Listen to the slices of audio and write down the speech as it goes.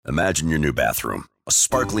Imagine your new bathroom. A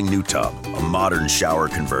sparkling new tub, a modern shower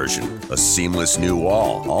conversion, a seamless new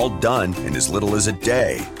wall, all done in as little as a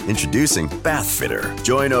day. Introducing Bath Fitter.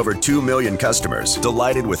 Join over 2 million customers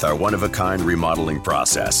delighted with our one-of-a-kind remodeling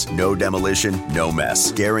process. No demolition, no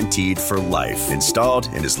mess. Guaranteed for life. Installed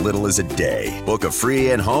in as little as a day. Book a free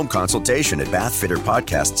in-home consultation at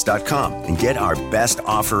bathfitterpodcasts.com and get our best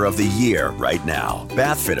offer of the year right now.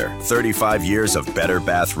 Bath Fitter, 35 years of better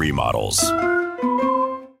bath remodels.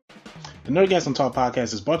 The Nerdgasm Talk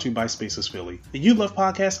podcast is brought to you by Spaces Philly. If you love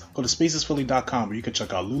podcasts, go to spacesphilly.com where you can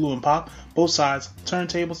check out Lulu and Pop, Both Sides,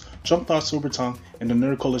 Turntables, Jump Thought Super Tongue, and the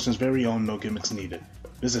Nerd Coalition's very own No Gimmicks Needed.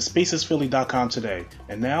 Visit spacesphilly.com today.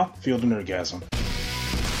 And now, feel the Nerdgasm.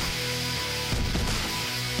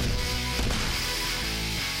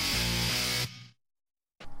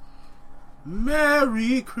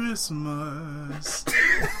 Merry Christmas.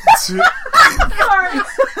 Sorry.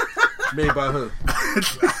 Made by who?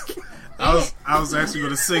 I was actually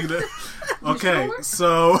going to sing that. Okay,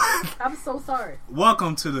 so I'm so sorry.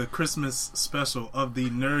 Welcome to the Christmas special of the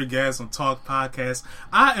Nerdgasm Talk podcast.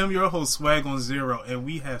 I am your host, Swag on Zero, and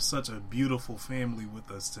we have such a beautiful family with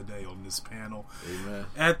us today on this panel. Amen.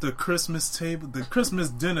 At the Christmas table, the Christmas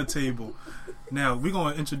dinner table. Now, we're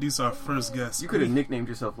going to introduce our first guest. You could have nicknamed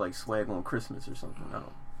yourself like Swag on Christmas or something. I don't.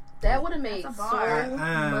 That would have made so much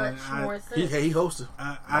more sense. He hosted.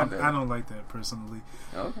 I don't like that personally.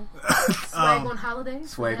 Okay. Swag on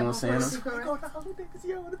holidays? Swag on Santa. Swag on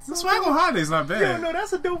holidays not bad. Yeah, no,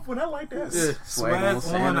 that's a dope one. I like that. Yeah. Swag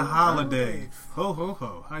on a holiday. Ho ho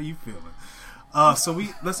ho. How you feeling? So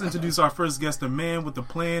let's introduce our first guest, the man with the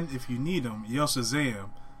plan. If you need him, yell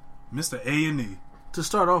Shazam, Mr. A&E. To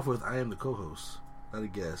start off with, I am the co-host, not a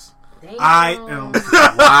guest. Damn. I am.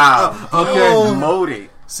 Wow. Okay. Demoted.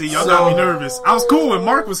 See, y'all got me nervous. I was cool when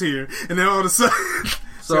Mark was here, and then all of a sudden,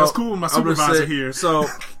 I was cool when my supervisor here. So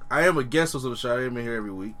I am a guest host of the show. I am in here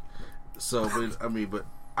every week. So, but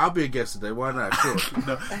I'll be a guest today. Why not? Sure.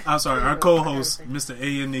 No, I'm sorry. Our co-host, Mr.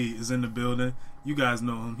 A&E, is in the building. You guys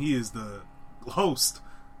know him. He is the host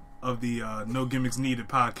of the No Gimmicks Needed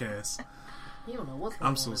podcast. You don't know what's going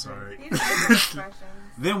on. I'm so sorry.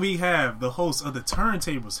 Then we have the host of the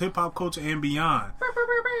Turntables, Hip Hop Culture and Beyond,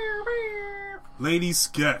 Lady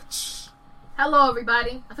Sketch. Hello,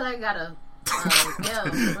 everybody. I feel like I gotta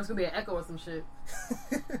there's gonna be an echo or some shit.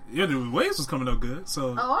 Yeah, the waves was coming up good.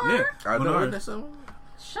 So yeah, I know. right. That's something.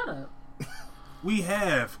 Shut up. We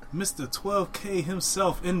have Mr. 12K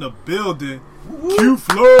himself in the building,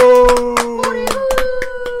 Q-Flow.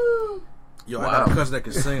 Yo, I got a cousin that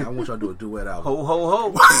can sing. I want y'all to do a duet album. Ho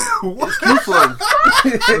ho ho. It's Q-Flow.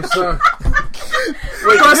 I'm sorry.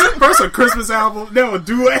 Wait, first a Christmas album, now a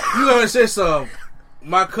duet. You know what I said? So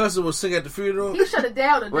my cousin was singing at the funeral. He shut it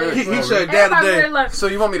down today. He shut it down today. Like, So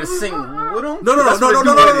you want me to sing with him? No. That's what a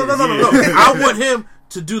duet is. I want him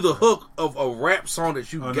to do the hook of a rap song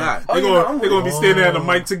that you got. They're gonna be standing at the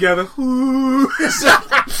mic together.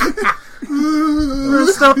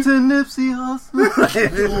 Stop to Nipsey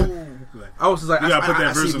Hussle. I was just like, You gotta put that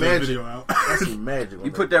I see version of the magic. video out. I see magic. You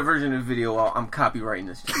put that version of the video out, I'm copywriting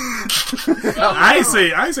this shit. I ain't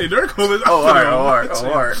say they're cool. Alright.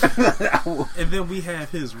 And then we have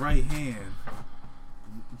his right hand.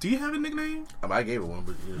 Do you have a nickname? I gave it one,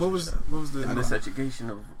 but What was the Miseducation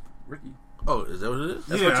of Ricky. Oh, is that what it is?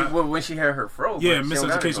 That's Yeah. when she had her fro. Yeah, but she don't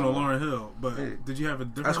got it Miseducation no of more. Lauren Hill. But Yeah. did you have a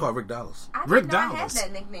different? That's called Rick Dallas. I Rick did not Dallas.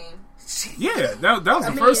 have that nickname. Yeah, that was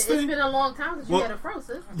the first it's thing. been a long time since you Well, had a fro,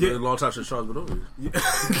 sis. Yeah, a long time since Charles been over here.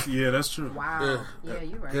 Yeah, that's true. Wow. Yeah,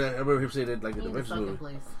 you're right. Yeah, I remember him saying that like in He the in the Avengers fucking movie.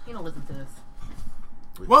 place. He don't listen to this.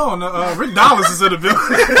 Well, no, Rick Dallas is in the building.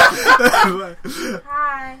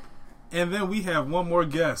 Hi. And then we have one more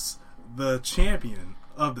guest, the champion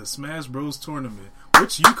of the Smash Bros tournament,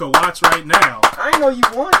 which you can watch right now. I didn't know you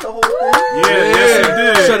won the whole thing. Yes, he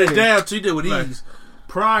did. Shut it down. So you did with Like, ease.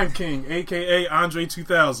 Prime King, aka Andre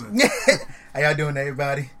 2000. How y'all doing,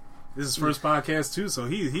 everybody? This is his first podcast too, so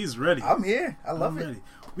he's ready. I'm here. I love I'm it. ready.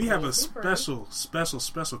 We have a special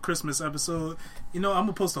Christmas episode. You know, I'm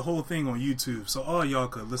gonna post the whole thing on YouTube, so all y'all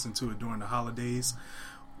could listen to it during the holidays.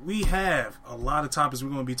 We have a lot of topics we're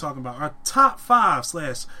gonna be talking about. Our top 5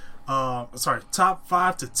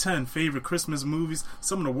 to 10 favorite Christmas movies.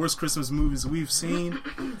 Some of the worst Christmas movies we've seen.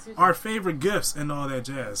 Our favorite gifts and all that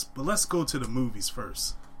jazz. But let's go to the movies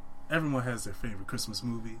first. Everyone has their favorite Christmas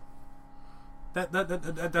movie.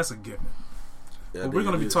 That's a given. Yeah, But we're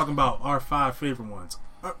going to be talking about our 5 favorite ones.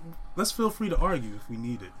 Let's feel free to argue if we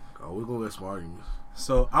need it. Oh, we're gonna get some arguments.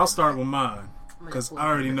 So I'll start with mine because I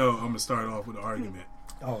already know I'm going to start off with an argument.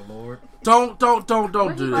 Oh, Lord. Don't What do he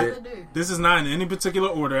about that. to do? This is not in any particular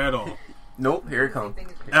order at all. Nope, here it comes.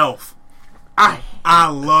 Elf. I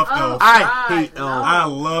love Elf. I hate no. Elf. I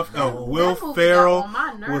love Elf. Will That movie Ferrell got on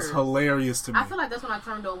my nerves. was hilarious to me. I feel like that's when I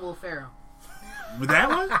turned on Will Ferrell. With that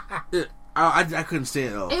one? I couldn't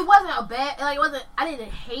stand Elf. It wasn't a bad, like, it wasn't, I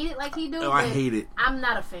didn't hate it like he do. Oh, I but hate it. I'm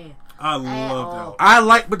not a fan. I all. loved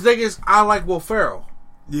Elf. But the thing is, I like Will Ferrell.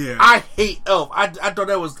 Yeah. I hate Elf. I thought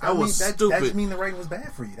that was That stupid. just mean the writing was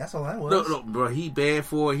bad for you. That's all that was. No, bro, he bad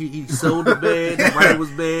for it. He sold it bad. The writing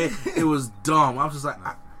was bad. It was dumb. I was just like,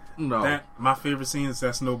 no. My favorite scene is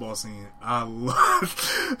that snowball scene. I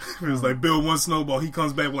love it. Was like Bill one snowball. He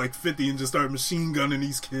comes back with like 50 and just start machine gunning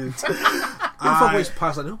these kids. Who the fuck waste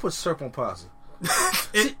pasta? Who put syrup on pasta?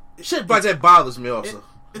 Shit like that bothers me also.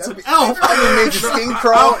 It's an elf. I mean, made the skin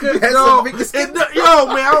crawl. Okay, That's no, what make the skin yo,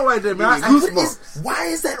 man, I don't like that, man. Why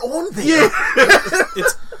is that on there? Yeah.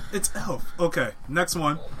 It's Elf. Okay, next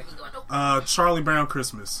one. Charlie Brown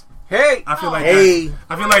Christmas. Hey, I feel like Hey.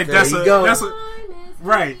 I feel like that's There you go. that's a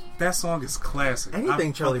right. That song is classic. Anything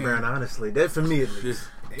I Charlie fucking- Brown, honestly. That for me at least.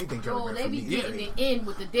 Anything Charlie Oh, Brown they for be me. getting it in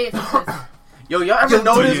with the dance. yo, y'all ever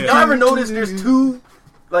notice? yeah. Y'all ever notice? There's two,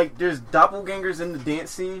 like, there's doppelgangers in the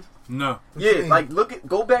dance scene. No. Yeah, mean? like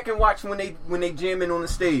go back and watch when they jam in on the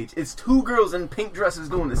stage. It's two girls in pink dresses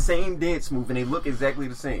doing the same dance move, and they look exactly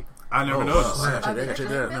the same. I never noticed.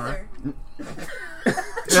 I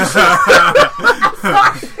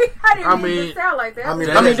didn't I mean mean- it sound like that. I mean,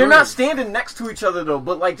 I mean, they're right. not standing next to each other though,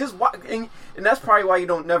 but like just watch, and that's probably why you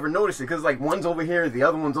don't never notice it because like one's over here, the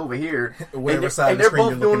other one's over here, Whatever and side of the they're screen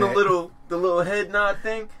both you're doing looking the little head nod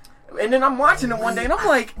thing. And then I'm watching it one day, and I'm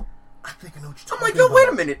like, I think I know what you're I'm like, talking yo, wait a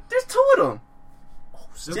about. minute, there's two of them.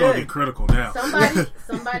 It's gonna get critical now.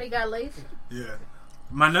 Somebody got lazy. Yeah.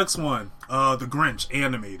 My next one, The Grinch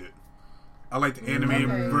animated. I like the animated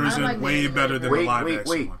Okay. version I like the way animated better than version. the live action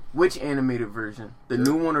Wait, one. which animated version? The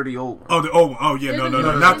new one or the old one? Oh, the old one. Oh, yeah, There's no, a new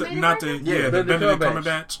not the, animated not the, version? yeah, Yeah, the Benedict Benedict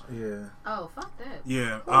Cumberbatch. Cumberbatch. Yeah. Oh, fuck that.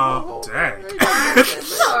 Yeah. Dang.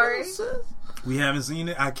 Sorry. We haven't seen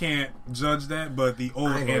it. I can't judge that, but the old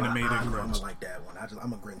I ain't gonna lie, animated I'm Grinch. gonna like that one.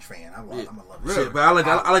 I'm a Grinch fan. I'm gonna love it. Shit, but I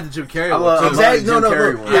like the Jim Carrey I one. love- too. Exactly. Jim No,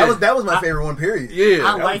 Carrey no. one. That was my favorite one. Period. Yeah.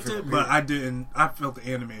 I was liked my it, favorite. but I didn't. I felt the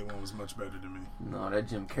animated one was much better than me. No, that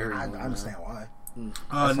Jim Carrey I one. man. understand why.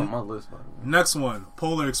 That's on my list, by the way. Next one,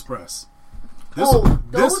 Polar Express.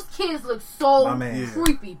 Those kids look so My man.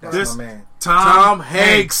 creepy, bro. That's This- my man. Tom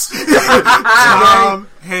Hanks. Tom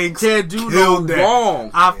Hanks Can't do no killed that.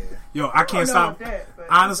 wrong. I can't stop.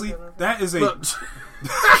 Honestly, that is a. Look,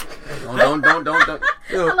 Don't.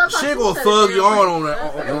 yo, I love how she she gonna said thug it you that on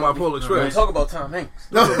way. on my Polar Don't Express. talk about Tom Hanks.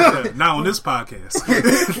 Not on this podcast.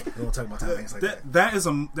 We don't talk about Tom Hanks like that. that is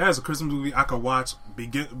a Christmas movie I could watch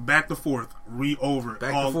back to forth, read over it.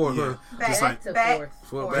 Back to all, forth, yeah. huh? Just like Back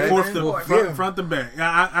fourth to to front to back.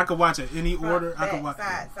 I could watch it any order. I could watch.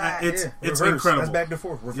 It's Reverse. incredible. That's back to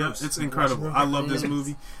forth. Yeah, Reverse. it's incredible. I love this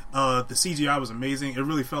movie. The CGI was amazing. It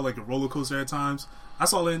really felt like a roller coaster at times. I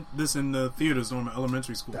saw this in the theaters during my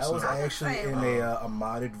elementary school. That so. was actually in a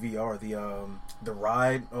modded VR. The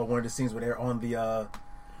ride, one of the scenes where they're on the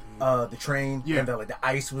train, Yeah. and the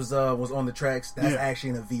ice was on the tracks. That's Yeah. actually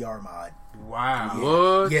in a VR mod.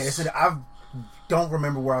 Wow. What? Yeah, I don't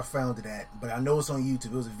remember where I found it at, but I know it's on YouTube.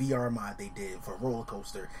 It was a VR mod they did for a roller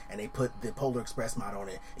coaster, and they put the Polar Express mod on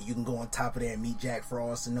it, and you can go on top of that and meet Jack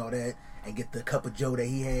Frost and all that, and get the cup of Joe that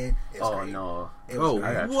he had. It's Oh great. no. It was Oh,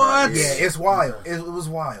 great. gotta try what? it. Yeah, it's wild. It was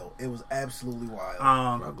wild. It was absolutely wild.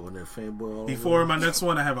 I'll go in there, fanboy. all Before over. my next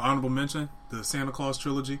one, I have an honorable mention: the Santa Claus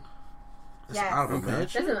trilogy. Yes. I don't know, man.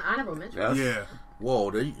 That's an honorable mention. Yes. Yeah,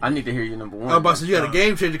 Whoa, there you, I need to hear your number one. I'm about to say you got a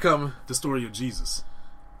game changer coming. the story of Jesus.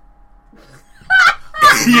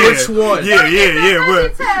 Which one? Yeah.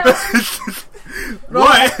 What?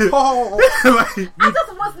 What? Like, I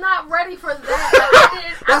just was not ready for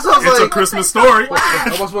that. That's what I was it's a like. Christmas story.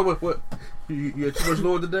 What? You had too much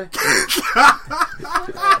Lord today?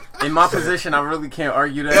 In my position, I really can't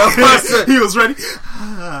argue that. He was ready.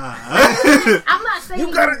 I'm not saying you're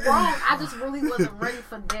wrong. I just really wasn't ready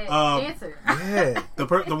for that answer. Yeah,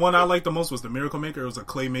 The one I liked the most was the Miracle Maker. It was a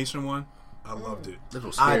claymation one. I loved it. That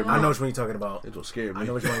don't I scare me. know which one you're talking about. That don't scare me. I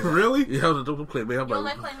know which one. You're Really? Yeah, don't play, man. I'm You don't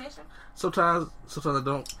like, like claymation? sometimes I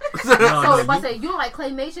don't. So if I say you don't like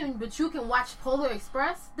claymation, but you can watch Polar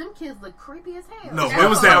Express, them kids look creepy as hell. No, That's it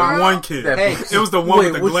was a that girl. one kid. Hey, It was the one Wait,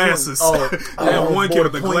 with the which one? glasses. Oh, that one boy, kid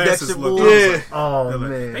with the Poindexter glasses looked. boy. I was like, Oh they're like,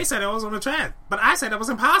 man, they said it was on the track, but I said it was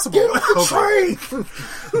impossible. Trey.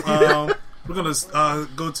 We're gonna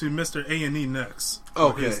go to Mr. A&E next.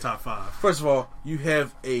 Okay. His top 5. First of all, you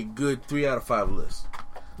have a good 3 out of 5 list.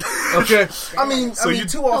 Okay, I mean, you- 2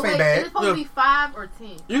 So off wait, ain't is it bad. supposed to be 5 or 10?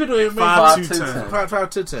 you can do it. 5 to to 10. 10. 5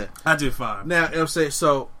 to 10. I did 5. Now, I'm saying,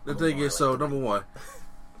 so the thing is, so number one,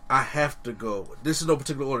 I have to go. This is no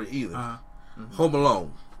particular order either. Home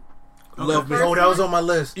Alone. Okay. Love me. Oh, that was on my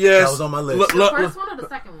list. Yes. That was on my list. The first one or the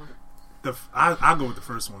second one? I'll go with the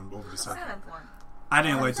first one over the second. Seventh one. I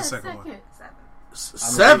didn't like the second one.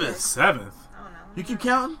 Seventh. Seventh. I don't know. You keep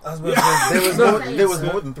counting? I was about to say, there was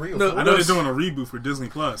more than 3 or 4. I know they're doing a reboot for Disney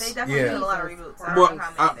They Plus. definitely did a lot of reboots. I don't Well, know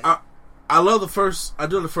how many they I love the first. I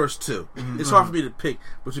do the first 2. It's hard for me to pick,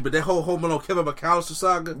 but that whole Home Alone Kevin McAllister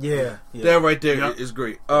saga, Yeah. that right there Yep. is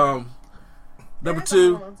great. Number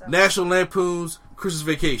 2, National Lampoon's Christmas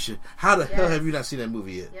Vacation. How the hell have you not seen that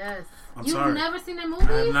movie yet? Yes. I'm You've sorry. never seen that movie?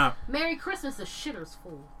 I have not. Merry Christmas, a shitter's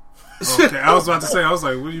fool. Okay, I was about to say. I was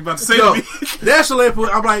like, "What are you about to say No, to me?" National Lampoon.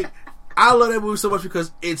 I'm like, I love that movie so much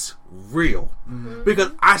because it's real.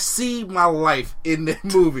 Because I see my life in that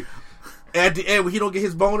movie. At the end, when he don't get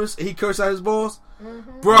his bonus and he curses out his boss,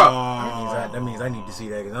 bruh. That means I need to see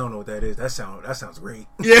that because I don't know what that is. That sounds great.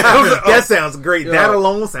 Yeah, I was like, That sounds great. Yo. That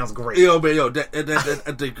alone sounds great. yo, man, yo, that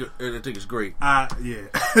I think it's great. Yeah. Yeah,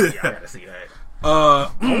 I gotta see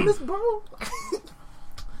that. Bonus, bro.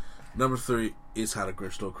 Number 3 is How the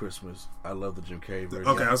Grinch Stole Christmas. I love the Jim Carrey version.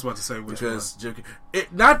 Okay, I was about to say which one. Because Jim Carrey,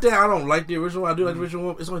 not that I don't like the original one. I do like the original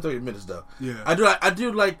one. It's only 30 minutes though. Yeah. I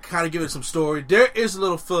do like kind of give it some story. There is a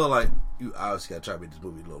little feel like you obviously got to try to make this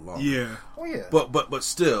movie a little longer. Yeah, Oh yeah. But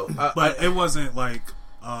still, but it wasn't like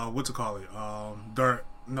what to call it.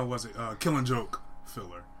 Killing Joke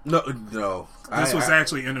filler. no. This was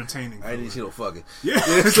actually entertaining. I didn't see no fucking. Yeah.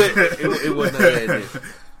 it wasn't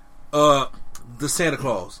that. The Santa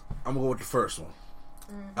Claus. I'm gonna go with the first one.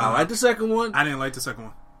 I like the second one, I didn't like the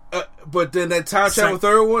second one. but then that time travel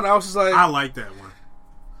third one, I was just like, I like that one.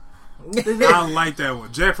 I like that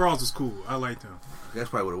one. Jack Frost was cool. I liked him. that's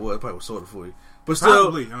probably what it was. It probably was sorted for you, but still,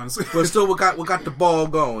 Probably, honestly. but still, what got the ball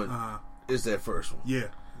going is that first one. Yeah.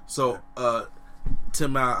 So,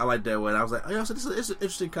 Tim, I like that one. I was like, oh, so this is an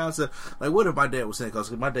interesting concept. Like, what if my dad was Santa Claus?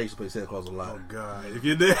 Because my dad used to play Santa Claus a lot. Oh God! If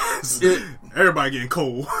you're this, everybody getting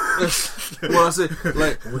cold. Well, I said,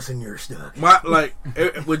 like, What's in your stuff?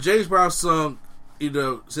 when James Brown sung,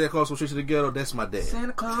 Santa Claus from Straight to the Ghetto, that's my dad.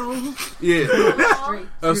 Santa Claus. Yeah.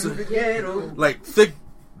 Straight. Ghetto. Like, thick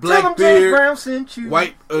Tell him black James beard, Brown sent you.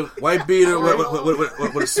 white beater with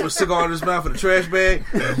a cigar in his mouth and a trash bag.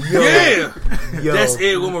 Yeah. Yo, That's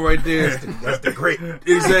Ed Woman right there. That's the great.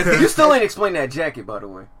 Exactly. You still ain't explained that jacket, by the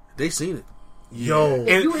way. They seen it. Yo.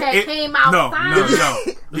 You had came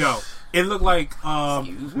outside. No. It looked like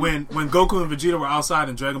when Goku and Vegeta were outside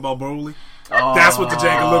in Dragon Ball Broly. Oh. That's what the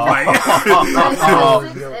jacket looked like. Oh,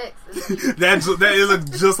 that it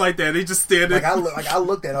looked just like that. They just stand there. I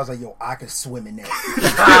looked at it, I was like, yo, I could swim in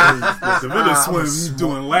that. The villain swims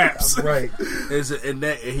doing laps. Right. And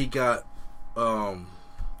he got a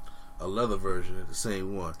leather version of the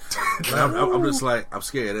same one. I'm just like, I'm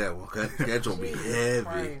scared of that one. Okay? That gonna be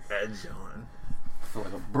heavy. Like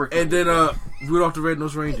a brick. And then Rudolph the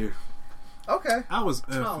Red-Nosed Reindeer. Okay. I was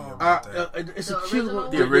iffy about that. It's The a cute original one.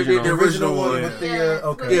 one? The original one. with the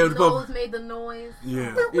okay. Yeah, The the nose made the noise.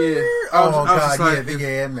 Yeah. Yeah. Oh I was just god, like,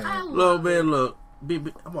 yeah, man. I love look, man, it. look.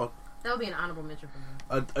 I'm on That would be an honorable mention for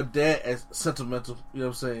me. a dad as sentimental. You know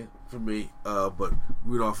what I'm saying? For me, but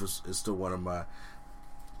Rudolph is still one of my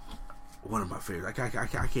favorites.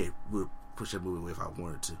 I can't push that movie away if I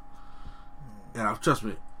wanted to. And trust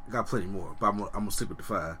me, I got plenty more. But I'm gonna stick with the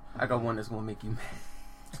 5. I got one that's gonna make you mad.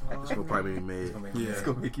 It's gonna probably make me mad. Yeah. It's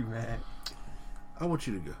gonna make you mad. I want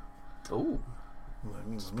you to go. Oh.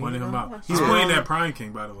 Pointing him out. He's playing that Prime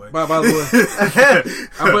King, by the way. By the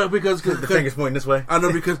way, because The finger's pointing this way. I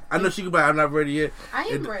know she can buy. I'm not ready yet. I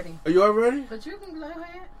am ready. Are you all ready? But you can go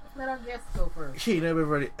ahead. Let our guests go first. She ain't never been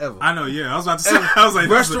ready ever. I know, yeah. I was about to say. I was like,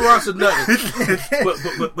 Restaurants are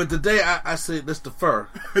nothing. but today I said let's defer.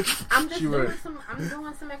 I'm just She doing ready. I'm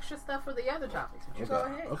doing some extra stuff for the other topics. You go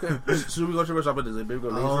ahead. Okay. So we go to the restaurant. But baby, go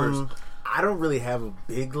ladies first. I don't really have a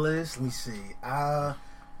big list. Let me see. Not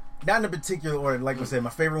in a particular order. Like I said, my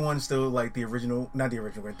favorite one is still like the original. Not the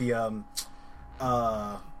original. The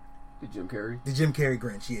Jim Carrey. The Jim Carrey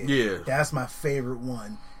Grinch. Yeah. That's my favorite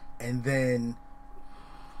one. And then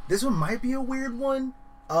this one might be a weird one.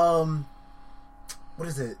 What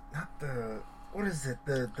is it? Not the. What is it?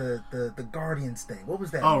 The Guardians thing. What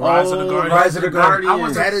was that? Oh, Rise of the Guardians. Rise of the Guardians. I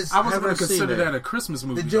wasn't That is. going to never seen consider that. that a Christmas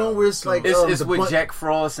movie. The joint where it's like It's the with Jack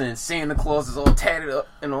Frost and Santa Claus is all tatted up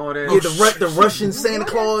and all that. Yeah, the Russian Santa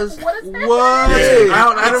Claus. What is that? What? Yeah.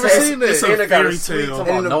 I never seen that. It's a Santa got a fairy sweet, tale.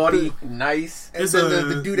 talking And about the- naughty, nice. And It's then a-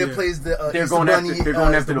 the dude that yeah. plays the They're Easter going after- Bunny, they're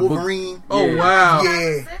going is after the the book- Wolverine. Oh Yeah. wow.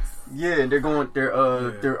 Yeah. Yeah,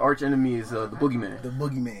 their arch enemy is the Boogeyman. The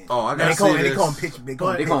Boogeyman. Oh, I And gotta they call see they call him this. pitch. They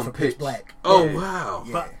call him him Pitch Pitch. Black. Oh Yeah. wow!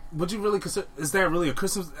 Yeah. But would you really consider? Is that really a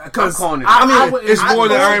Christmas? I'm Because calling it. I mean, It's more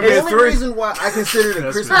than Iron The Man only 3. reason why I consider it a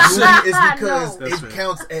That's Christmas fair. movie is because No. That's it fair.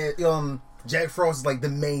 counts as Jack Frost is like the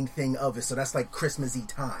main thing of it, so that's like Christmassy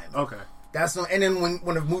time. okay. That's no, and then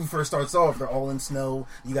when the movie first starts off, they're all in snow.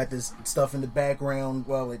 You got this stuff in the background,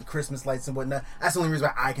 well, like the Christmas lights and whatnot. That's the only reason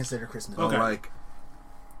why I consider Christmas. Okay. Like,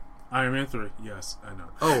 Iron Man 3. Yes, I know.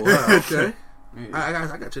 oh wow, okay. I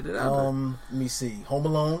got you that out there. Let me see. Home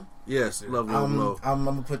Alone. Yes, love low. I'm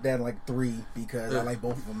gonna put that in like 3 because I like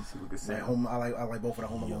both of them. we can say. Like, I like both of the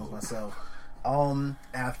Home Alones myself. And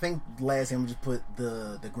I think lastly I'm gonna just put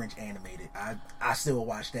the Grinch animated. I still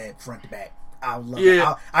watch that front to back. I love it.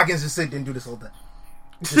 I can just sit there and do this whole thing.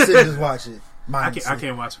 Just sit and just watch it. I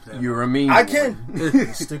can't watch that. You're a mean. I one. can.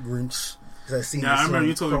 It's the Grinch. I seen Yeah, I this remember on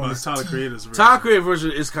you told me about Cronus Tyler TV. Creator's version. Tyler Creator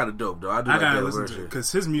version is kind of dope though. I do I like gotta that listen to version. it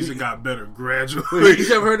because his music got better gradually. Wait,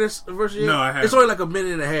 you ever heard this version yet? No, I haven't. It's only like a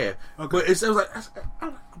minute and a half. Okay. But it was like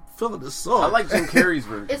I'm feeling this song. I like Jim Carrey's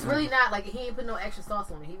version. It's really not like he ain't put no extra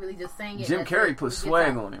sauce on it. He really just sang it. Jim That's Carrey it. put He swag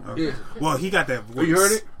gets out. on it. Yeah. Well, he got that voice. You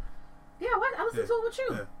heard it? Yeah, what? I listened to it with you.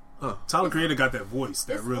 Yeah. Oh. Tyler Creator got that voice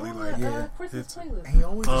that It's really on like. the, Yeah. Christmas It's- playlist. And he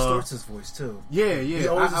always distorts his voice too. Yeah, He yeah.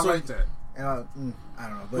 always I sort like of- that. I don't know.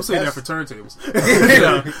 But We'll say that that's- for turntables.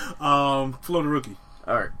 Flo the Rookie.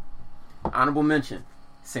 All right. Honorable mention: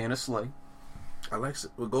 Santa Sleigh I like it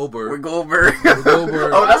with Goldberg. with Goldberg.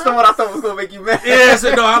 Goldberg. Oh, that's the one I thought was gonna make you mad. Yeah, I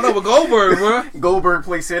said no. I know with Goldberg, bro. Goldberg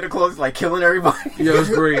plays Santa Claus, like killing everybody. Yeah, it's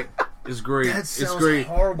great. It's great. That It's sounds great.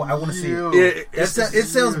 horrible. I want to see it. Yeah, It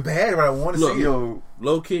sounds bad, but I want to Look, see it. Yo,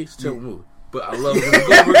 low key, it's a terrible movie, but I love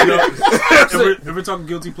it. Goldberg, If we're talking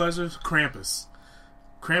guilty pleasures, Krampus.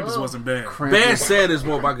 Krampus wasn't bad. Bad Santa is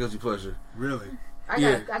more my guilty pleasure. Really. I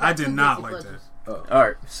did two not guilty like pleasures. that. all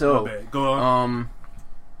right. My So, bad. Go on.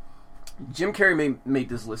 Jim Carrey made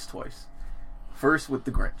this list twice. First with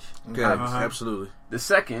The Grinch. Okay, Uh-huh. absolutely. The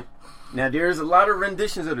second. Now there's a lot of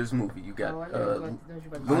renditions of this movie. You got Oh, I know what you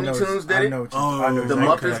about to Looney I know Tunes did I it. know what you- Oh, I know what the you're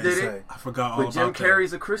Muppets trying to did say. it. I forgot all But about Jim that.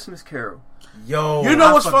 Carrey's A Christmas Carol. Yo, You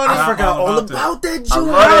know what's funny? I forgot all about that. about that I joke.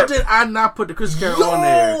 love How it. did I not put the Chris Carroll on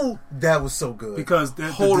there? Yo, that was so good. Because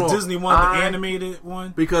the Hold on. Disney one, the I- animated one.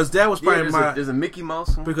 Because that was Yeah, probably there's a Mickey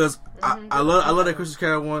Mouse one. because I love that Christmas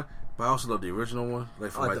Carol one, but I also love the original one,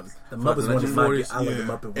 like from I like like the from, like, Muppets the one. is 1940s. I like the Yeah.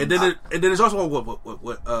 Muppet one. And then and then there's also one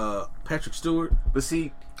with Patrick Stewart. But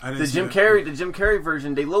see, I didn't the see Jim that. Carrey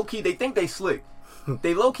version, they low key, they think they slick.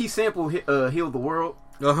 They low key sample Heal the World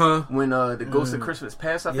when the Ghost of Christmas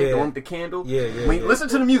Past. I think the one with the candle. Listen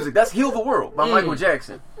to the music. That's Heal the World by Michael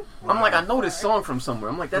Jackson. I'm like, I know this song from somewhere.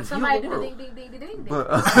 I'm like, that's Somebody Heal the do the World. ding ding ding ding ding. But,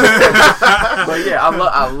 but yeah,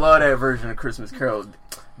 I love that version of Christmas Carol.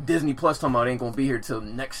 Disney Plus talking about ain't gonna be here till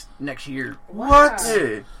next year. What? Yeah,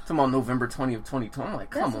 talking about November 20th, 2020. I'm like,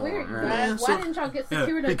 come That's on, weird, man. guys. Why didn't y'all get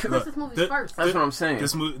secured the Christmas movies first? That's what I'm saying.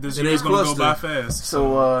 This It year's ain't gonna plus go by then. fast.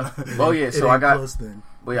 So, oh yeah, so I got,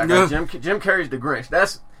 but yeah, I got Jim Carrey's The Grinch.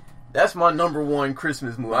 That's my number one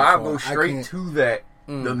Christmas movie. I'll go straight to that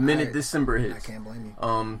the minute December hits. I can't blame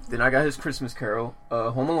you. Then I got his Christmas Carol,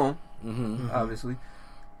 Home Alone, obviously.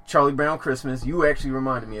 Charlie Brown Christmas. You actually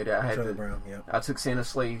reminded me of that. I had Charlie Brown, yeah. I took Santa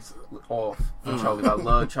Sleighs off for Charlie. I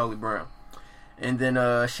love Charlie Brown. And then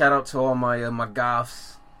shout out to all my my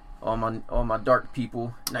goths, all my dark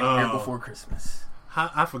people. Nightmare Before Christmas.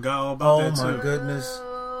 I forgot all about that too. Oh my goodness.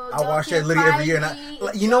 I watch that literally every year,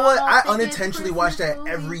 and you know what? I unintentionally watch that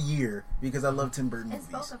every year because I love Tim Burton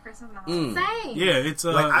It's movies. both a Christmas and a holiday. Same. Yeah, it's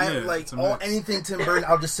Like it's a all mix. anything Tim Burton,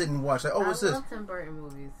 I'll just sit and watch. Like, oh, what's I this? love Tim Burton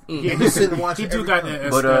movies. Yeah, just sit and watch. He it do every got time.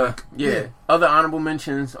 that But aesthetic. yeah, other honorable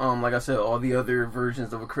mentions. Like I said, all the other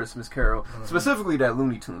versions of A Christmas Carol, specifically that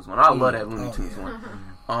Looney Tunes one. I love that Looney Tunes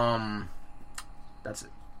one. That's it.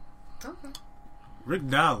 Okay. Rick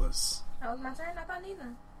Dallas. That was my turn. I thought neither.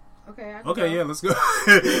 Okay. Okay, yeah, let's go.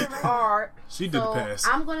 Art. She did the pass.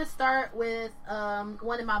 I'm gonna start with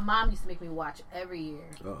one that my mom used to make me watch every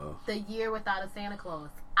year. The Year Without a Santa Claus.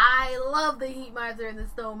 I love the Heat Miser and the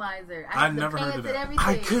Snow Miser. I have never the heard pants of and that. everything.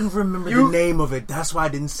 I couldn't remember the name of it. That's why I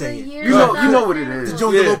didn't The say it. Year You know Without what it Santa is. The Claus.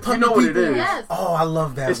 Joe, Yeah, the little you puppet know what it people. is. Yes. Oh, I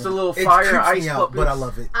love that. It's one. the little It fire creeps ice me out, puppets. but I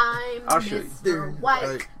love it. I'm I'll show you. Mr.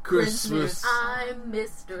 White Christmas. I'm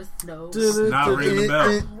Mr. Snow. It's not ringing the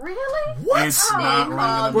bell. Really? What? It's not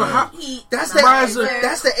ringing the bell. That's the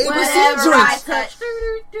ABC joint.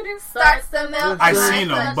 Starts the milk. I seen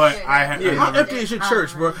them, but I had. How empty is your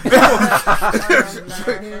church, bro? Hey,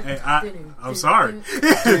 I'm sorry.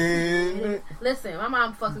 Listen, my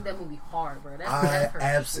mom fucks with that movie hard, bro. That's her.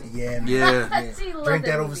 Absolutely, yeah, man. Yeah. She loves Drink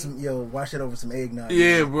that over movie. some, watch it over some eggnog.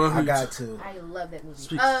 Yeah, bro. I got to. I love that movie.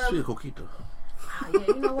 Speak of coquito. Yeah,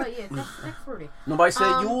 you know what? Yeah, that's fruity. Nobody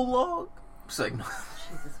said Yule log? It's like, no.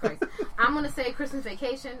 Jesus Christ. I'm gonna say Christmas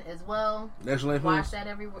Vacation as well. National Lampoon. Watch that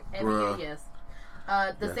every year. Yes.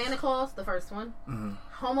 Yes. Santa Claus, the first one. Mm-hmm.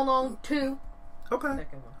 Home Alone 2. Okay.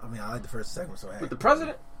 Second one. I mean, I like the first and second one, so With the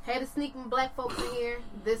president? Had to sneak some black folks in here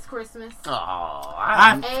this Christmas. Oh,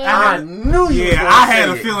 I knew you. Yeah, I had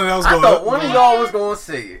a feeling that was going. I thought one of y'all was going to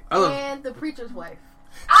say it. And The Preacher's Wife.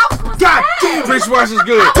 God damn, Preacher's Wife is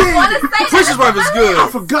good. Preacher's Wife is good. I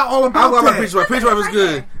forgot all about that. Preacher's Wife. Preacher's Wife is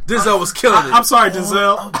good. Denzel was killing it. I'm sorry,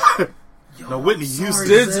 Denzel. No, Whitney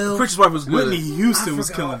Houston. Preacher's Wife was good. Whitney Houston was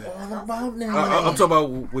killing it. all about now. I'm talking about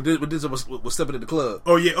when Denzel was stepping in the club.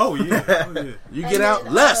 Oh yeah. Oh yeah. You get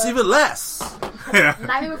out less, even less.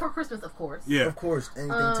 Nightmare Before Christmas, of course. Yeah. Of course,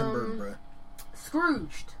 anything Tim Burton, bro.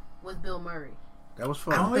 Scrooged with Bill Murray. That was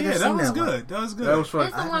fun. Oh yeah, that was good. That was good. That was fun.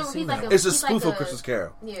 It's the one where he's like It's a spoof of Christmas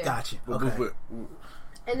Carol. Yeah. Gotcha. Okay.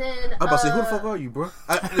 And then I'm about to say, who the fuck are you, bro?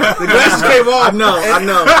 The glasses came off. I know.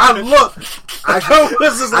 I looked. I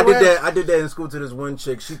did that. I did that in school to this one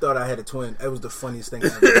chick. She thought I had a twin. It was the funniest thing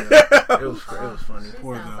ever. It was funny. She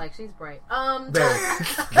sounds like she's bright.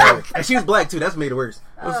 Very. And she was black too. That's made it worse.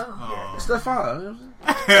 It's that fine.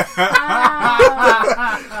 Now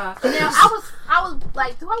I was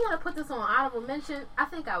like, do I want to put this on honorable mention? I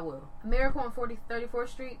think I will. Miracle on 34th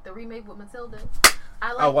Street, the remake with Matilda.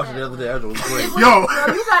 I watched it the other day. That was great. Yo,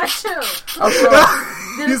 bro, you gotta chill. I'm sorry.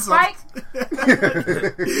 Did it spike?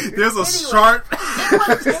 There's a sharp.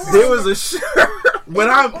 There was a sharp. When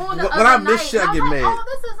I miss shit, I get mad. Oh,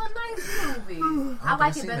 this is a nice movie. I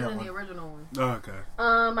like it better than the original one. Okay.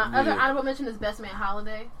 My other honorable mention is Best Man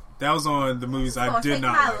Holiday. That was on the movies I did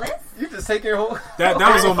not like. You just take your whole. That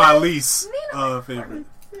was on my least favorite.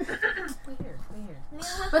 We here.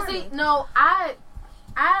 But see, no, I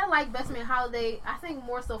like Best Man Holiday. I think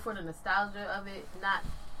more so for the nostalgia of it, not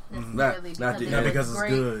necessarily not because it's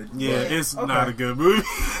great. good. Yeah, it's not a good movie.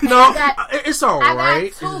 No, it's all I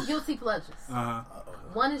right. got two guilty pleasures.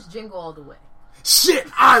 One is Jingle All the Way. Shit,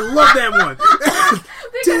 I love that one.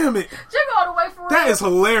 Damn it. Jingle All the Way for real. That is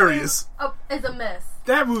hilarious. It's a mess.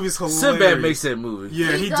 That movie's hilarious. Sinbad makes that movie.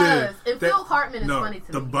 Yeah, he does. did. And Phil Hartman is funny to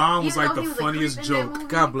me. The bomb was like the Even though he funniest was a creep in that joke.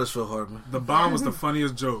 movie. God bless Phil Hartman. The bomb was the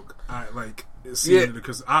funniest joke. I like seeing it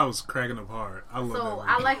because I was cracking up hard. I love that So movie.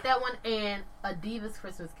 I like that one and A Diva's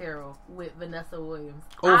Christmas Carol with Vanessa Williams.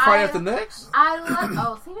 Oh, Friday After Next? I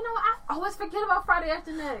love. See, you know what? I always forget about Friday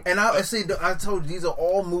After Next. And I told you these are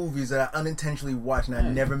all movies that I unintentionally watched and I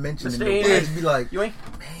never mentioned them. Mr. I just be like, you ain't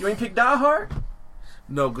picked Die Hard?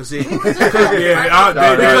 No, because there was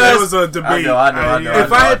a debate. I know.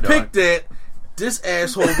 If I had picked that, this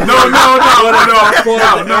asshole.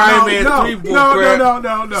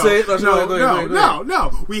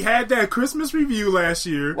 No. We had that Christmas review last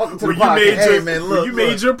year where you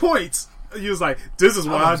made your points. You was like, "This is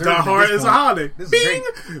why Die Hard is a holiday." Bing.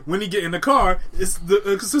 When he get in the car, it's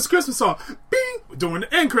this Christmas song. Bing. During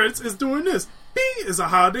the end credits, it's doing this. Bing is a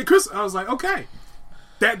holiday Christmas. I was like, okay,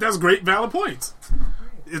 that's great, valid points.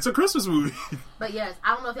 It's a Christmas movie. But yes,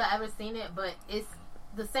 I don't know if y'all ever seen it, but it's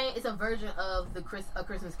the same. It's a version of A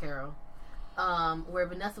Christmas Carol, where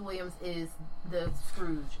Vanessa Williams is the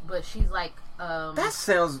Scrooge, but she's like. That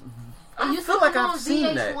sounds. I feel like I've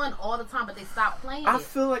seen that. VH1 all the time, but they stopped playing it. I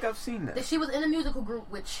feel like I've seen that. She was in a musical group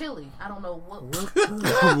with Chili. I don't know what.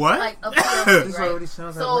 What? Like up there, this right? already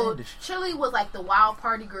sounds So outlandish. Chili was like the wild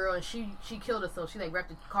party girl, and she killed herself. She like wrapped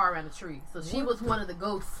the car around a tree. So she was one of the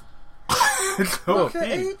ghosts.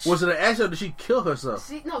 Was it an accident or did she kill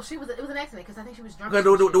herself? It was an accident because I think she was drunk.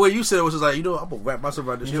 The way you said it was just like, I'm gonna wrap myself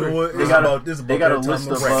around this tree. You know what? They got a list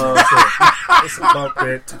of it's about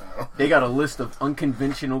that time. They got a list of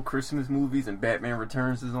unconventional Christmas movies, and Batman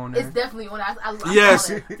Returns is on there. It's definitely on. I yes,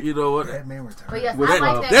 saw you know what? Batman Returns. But yes, With I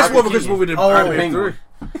like that. That's more of a Christmas movie than Iron Man 3.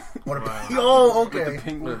 Oh, okay. With the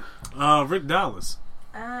penguin. Rick Dallas.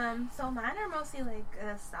 So mine are mostly like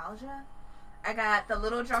nostalgia. I got The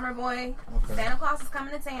Little Drummer Boy, Santa Claus is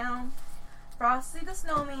Coming to Town, Frosty the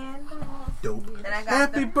Snowman. Dope. Then I got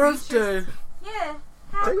Happy birthday. Yeah,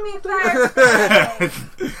 happy birthday.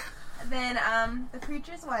 Then The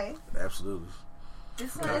Preacher's Wife. Absolutely.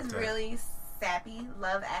 This one is really sappy.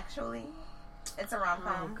 Love Actually. It's a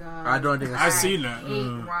rom-com. Oh, God. I don't think I've seen that.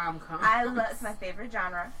 Rom-com. I love. It's my favorite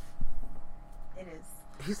genre. It is.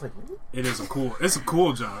 He's like, It's a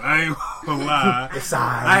cool genre. I ain't gonna lie.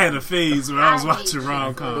 Besides. I had a phase where I was watching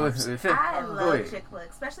rom-coms. I love chick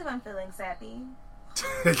flicks, especially when I'm feeling sappy.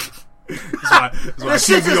 That's why I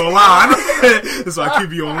keep you online. That's why I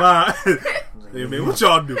keep you online. Hey man, what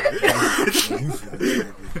y'all doing?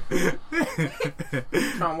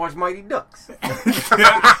 Trying to watch Mighty Ducks. Go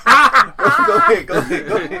ahead.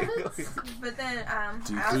 But then I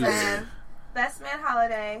also have Best Man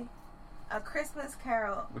Holiday, A Christmas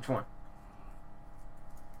Carol. Which one?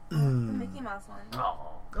 The Mickey Mouse one. Oh,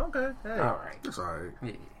 okay. Hey. all right. It's alright.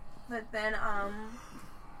 Yeah. But then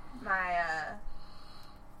my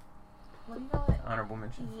what do you call it? Honorable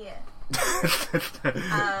mention. Yeah.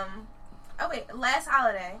 Oh wait, Last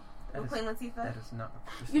Holiday with Queen Latifah. That is not.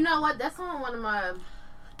 You know what? That's on one of my.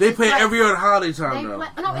 They play every other holiday time though. No,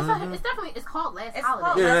 it's definitely called Last Holiday.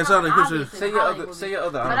 Called Yeah, that's how they Obviously, Christmas. Say your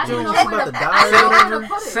other But I didn't know honorable where mention. to, I didn't know where to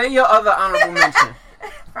put it. Say your other honorable mention.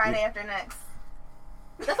 Friday After Next.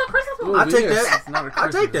 That's a Christmas movie. I take Yes. that. It's not a I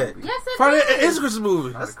Christmas take that. movie. Yes, Friday it is a Christmas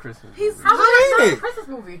movie. Not a Christmas He's movie. How is it not a Ain't it? Christmas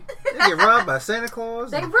movie? They get robbed by Santa Claus.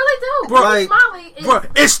 They really do. Bro, Like, Smiley is. Bro,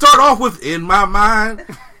 it start off with "In My Mind."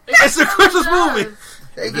 It's a Christmas movie.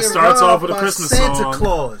 They If it get starts off with a robbed by Christmas Santa song,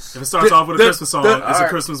 Claus. If it starts off with a Christmas song, it's a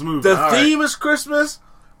Christmas movie. The theme is Christmas.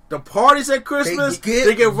 The parties at Christmas.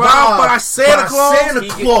 They get robbed robbed by Santa Claus. Santa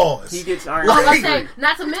Claus. He gets Iron I was Man gonna 3. say,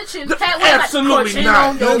 not to mention, The- Cat Williams absolutely like, not.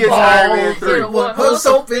 on your He gets balls, Iron Man 3. you know what? Her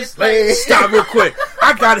soap's leg. Stop real quick.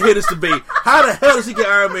 I gotta hear this debate. How the hell does he get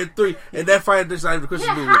Iron Man 3 and that Friday this not even a Christmas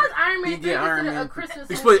Yeah, movie? how is Iron He Man 3 get Iron considered a Man. Christmas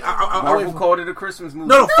Explain. movie? Marvel called it a Christmas movie.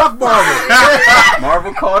 No, fuck Marvel.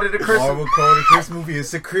 Marvel called it a Christmas Marvel called it a Christmas movie.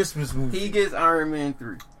 It's a Christmas movie. He gets Iron Man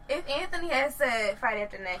 3. If Anthony had said Friday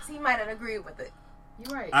After Next, he might have agreed with it.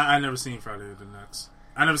 You're right. I never seen Friday the Next.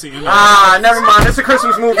 I never seen any. Never mind. It's a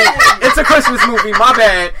Christmas movie. It's a Christmas movie. My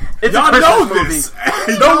bad. It's Y'all a know Christmas this.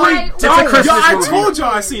 movie. No, we It's a Christmas I movie. told y'all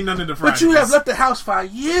I seen none of the Fridays. But you have left the house 5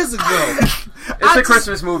 years ago. It's a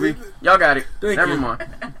Christmas movie. Y'all got it. Thank Never you. mind.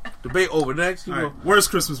 Debate over. Next. You All know. right, where's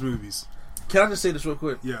Christmas movies? Can I just say this real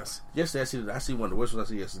quick? Yes. Yesterday I seen one of the worst ones I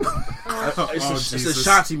seen yesterday. It's a Jesus.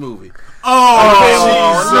 Shanti movie.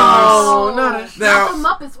 Oh, no. Jesus. Now, The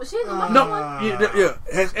Muppets. Was she in the Muppets no, one? yeah.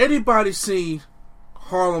 Has anybody seen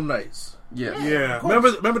Harlem Nights? Yeah. Yeah.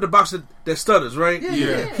 Remember the boxer that stutters, right?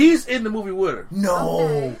 Yeah. He's in the movie with her.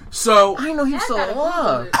 No. So I didn't know he was I so gotta Google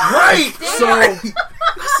alive. it. Right. So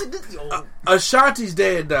Ashanti's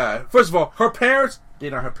dad died. First of all, her parents,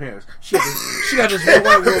 they're not her parents. She got this one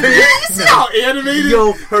white woman. See how animated?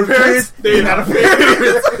 Yo, Her parents, They not a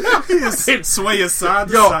parents. He sway aside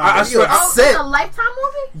to Yo, side. I swear, Oh, Set. it's a Lifetime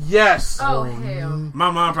movie? yes. Oh, hell. My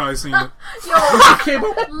mom probably seen it. Yo, Came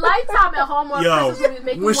up, Lifetime at Hallmark Yo. Christmas movies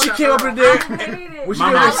make me when she wanna came up in earn. there, I hate it. when she My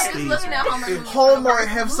came mom up, I was looking at Hallmark movies. Hallmark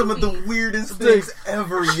have some of the weirdest things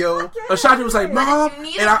ever, yo. Ashanti was like, "Mom," You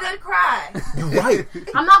need and a I, good cry. You're right.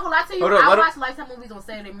 I'm not gonna lie to you. Hold up, I let watch Lifetime movies on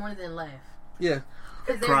Saturday mornings and laugh. yeah.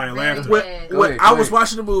 Because they're Crying very laughter. bad. When ahead, I go was ahead.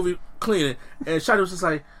 watching the movie cleaning, and Shotty was just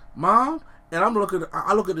like, "Mom," and I'm looking.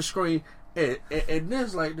 I look at the screen, and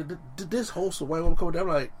there's like this wholesome white woman coming down.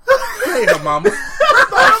 I'm like, "Hey, her mama."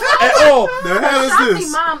 At all. The hell is Shanti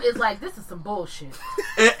this? mom is like, this is some bullshit.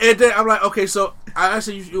 And then I'm like, okay, so I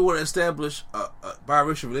actually you want to establish a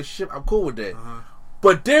biracial relationship. I'm cool with that.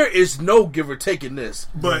 But there is no give or take in this.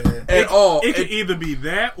 But At all. It could And- either be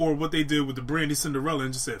that or what they did with the Brandy Cinderella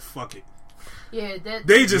and just said, fuck it. Yeah, that,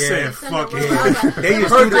 They just Yeah. said, fuck it. They It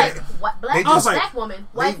just was do like that. black, They just- black woman,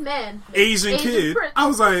 white man, Asian kid. prince. I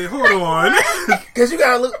was like, hold on. Because you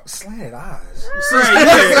gotta look slanted eyes. Right,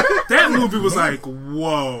 yeah. That movie was like,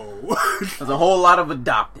 whoa. There's a whole lot of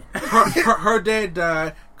adopting. her dad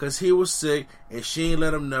died because he was sick, and she didn't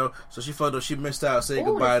let him know. So she felt that she missed out, saying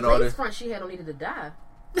Ooh, goodbye and the all lace that. front she had on needed to die.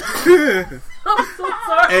 I'm so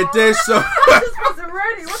sorry. And then so, I just wasn't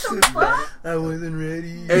ready. What the fuck? I wasn't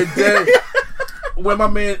ready. and then when my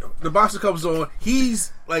man, the boxer comes on,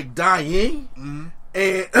 he's like dying,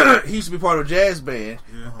 and he used to be part of a jazz band,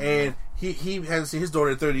 and he hasn't seen his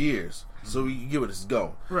daughter in 30 years. So you get where this is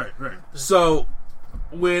going. Right. So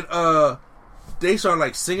when they start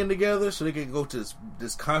like singing together, so they can go to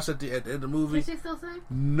this concert at the end of the movie. Can she still sing?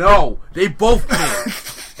 No, they both can.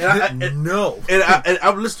 And No.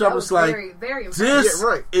 I'm listening. I'm That just was like, very, very impressive. this Yeah,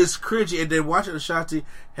 right. is cringy. And then watching Ashanti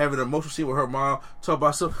having an emotional scene with her mom, talk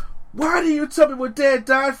about, so why didn't you tell me what Dad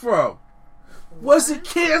died from? Was it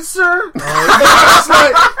cancer? It's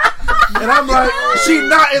like, and I'm like, she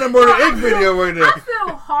not in a Murder Inc. video right now. I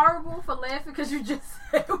feel horrible for laughing because you just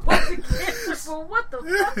What the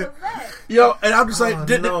fuck was that? Yo, and I'm just like, what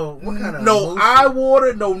kind of no eye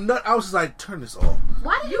water, no nut. I was just like, turn this off.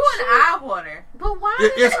 Why did you want eye water? But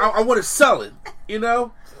why? Yes, I want to sell it. You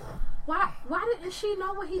know. Why didn't she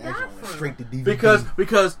know what he died from? Straight to DVD.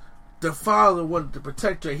 Because the father wanted to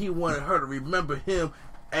protect her. He wanted her to remember him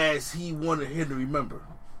as he wanted him to remember.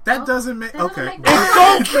 That doesn't make okay. It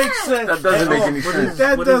don't make sense. That doesn't make any sense.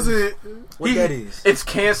 That doesn't. What that is? It's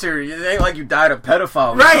cancer. It ain't like you died of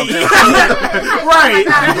pedophile. Right. Right.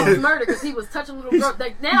 He was murdered because he was touching little girls.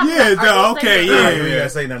 Like, now okay, yeah.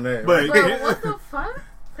 Say nothing there. But what the fuck?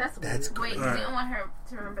 That's wait. You didn't want her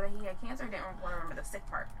to remember that he had cancer. Or didn't want to remember the sick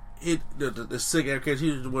part. The sick case.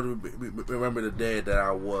 He just wanted to remember the dad that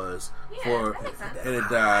I was for, and it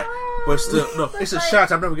died. But still, no, it's a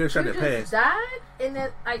shot. I'm never getting a shot that passed. Died, and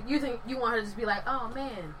then like you think you want her to just be like, oh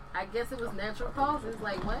man, I guess it was natural causes.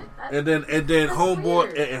 Like what? And then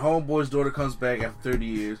homeboy's daughter comes back after 30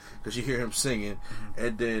 years because she hear him singing,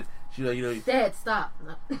 and then she Dad, stop.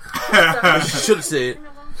 She should have said.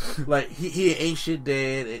 Like he ain't shit,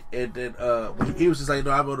 Dad, and then he was just like,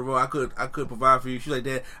 no, I'm on the road. I could provide for you. She's like,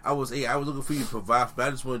 Dad, I was looking for you to provide, but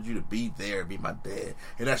I just wanted you to be there and be my dad.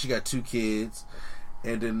 And now she got 2 kids,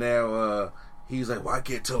 and then now he's like, well, I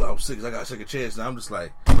can't tell her I'm sick. 'Cause I got a second chance. And I'm just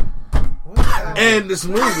like, and this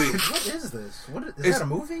movie. What is this? Is that a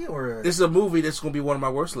movie or? It's a movie that's gonna be one of my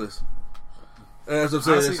worst lists. As I'm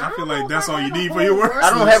saying, I feel like that's all you need for your worst list. I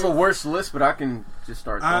don't have a worst list, but I can just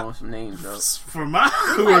start throwing some names out. For my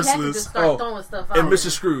worst list, throwing stuff out. And Mr.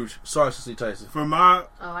 Scrooge. Sorry, Cicely Tyson. For my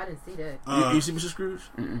I didn't see that. You see Mr. Scrooge?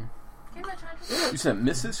 You said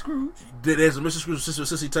Mrs. Scrooge? There's a Mr. Scrooge sister,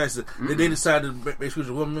 Cicely Tyson. They decided to make Scrooge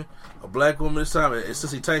a woman, a black woman this time, and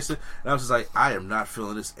Cicely Tyson. And I was just like, I am not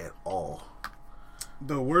feeling this at all.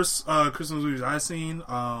 The worst Christmas movies I've seen.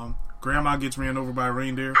 Grandma gets ran over by a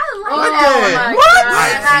reindeer. I like that. What?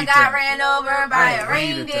 Grandma got ran over by a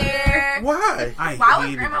reindeer. Why? Why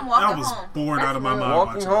was Grandma walking home? I was bored out of my mind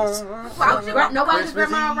walking watching home. this. Why was Nobody's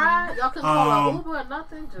grandma ride? Y'all couldn't call a Uber or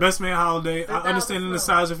nothing? Best Man Holiday. I understand the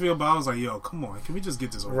nostalgia feel, but I was like, yo, come on. Can we just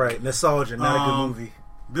get this over? Right. Nostalgia, not a good movie.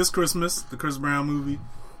 This Christmas, the Chris Brown movie.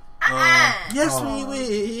 Yes, we will.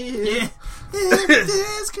 Yeah.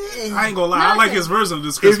 I ain't gonna lie. I like his version of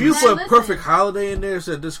this Christmas. If you put Perfect Holiday in there,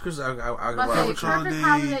 said this Christmas, I Perfect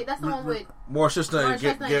Holiday. That's the one with Morris Chestnut and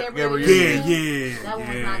Gabrielle. Yeah. That one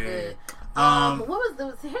was not good. What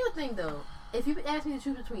was here's the thing though. If you ask me to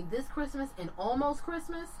choose between this Christmas and Almost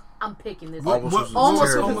Christmas, I'm picking this. Almost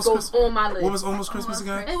Christmas goes on my list. What was Almost Christmas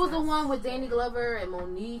again? It was the one with Danny Glover and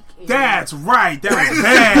Monique. And That's right. That was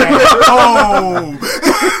bad.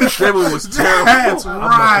 That one was terrible. That's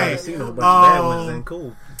right.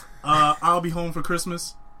 Cool. I'll Be Home for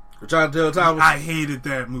Christmas. Jonathan Thomas. I hated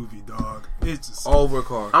that movie, dog. It's just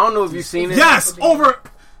Overcar. I don't know if you've seen it. Yes, over.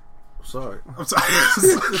 Sorry. I'm sorry.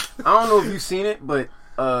 I don't know if you've seen it, but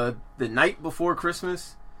The Night Before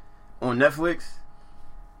Christmas on Netflix.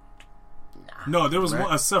 No, there was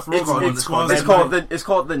a Seth Rogen. It's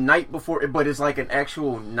called The Night Before, but it's like an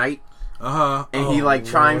actual night. And he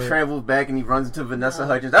time travels back and he runs into Vanessa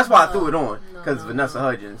Hudgens. That's why I threw it on, because Vanessa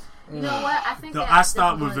Hudgens. You know what? I think I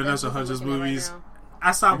stopped with Vanessa Hudgens movies.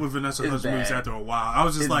 I stopped with Vanessa Hudgens movies after a while. I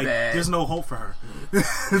was just there's no hope for her.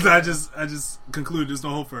 I just concluded there's no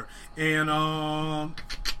hope for her. And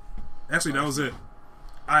actually, that was it.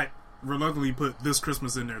 I reluctantly put This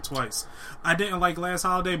Christmas in there twice. I didn't like Last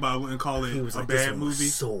Holiday, but I wouldn't call it a bad movie.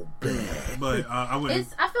 So bad, but I wouldn't.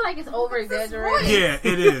 I feel like it's over exaggerated. Yeah,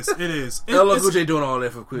 it is. It is. LL Cool J doing all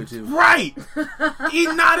that for queer too. Right?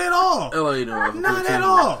 Not at all. LL doing all not at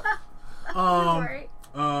all.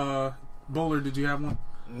 Bowler, did you have one?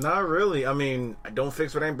 Not really. I mean, I don't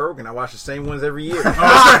fix what ain't broken. I watch the same ones every year.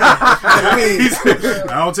 I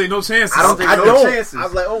don't take no chances. I don't take no chances. I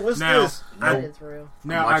was like, oh, what's this? It's real.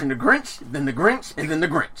 Now watching The Grinch, then The Grinch, and then The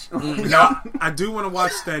Grinch. Now, I do want to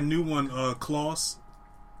watch that new one, Klaus,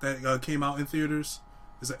 that came out in theaters.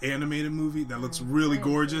 It's an animated movie that looks really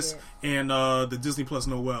gorgeous, and the Disney Plus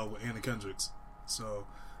Noel with Anna Kendricks. So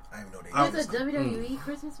I didn't know that. There's a WWE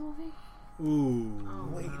Christmas movie. Ooh. Oh,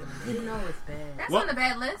 wait a minute. You know it's bad. That's on the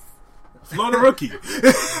bad list. Florida Rookie.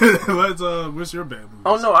 What's your bad movie?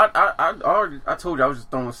 Oh no, I told you I was just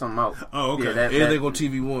throwing something out. Oh, okay. Yeah, anything on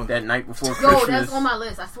TV1. That Night Before Christmas. Yo, that's on my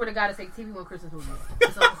list. I swear to God, it's a TV1 Christmas movie.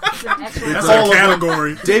 That's a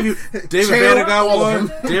category. David Banner got one.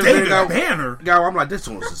 David Banner. I'm like, this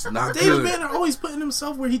one's just not good. David Banner always putting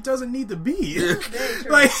himself where he doesn't need to be.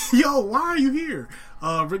 Like, yo, why are you here?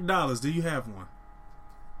 Rick Dollars, do you have one?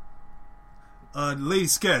 Lady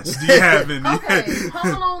Sketch, do you have any? Okay,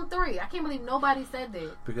 Home Alone 3. I can't believe nobody said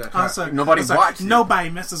that. Nobody watched it. Nobody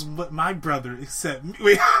messes with my brother except me.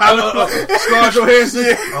 Wait, Scarlett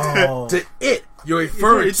Johansson. To it. You're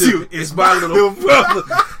referring to is my little brother.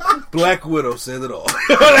 Black Widow says it all.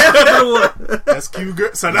 That's cute, girl.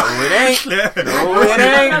 So no, it ain't. No, it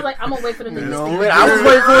ain't. I was like, I'm gonna wait for the news. No, I was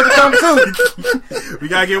waiting for it to come too. We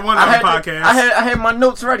gotta get one on the podcast. I had my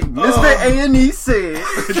notes ready. Mr. A&E said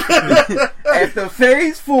after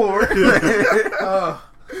Phase 4. All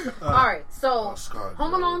right, so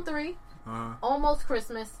Home Alone 3, Almost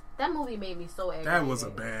Christmas. That movie made me so angry. That was a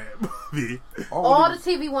bad movie. All the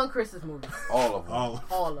TV One Christmas movies. All of them.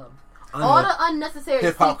 All of them. All the unnecessary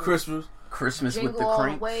Hip Hop Christmas. Christmas Jingle with the All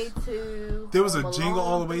Cranks. The Way to there was a Home Jingle Alone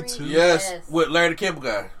All the Way 3. to. Yes, with Larry the Cable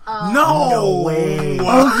Guy. No way.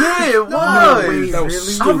 Oh yeah, it was. No way, that was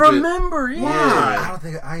really? stupid. I remember. Yeah.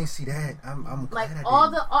 I ain't see that. I'm like glad all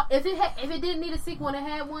the if it didn't need a sequel and it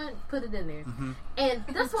had one, put it in there. And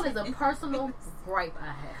this one is a personal gripe I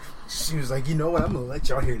have. She was like, you know what? I'm gonna let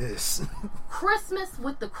y'all hear this. Christmas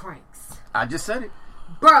with the Cranks. I just said it,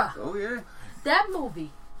 bruh. Oh yeah. That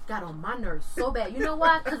movie got on my nerves so bad. You know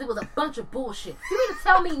why? Because it was a bunch of bullshit. You mean to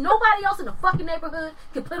tell me nobody else in the fucking neighborhood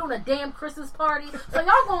can put on a damn Christmas party? So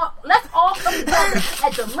y'all going, let's all come together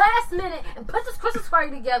at the last minute and put this Christmas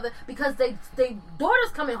party together because they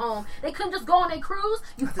daughter's coming home. They couldn't just go on their cruise.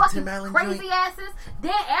 You fucking crazy asses.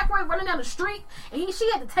 Dan Aykroyd running down the street and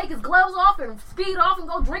she had to take his gloves off and speed off and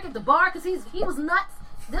go drink at the bar because he was nuts.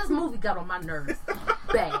 This movie got on my nerves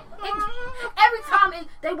bad. Every time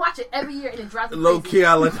they watch it every year and it drives me crazy. Low key,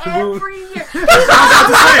 I like the movie. Every year.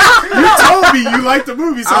 You told me you liked the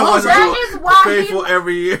movie, so that is why faithful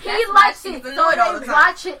every year. He likes it. So they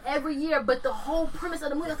watch it every year, but the whole premise of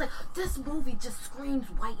the movie, I was like, this movie just screams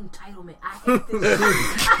white entitlement. I hate this.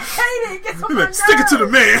 I hate it. It gets on my nerves. Stick it to the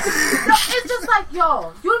man. No, it's just like,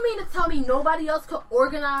 y'all, you mean to tell me nobody else could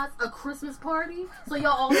organize a Christmas party? So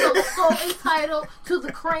y'all all so entitled to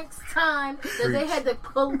the Cranks time that they had to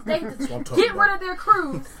get rid of their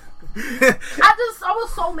cruise. I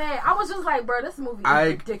was so mad. I was just like, bro, this movie is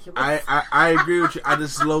ridiculous. I agree with you. I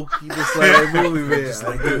just low key just like that movie, man. Just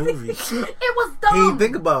like the movie. It was dumb. He didn't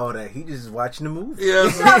think about all that. He just watching the movie. Yeah.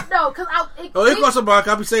 No, because it's got some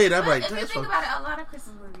I be saying that. Like, if you think about it, a lot of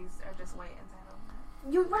Christmas movies are just white entitlement.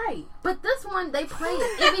 You're right, but this one they play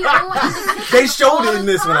it. It be on in the kitchen. They showed it in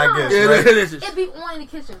this one, I guess. Right? It be on in the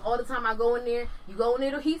kitchen all the time. I go in there. You go in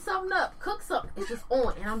there to heat something up, cook something. It's just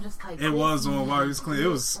on, and I'm just like, it was on while he was clean. It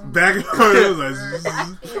was back and forth. It was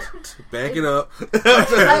like, back it up. Like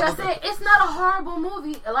I said, it's not a horrible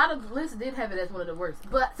movie. A lot of lists did have it as one of the worst,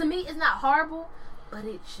 but to me, it's not horrible. But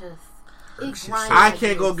it just grinds. I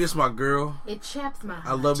can't go against my girl. It chaps my heart.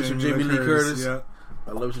 I love me some Jamie Lee Curtis. Yeah.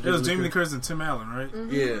 I love it was Jamie Lee Curtis and Tim Allen, right? Mm-hmm.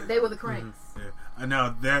 Yeah, they were the Cranks. Yeah. And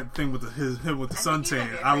now that thing with him with the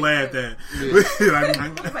suntan, I laughed at. And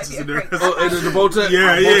the bow tie.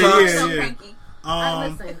 Yeah.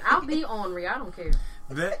 Listen, I'll be ornery. I don't care.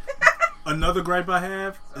 Another gripe I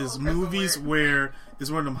have is movies where it's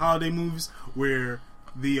one of them holiday movies where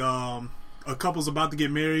the a couple's about to get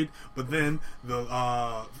married, but then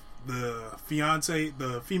the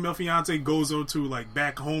female fiance goes over to like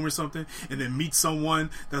back home or something and then meets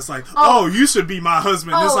someone that's like, oh you should be my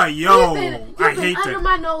husband. It's like, yo, I hate that. Under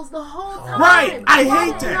my nose the whole time. Right, I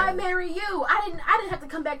hate that. When I marry you, I didn't have to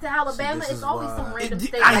come back to Alabama. It's always some random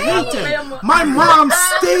state. I hate that. My mom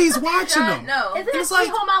stays watching them. No, is it Sweet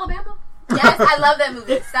Home Alabama? Yes, I love that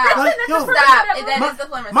movie. Stop. Like, Stop. That is the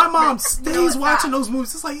plumber. My mom stays watching those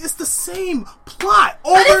movies. It's like, it's the same plot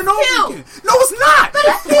over and over again. No, it's not.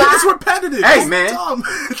 It's repetitive. Hey, it's man. Dumb.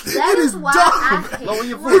 That it is dumb. Lower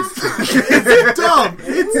your voice. It's dumb.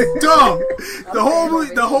 It's dumb. The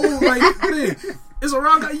whole like thing. It's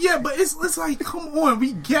around. Yeah, but it's like, come on,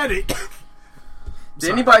 we get it.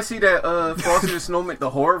 Did anybody see that Frosty the Snowman, the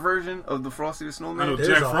horror version of the Frosty the Snowman? I know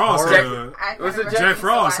Jack Frost had a... Was it Jack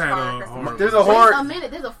Frost had a horror? There's a horror... Wait a minute,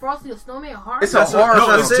 there's a Frosty the Snowman horror? It's a horror.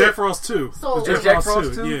 No, it's Jack Frost 2. So, it's Jack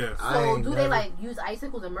Frost 2? Yeah. So do they like use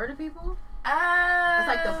icicles and murder people? That's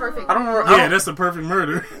like the perfect... I don't know. Yeah, that's the perfect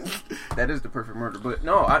murder. That is the perfect murder. But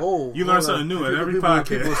no, you learn something new at every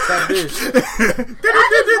podcast. I just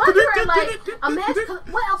wonder, like, imagine,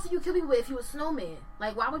 what else do you kill people with if you were a snowman?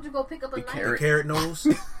 Like, why would you go pick up a knife? The carrot nose.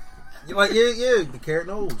 You're like, yeah, the carrot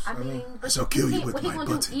nose. I mean, shall kill you with what my he gonna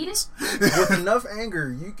buttons. do? Eat it? With enough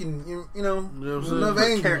anger, you can, you know enough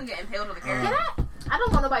anger. You can get impaled with a carrot. Can I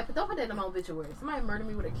don't want nobody, but don't put that in my obituary. Somebody murder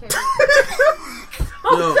me with a carrot.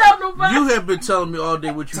 Yo, don't tell nobody. You have been telling me all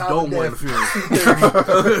day what you don't want to feel.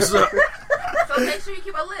 So make sure you keep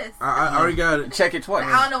keep a list. I already got it. Check it twice.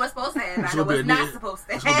 I don't know what's supposed to happen. I know what's not supposed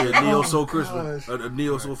to happen. It's gonna be a neo soul Christmas, a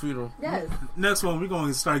neo soul funeral. Yes. Next one, we're going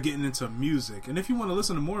to start getting into music, and if you want to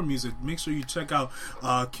listen to more music, make sure you check out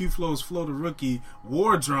Q Flow's Flow the Rookie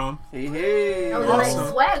War Drum. Hey. That was a nice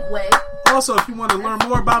swag way. Also, if you want to learn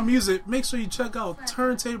more about music, make sure you check out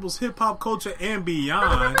Turntables, Hip Hop Culture, and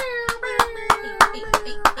Beyond.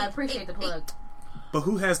 I appreciate the plug. But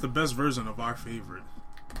who has the best version of our favorite?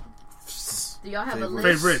 Do y'all have a list?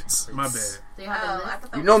 Favorites. My bad. Do y'all have a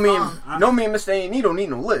list? You know me and Mr. A&E don't need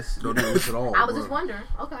no list. Don't need no list at all. I was just wondering.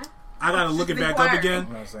 Okay. I gotta look it back up again.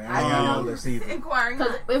 You know what I'm saying? I ain't got no list either. Inquiring.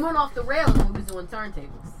 Because it went off the rails when we was doing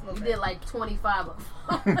turntables. We did like 25 of them.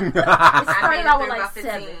 It started out with like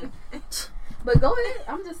 7. But go ahead.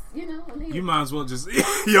 I'm just, I'm here. You might as well just...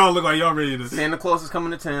 y'all look like y'all ready to... Santa Claus is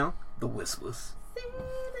coming to town. The Whispers.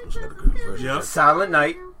 Yep. Silent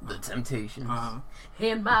Night. The Temptations.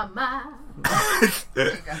 In my mind.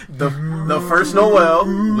 The First Noel.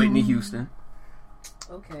 Whitney Houston.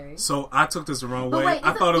 Okay. So I took this the wrong way. Wait,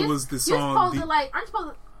 I thought it was the song... You're supposed to like... Aren't you supposed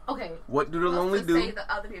to... Okay. What do the lonely do? Say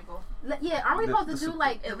the other people. Yeah, aren't we supposed to do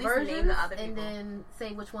like at the least name versions the other and people. then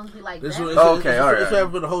say which ones we like? Okay, all right.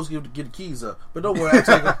 That's why the host get the keys up. But don't worry, I'll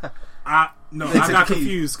take them. I got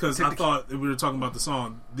confused because I thought we were talking about the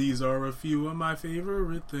song. These are a few of my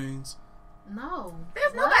favorite things. No.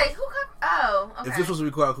 There's nobody who could... Oh, okay. If you're supposed to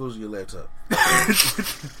be quiet, close your laptop.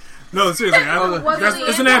 No, seriously.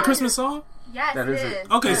 Isn't that a Christmas song? Yes, that it is is.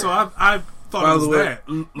 it. Okay, so I thought it was that.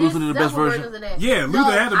 Luther did the best version. Yeah,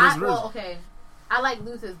 Luther had the best version. Well, okay. I like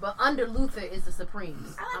Luther's, but under Luther is the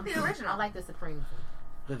Supremes. I like the original. I like the Supremes.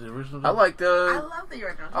 Is that the original? I like the... I love the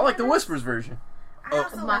original. I like the Whispers version. I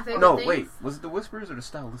also my like favorite No, things. wait. Was it the Whispers or the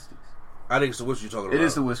Stylistics? I think it's the Whispers you're talking about. It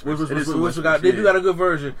is the Whispers. They do got a good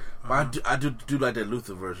version. But I do like that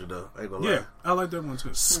Luther version, though. I ain't gonna lie. Yeah, I like that one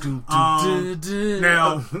too.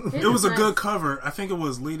 Now, it was a good cover. I think it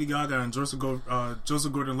was Lady Gaga and Joseph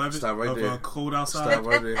Gordon-Levitt of Cold Outside. Stop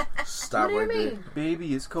right there. Stop right there.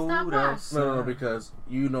 Baby, it's cold outside. No, because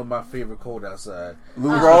you know my favorite Cold Outside.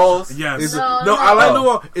 Lou Rawls? Yes. I like Lou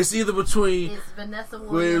Rawls. It's either between... It's Vanessa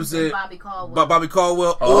Williams and Bobby Caldwell. Bobby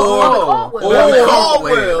Caldwell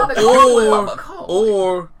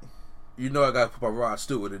or you know I got to put my Rod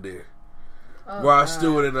Stewart in there. Rod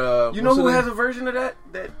Stewart and you know who has a version of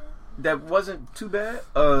that wasn't too bad?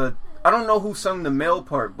 I don't know who sung the male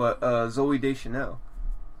part, but Zooey Deschanel.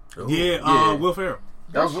 Yeah, Will Ferrell.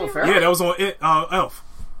 That was Will Ferrell? Yeah, that was on Elf.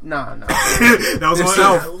 Nah. That was on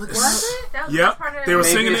Elf. Was it? Yep. They were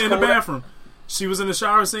singing it in the bathroom. She was in the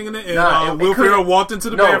shower singing it, and Will Ferrell walked into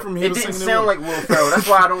the bathroom. It didn't sound like Will Ferrell. That's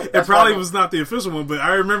why I don't... It probably was not the official one, but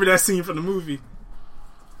I remember that scene from the movie.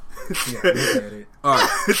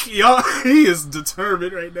 Y'all, he is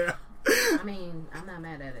determined right now. I mean, I'm not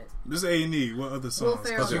mad at it. This A&E, what other songs?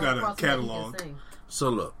 Because you got a catalog. So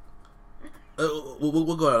look,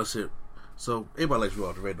 we'll go out and sit. So everybody likes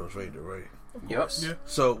Rudolph the Red-Nosed Reindeer, right? Yep. Yeah.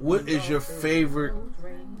 So what is your favorite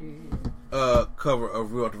cover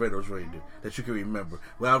of Rudolph the Red-Nosed Reindeer that you can remember?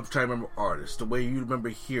 Well, I'm trying to remember artists. The way you remember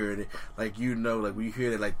hearing it, like when you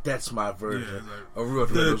hear it, like that's my version of Rudolph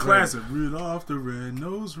the Red-Nosed Reindeer. The classic Rudolph the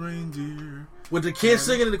Red-Nosed Reindeer. With the kids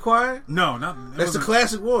singing in the choir? No, that's the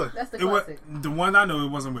classic one. That's the classic. The one I know, it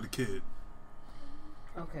wasn't with a kid.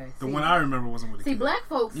 Okay. The one I remember wasn't with a kid. See, black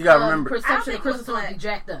folks, you gotta remember, perception of Christmas songs be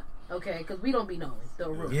jacked up. Okay, because we don't be knowing the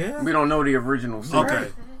original. Yeah, we don't know the original song. Okay,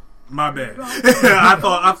 my bad.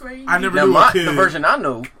 I never knew a kid. The version I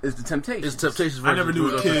know is the Temptations. It's Temptations version. I never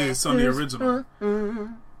knew a kid sung the original. The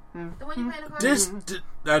one you played in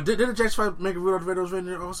did the Jackson 5 make a Rudolph the Red-Nosed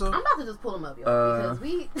Reindeer also? I'm about to just pull them up, y'all,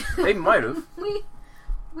 because they might have.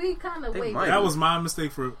 we kind of wait. That was my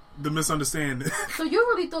mistake for the misunderstanding. So you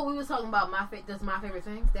really thought we were talking about my favorite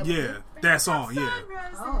thing? That song. Yeah.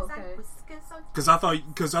 Oh, okay. Because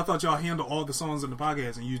I thought y'all handled all the songs in the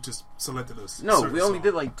podcast and you just selected us. No, we only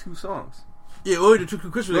did like 2 songs. Yeah, we only did 2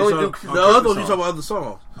 Christmas songs. The other ones you talk about other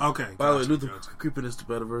songs. Okay. By the way, Luther Creeping is the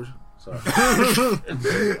better version. Sorry.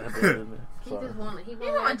 He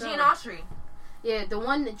want Gene Autry. Yeah, the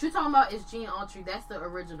one that you're talking about is Gene Autry. That's the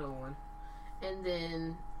original one. And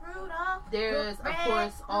then there's, of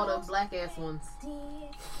course, all the black ass ones.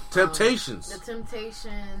 Temptations. The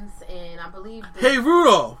Temptations, and I believe. Hey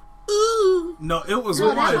Rudolph. Ooh. No, it was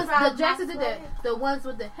one. That was the Jackson did that. The ones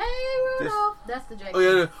with the Hey Rudolph. That's the Jackson. Oh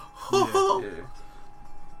yeah.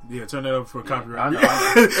 Yeah, turn that up for copyright. I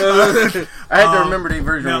had to remember their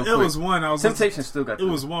version. Now, it was one I was. Temptation still got. It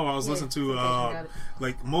was one I was listening to.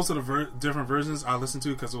 Like most of the different versions I listened to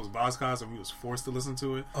because it was Bosscast and we was forced to listen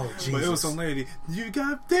to it. Oh Jesus! But it was some lady. You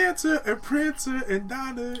got Dancer and Prancer and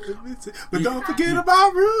Dinah and Vincent, but don't forget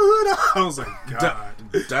about Rudolph. I was like, God,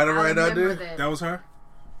 Dinah right out there. That was her.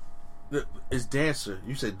 It's Dancer.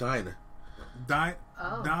 You said Dinah.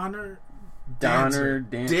 Donner. Dancer.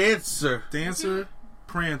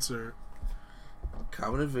 Prancer.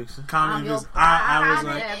 Common and Vixen. I was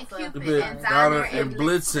like Donner and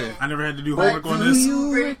Blitzen. I never had to do homework on this. Do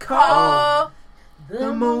you recall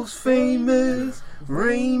the most famous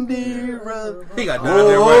reindeer of... He got Donner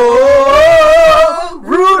there right.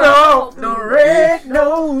 Rudolph the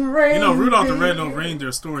Red-Nosed Reindeer. You know, Rudolph the Red-Nosed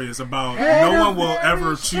Reindeer story is about no one will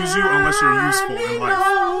ever choose you unless you're useful in life.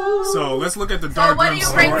 So let's look at the dark. So what do you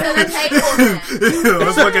bring to the table then?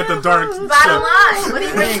 Let's look at the dark. Bottom line, what do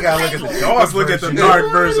you bring to the table? Let's look at the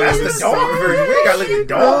dark version. That's the dark version. We ain't gotta look at the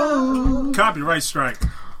dark. Copyright strike.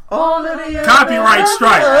 Copyright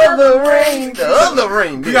strike. The other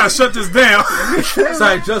reindeer. We gotta shut this down.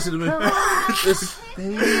 Sorry, Justin.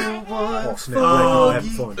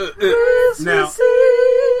 Now,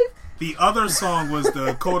 the other song was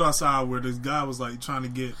the Cold Outside where this guy was like trying to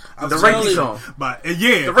get the rapey song.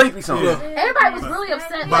 The rapey song. Yeah. Everybody was really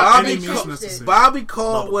upset. Bobby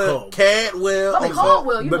Caldwell, Cadwell. Bobby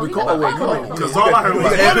Caldwell, you know, because all I heard was,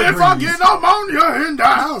 "What if I get pneumonia and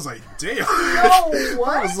die?" I was like, "Damn." Yo,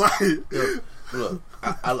 what? I was like, look,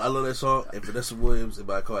 I love that song. And Vanessa Williams and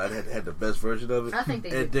Michael, I had the best version of it. I think they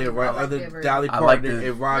and did. then right under Dolly I Parton like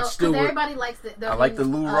and Rod Stewart. Everybody likes the I like the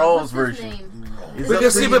Lou Rawls version.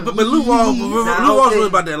 Because see, but Lou Rawls was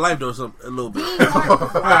about their life though, a little bit.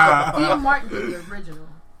 Dean Martin did the original.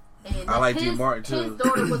 And I like Dean Martin too. His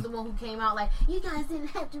daughter was the one who came out like, you guys didn't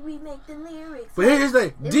have to remake the lyrics. But here's the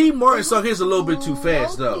thing, Dean Martin song his a little bit too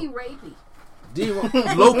fast though. Rapey.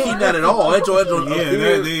 Low key not at all.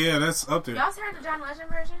 Yeah, that's up there. Y'all heard the John Legend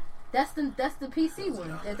version? That's the PC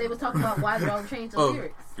one that they were talking about. Why did y'all change the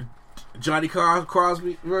lyrics? Johnny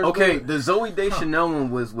Crosby version. Okay, the Zooey Deschanel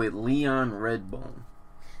one was with Leon Redbone.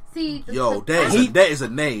 See, that is a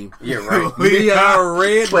name. Yeah, right. Leon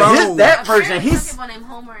Redbone. But that version, he's people named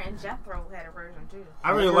Homer and Jethro had a version too.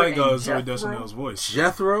 I really like Zooey Deschanel's voice.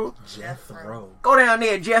 Jethro. Go down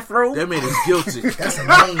there, Jethro. That man is guilty. That's a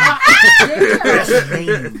name. That's a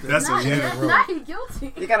name. That's a name. Not he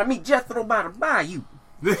guilty. You gotta meet Jethro by the bayou.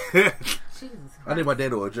 I think my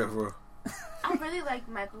dad or Jethro. I really like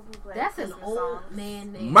Michael Bublé. That's an old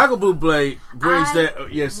man name. Michael Bublé brings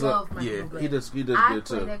that. Yes, Bublé. he does good too. I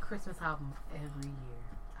play that Christmas album every year.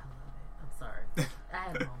 I love it. I'm sorry. I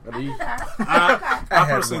have one. I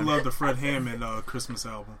personally love the Fred Hammond Christmas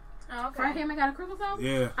album. Oh, okay. Fred Hammond got a Christmas album?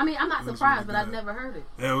 Yeah. I mean, I'm not surprised, but I've never heard it.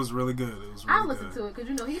 Yeah, it was really good. I'll listen to it because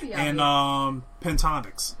you know he be out and there.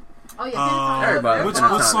 Pentatonics. Oh yeah, everybody. Which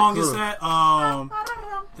song is that?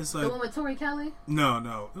 It's like the one with Tori Kelly.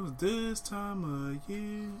 No, it was This Time of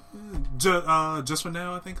Year. Just for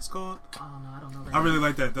Now, I think it's called. Oh no, I don't know that. I really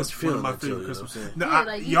like that. That's one of my favorite Christmas.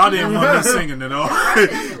 Y'all didn't want me singing at all.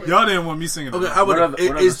 Y'all didn't want me singing. Okay,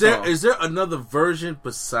 is there another version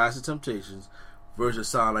besides the Temptations version of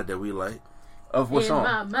Silent Night that we like? Of what song?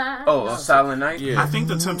 Of Silent Night? Yeah. I think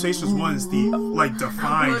the Temptations one is the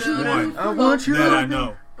defined one I want you that I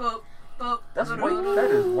know. That's white.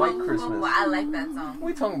 That is White Christmas. I like that song.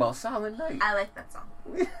 We talking about Silent Night. I like that song.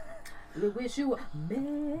 We wish you a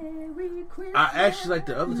Merry Christmas. I actually like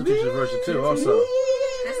the other Temptations version too. Also,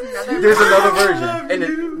 there's another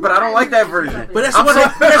version, but I don't like that version. But that's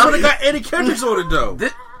what they got Eddie Kendricks on it though.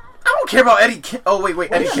 I don't care about Eddie.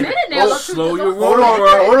 Eddie Kendricks. Slow your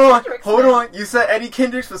roll. Hold on. You said Eddie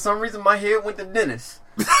Kendricks. For some reason, my head went to Dennis.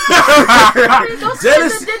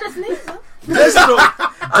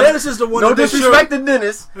 Dennis is the one. No disrespect to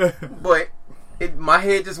Dennis, but my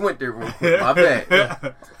head just went there real quick. My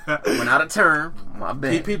bad. Went out of turn. My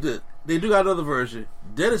bad. They do got another version.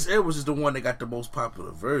 Dennis Edwards is the one that got the most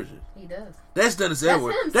popular version. He does. That's Dennis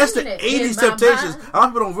Edwards. That's the 80s Temptations. A lot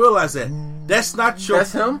of people don't realize that. That's not your...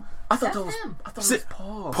 That's him? I thought that was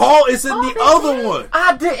Paul. Paul is in the other one.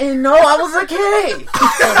 I didn't know I was a kid.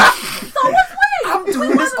 So what's weird? I'm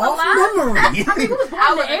doing this off memory. I mean, we was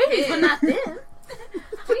born in the 80s, but not then.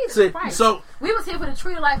 Jesus Christ. So we was here for the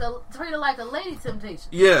treat her like a lady temptation.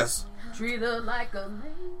 Yes. Treat her like a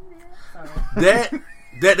lady. Sorry.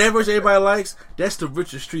 That version everybody likes, that's the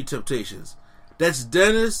Richard Street Temptations. That's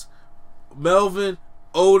Dennis, Melvin,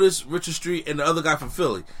 Otis, Richard Street, and the other guy from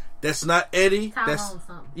Philly. That's not Eddie. That's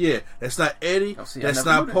not Eddie. That's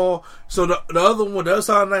not Paul. So the other one, the other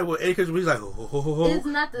side of the night, where Eddie he's like, it's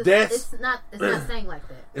not saying like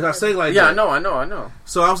that. It's not saying like that. Yeah, I know.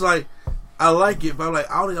 So I was like, I like it, but I'm like,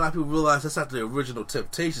 I don't think a lot of people realize that's not the original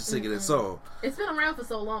Temptations singing that song. It's been around for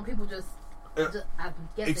so long, people just I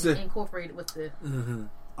guess they incorporated with the.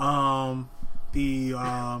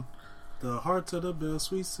 The Heart of the Bells,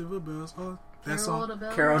 Sweet Silver Bells. Oh, that song.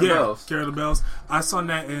 Carol the Bells. Carol the Bells. I sung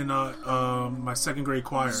that in my second grade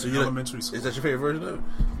choir in elementary school. Is that your favorite version of it?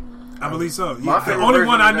 I believe so. Yeah. The only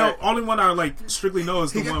one I know, only one I like strictly know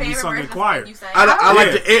is the one we sung in choir. I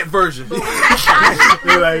like the Ant version.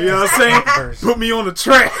 You're like, you know what I'm saying? Put me on the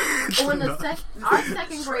track. When our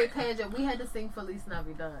second grade pageant, we had to sing Feliz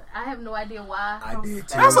Navidad. I have no idea why. I did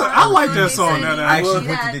too. I like that song. I actually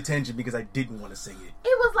went to detention because I didn't want to sing it.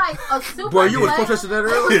 It was like a super. Boy, you was protesting that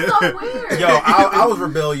earlier. It was so weird. Yo, I was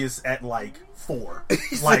rebellious at like 4.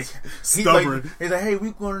 Like stubborn. He's like, hey, we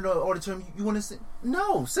going to the auditorium. You want to sing?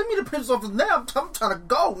 No, send me the pictures off now. I'm trying to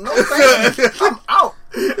go. No, thank you. I'm out.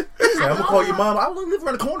 I'm gonna call your mom. I live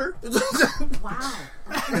around the corner. Wow.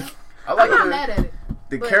 I like I'm not mad at it.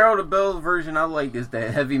 The Carol the Bells version I like is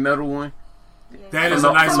that heavy metal one. That is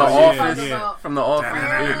a nice one. From the Office.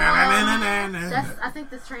 That's, I think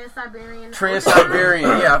this Trans-Siberian.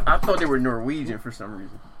 Yeah, I thought they were Norwegian for some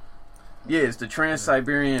reason. Yeah, it's the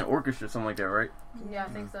Trans-Siberian Orchestra, something like that, right? Yeah, I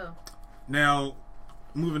think so. Now,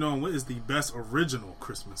 moving on, what is the best original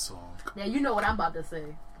Christmas song? Now, you know what I'm about to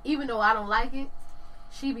say. Even though I don't like it,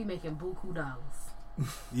 she be making buku dollars.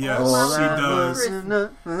 Yes,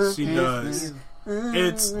 she does.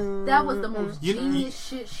 That was the most genius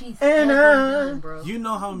shit she's ever done, bro. You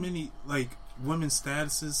know how many women's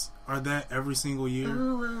statuses are that every single year?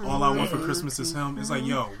 All I want for Christmas is him. It's like,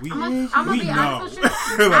 yo, we know.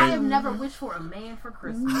 I have never wished for a man for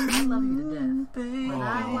Christmas. I love you to death. But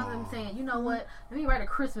I wasn't saying, you know what? Let me write a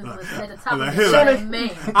Christmas list at the top of the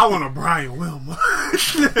man. I want a Brian Wilmer.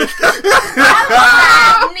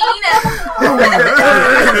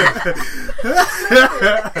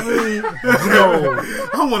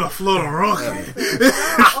 I want to float a rocket.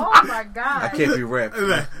 Oh my god! I can't be rapped.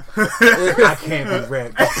 I can't be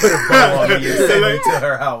rapped. Put a bow on me and send me to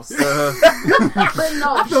her house. But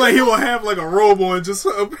no, I feel like he will have like a robe on, just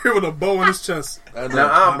up here with a bow on his chest.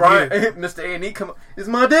 Now, Brian, Mr. A&E, come on. Is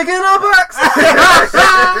my dick in a box?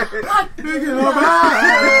 My dick in a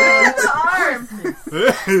box.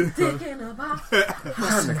 Dick in a box. Dick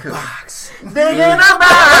in a box. Dick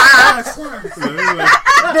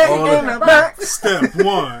in a box. Step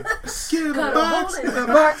 1. Get a box. In a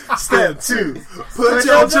box. Step 2. Put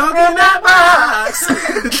your junk in that box.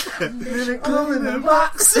 Then it come in the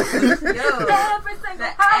box. Every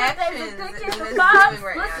single holiday was dick in the box.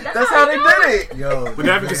 That's how they did it. Yo, would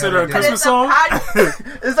that be considered a Christmas song?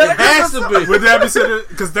 Is that a Christmas song? Would that be considered?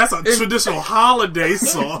 Because that's a traditional holiday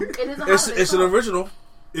song. It is a holiday It's song. an original.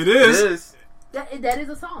 It is. That is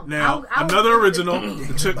a song. Now, another original,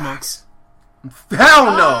 the Chipmunks. Hell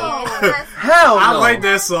no. Hell no. I like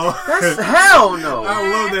that song. That's hell no. I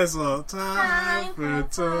love that song. Time for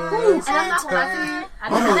time. And I'm not gonna lie to you. I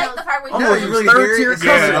like the part where no, you really hear it.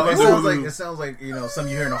 Yeah. It sounds like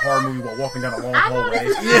something you hear in a horror movie while walking down a long I know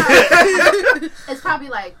hallway. It's probably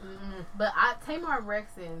like, but Tamar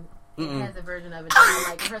Braxton has a version of it. That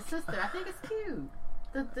I like her sister. I think it's cute.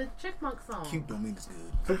 The Chipmunk song. Cute don't mean it's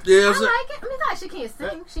good. Yeah, I like it. I mean, it's not like she can't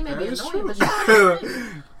sing. She may be annoying, but she can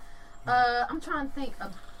sing. I'm trying to think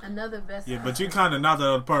of another best. Yeah, but you kind of knocked that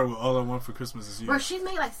out of the park with All I Want for Christmas Is You. Where she's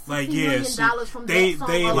made like $60 million from that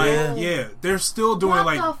song. They're still doing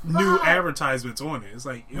new advertisements on it. It's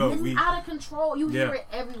like, yo, it's out of control. You hear it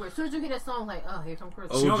everywhere. As soon as you hear that song, like, oh, here comes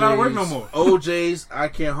Christmas. She don't gotta work no more. OJ's I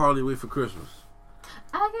Can't Hardly Wait for Christmas.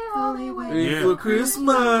 I can't hardly wait for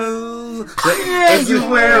Christmas.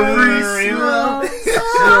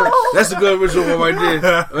 That's a good original one right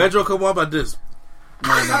there. Andrew, come on about this.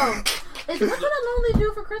 No. Is What Do the Lonely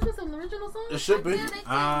Do for Christmas an original song? It should be.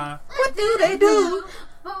 What do they do?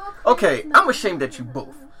 Okay, I'm ashamed at you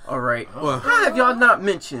both. Alright. How have y'all not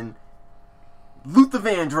mentioned Luther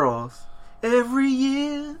Vandross every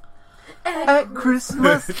year at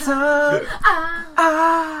Christmas time?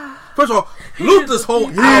 First of all, Luther's whole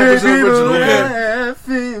album is original. Okay?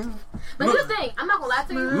 But here's the thing, I'm not gonna lie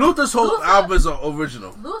to you. Luther's whole album is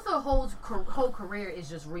original. Luther's whole career is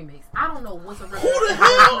just remix. I don't know what's original. Who the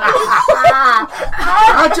hell?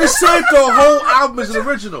 I just said the whole album is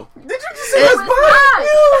original. Did you just say his body?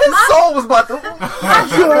 His soul was about to. My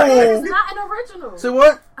favorite things is not an original. Say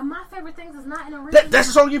what? My favorite things is not an original. That's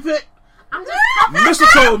the song you picked? I'm just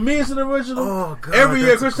Mistletoe means an original. Oh God! Every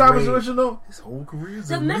year, Chris Thomas original. His whole career is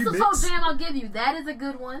the a mistletoe remix. jam. I'll give you. That is a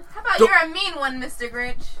good one. How about you're a mean one, Mr.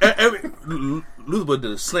 Grinch? Luther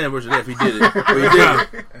did a slam version of that if he did it. But he did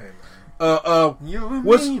it.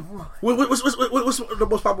 What's the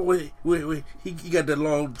most popular way? He got that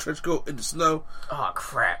long trench coat in the snow. Oh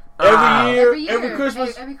crap! Every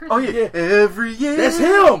Christmas. Every Christmas. Oh yeah, every year. That's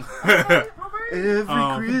him.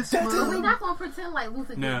 Every Christmas. So we're not gonna pretend like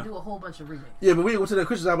Luther didn't do a whole bunch of remakes. Yeah, but we went to the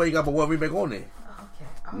Christmas album. He got but one remake on there.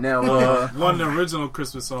 Okay. Now, one of the original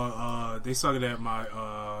Christmas song, they sung it at my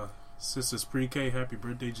sister's pre-K. Happy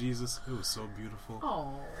birthday, Jesus! It was so beautiful.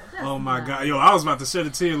 Oh my nice. God, yo, I was about to shed a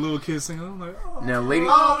tear. Little kid singing. I'm like, oh. now, Lady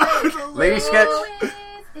Sketch.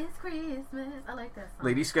 It's Christmas. I like that song.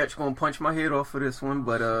 Lady Sketch gonna punch my head off for this one,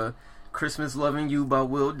 but Christmas Loving You by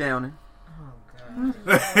Will Downing. Oh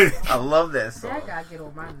God. I love that song. That guy get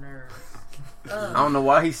on my nerves. I don't know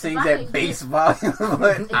why he sings that bass volume,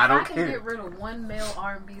 but If I don't can care. get rid of one male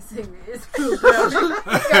R&B singer, it's Will Downing.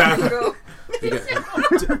 He gotta go.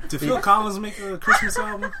 Did Phil Collins make a Christmas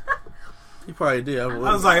album? He probably did. I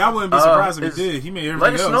was like, I wouldn't be surprised if he did. He made everything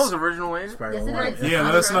Let It else. Snow's original, ain't it? Yes, it is. Yeah,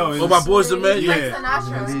 Let Us Know. Oh, my Boys the Men. Yeah. Like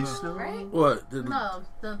Sinatra, right? What? No,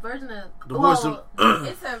 the version of The Boys the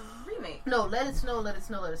It's a remake. no, Let It Snow, Let It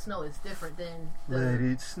Snow, Let It Snow is different than the Let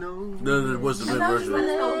It Snow. The Boys the I Men thought you version. wanted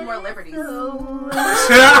to know more liberties. That's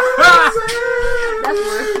where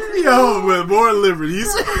Yo, with more liberties.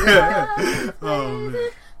 Oh, man.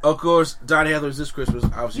 Of course, Donny Hathaway's This Christmas.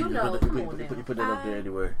 Obviously, You know, come on you now. put that up there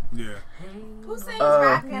anyway. Yeah. Who sings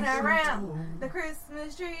rocking around the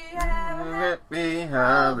Christmas tree? Happy Brenda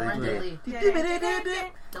holiday. Lee.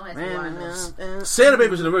 Don't ask me why I know. Santa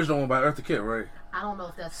Baby's an original one by Eartha Kitt, right? I don't know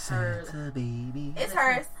if that's hers. It's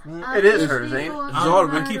hers. It is hers, ain't it?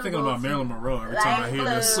 I keep thinking about Marilyn Monroe every time I hear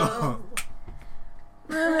this song.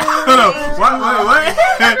 What?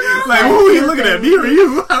 Like, who are you looking at? Me or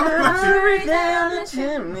you?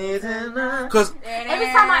 Because Every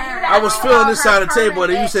time I hear that, I was feeling this side of the table,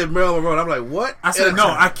 and then you said Marilyn Monroe. And I'm like, what? I said no.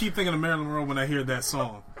 I keep thinking of Marilyn Monroe when I hear that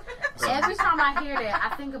song. Every time I hear that,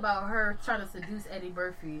 I think about her trying to seduce Eddie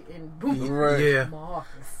Murphy in Boom. Right. Yeah. My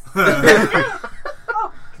office.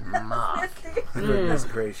 Goodness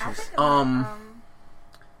gracious. Living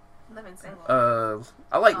Single.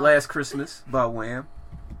 I like Last Christmas by Wham.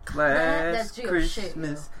 That's Last Jill shit,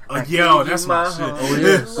 Christmas. Yo, that's my shit. Oh,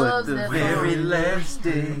 yeah. But the very last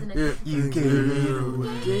day you gave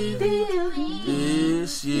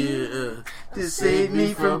This year. to save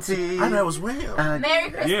me from tears. I know it was Wham. Merry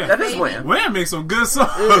Christmas. Yeah, That is baby. Wham. Wham makes some good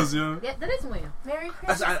songs, yo. Yeah, that is Wham. Merry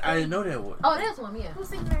Christmas. I didn't know that one. Oh, that's one, yeah. Who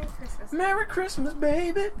sings Merry Christmas? Merry Christmas,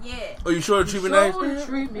 baby. Yeah. Oh, you sure the treatment nice? Sure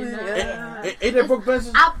treat me nice. Ain't that Brooke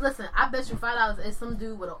Benson? Listen, I bet you $5 is some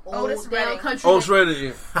dude with an Otis old damn Redding. country. Otis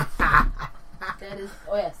Redding. That is,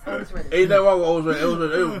 oh yes, Otis Redding. Ain't nothing wrong with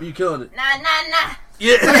Otis Redding. You killing it. Nah.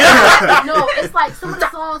 Yeah. No, it's like some of the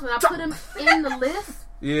songs when I put them in the list,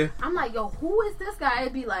 Yeah. I'm like, yo, who is this guy?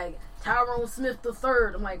 It'd be like Tyrone Smith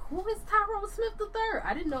III. I'm like, who is Tyrone Smith III?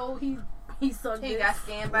 I didn't know he sung He this. got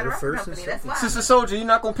scammed by the record company. That's why. Sister Soldier, you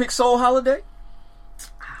not gonna pick Soul Holiday?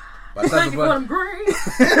 Thank you for them green.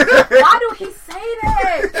 Why do he say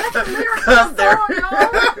that? That's the lyrics of the song,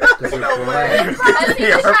 yo. No way. Because he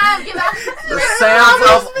was trying to give out The sounds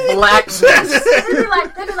of blackness.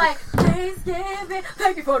 They be like, Thanksgiving,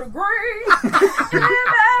 thank you for the green.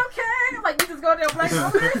 Okay. I'm like, you just go there and black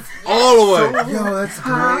numbers? All the way. Yo, that's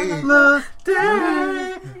great.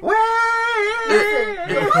 Listen,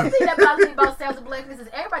 the one thing that bothers me about Sounds of Blackness is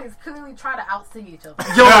everybody's clearly trying to out-sing each other.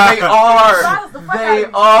 Yo, they are. Drives the fuck They out of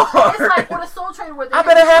me. are. It's like on a Soul Train where they I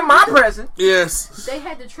better have my present. Yes. They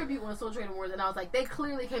had the tribute on Soul Train Awards, and I was like, they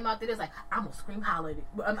clearly came out there. It's like, I'm gonna scream holler,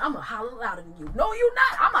 I'm gonna holler louder than you. No, you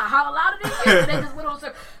not. I'm gonna holler louder than you. And they just went on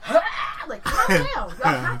to, like, calm down. Y'all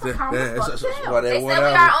have to calm the fuck down. They said we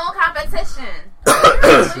our own competition.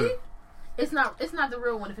 See? It's not the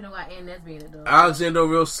real one if you know why Ann Nesby in it though. Alexander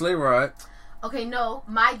Real Sleigh Ride. Okay, no,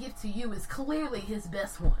 My Gift to You is clearly his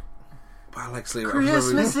best one. I like Sleigh Ride.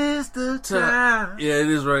 Christmas is the time. Yeah, it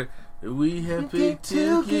is right. We have picked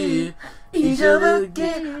to give each other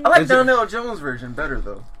gift. I like Donnell Jones' version better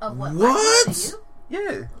though. Of what? What? My Gift to You?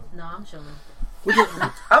 Yeah. No, I'm chilling.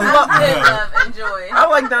 I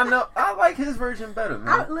like Donnell. I like his version better,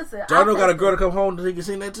 man. Listen, Darnell got a girl to come home so he can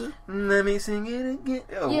sing that too? Let me sing it again.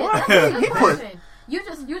 Yo, Yeah, what? that's a good question.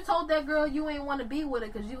 You told that girl you ain't want to be with her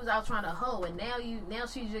because you was out trying to hoe, and now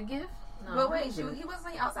she's your gift. No, But wait, he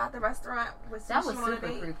wasn't outside the restaurant with that was Sushi on a super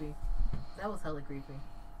date? creepy. That was hella creepy.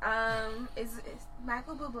 Is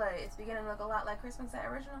Michael Bublé? It's beginning to look a lot like Christmas, that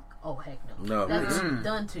original. Oh heck No. no. That's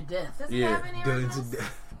done to death. Does it Yeah, have any Done originals? to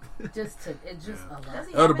death. Just a lot.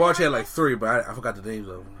 Oh, the bar had like 3, but I forgot the names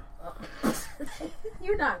of them.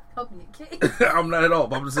 You're not helping your kid. I'm not at all.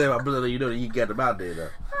 But I'm just saying, I'm letting you know that you got them out there, though.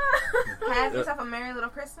 Have yourself a Merry Little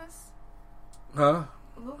Christmas. Huh?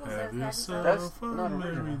 Have yourself That's not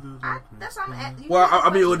original. That's what I'm at. Well, I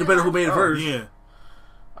mean, it would depend on who made it first. Yeah.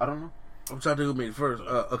 I don't know. I'm trying to think who made it first.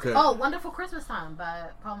 Okay. Oh, Wonderful Christmas Time by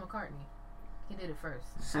Paul McCartney. He did it first.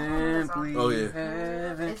 Simply Oh, yeah.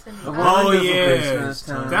 Oh, yeah.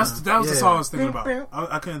 That was the song I was thinking about.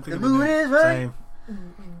 I couldn't think of the name. Is right. Same.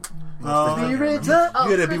 Spirits up.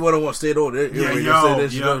 You had that B101 stayed on there. Yeah,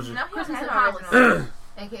 Christmas in Hollis,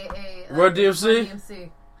 a.k.a. Run DMC? Run DMC.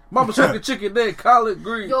 Mama choking chicken, then collard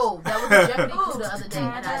greens. Yo, that was a Jeopardy clue the other day,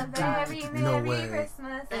 and I died. No way.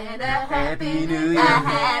 Christmas and a Happy New Year.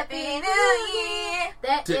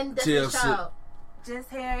 That in Destiny Child.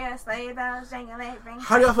 Just hear your sleigh bells jingling.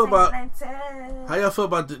 How y'all feel about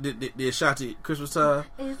the Ashanti Christmas time?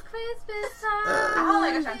 It's Christmas time. I don't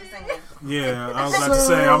like Ashanti singing. Yeah, I was about to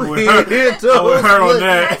say I'm with her on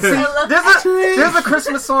that. There's a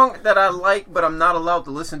Christmas song that I like, but I'm not allowed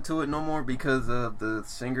to listen to it no more because of the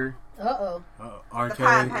singer. Uh-oh. R. The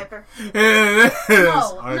Kelly. Pied Piper. No,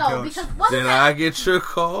 because what Then I get your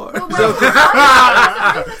card. Can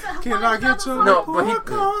I get your No, but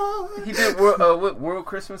he did World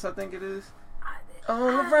Christmas, I think it is. All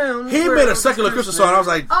around. He made a secular Christmas song. I was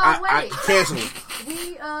like, I canceled it.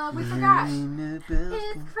 We forgot.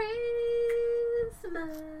 It's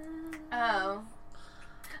Christmas.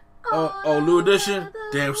 Oh. New edition?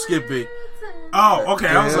 Damn, Skippy. Oh, okay.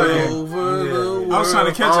 I was like, I was trying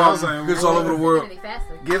to catch it. I was like, it's all over the world.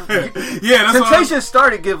 Give yeah, that's Temptation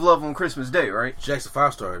started Give Love on Christmas Day, right? Jackson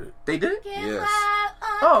 5 started. They did? Yes.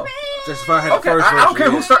 Oh. Jackson 5 had the first I don't care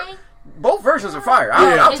version. who started. Both versions are fire.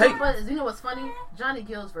 I'll take it. You know what's funny? Johnny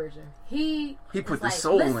Gill's version. He put the like,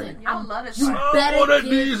 soul in listen, it. I love it. You better that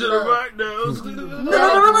give needs it love. right now.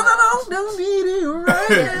 Don't need it right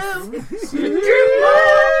now.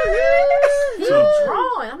 He's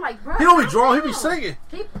drawing. I'm like, bro. He don't be drawing, he be singing.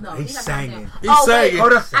 He's not singing. He's singing.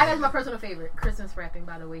 Hold on. I got my personal favorite, Christmas Rapping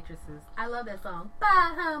by the Waitresses. I love that song. By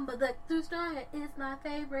hum, but too strong. It's my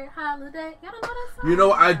favorite holiday. Y'all don't know that song? You know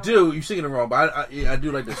what I do? You singing it wrong, but I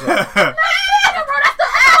do like this song.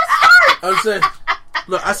 I'm saying,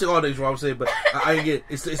 look, I sing all days wrong. I'm saying, but I get it.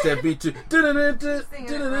 It's that beat too. You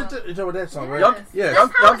know what that song, right?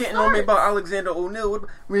 Y'all getting on me about Alexander O'Neal.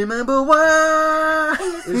 Remember why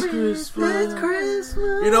it's Christmas.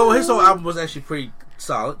 You know, his whole album was actually pretty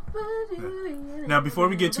solid. Now, before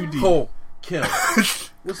we get too deep, Kim.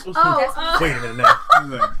 Wait a minute now.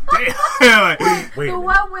 Damn. Wait. The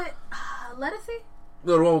one with Lettucey?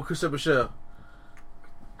 No, the one with Chris and Michelle.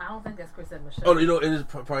 I don't think that's Chris and Michelle. Oh, you know, it is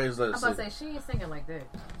probably his I'm about to say, she ain't singing like that.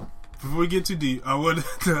 Before we get too deep, I would.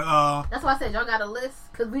 That's why I said y'all got a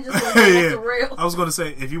list because we just want to get real. I was going to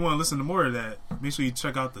say, if you want to listen to more of that, make sure you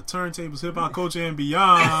check out the Turntables, Hip Hop Culture, and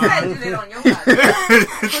Beyond.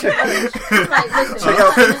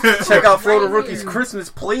 Check out Florida Rookie's Christmas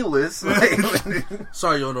playlist.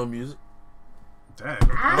 Sorry, you don't know music. Dang.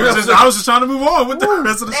 I was just trying to move on with the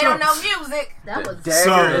rest of the show. They don't know music. That was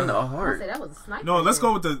dagger in the heart. That was a sniper. No, let's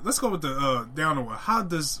go with the downer one. How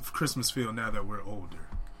does Christmas feel now that we're older?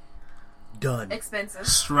 Done. Expensive.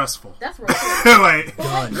 Stressful. That's real. Like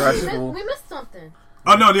Done. We missed something.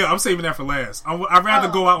 Oh no, yeah, I'm saving that for last. I'd rather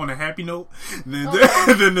go out on a happy note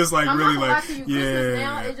than this like really like Christmas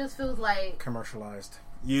now it just feels like commercialized.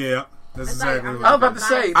 Yeah. That's exactly I was about to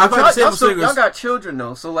say, y'all got children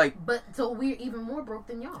though, so like. But so we're even more broke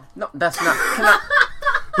than y'all. No, that's not. Can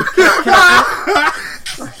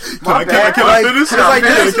I finish? It's like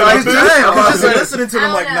this. I'm just listening to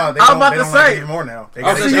them like, no, they don't like it more now. They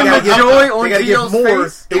gotta give more.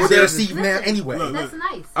 Is their seed now anyway? That's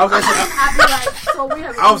nice. I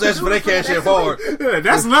was asking for their cash in forward. Yeah,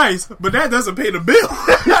 that's nice, but that doesn't pay the bill.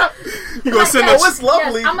 You gonna send it's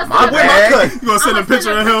lovely. You gonna send a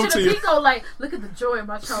picture of him to you. Go like, look at the joy in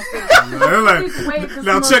my child's face.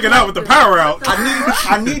 Now check it out with the power out.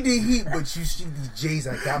 I need the heat, but you see these J's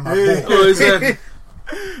I got my boy.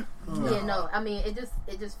 Yeah, no, I mean it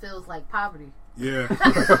just feels like poverty. Yeah.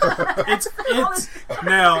 it's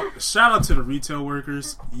now shout out to the retail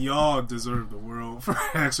workers. Y'all deserve the world for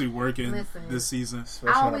actually working this season.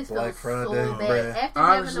 I always felt so bad after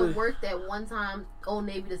having to work that one time. Old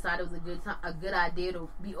Navy decided it was a good idea to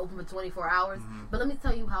be open for 24 hours. Mm-hmm. But let me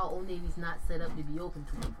tell you how Old Navy's not set up to be open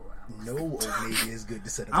 24 hours. No Old Navy is good to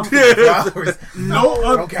set up 24 hours.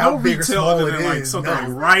 No retail other than like something like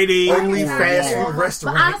Rite Aid. Only fast food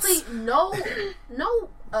restaurants. But honestly, no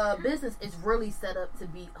business is really set up to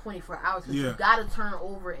be 24 hours because you got to turn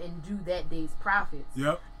over and do that day's profits.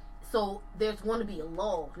 Yep. so there's going to be a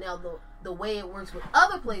lull. Now the way it works with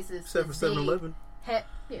other places, except for 7-Eleven.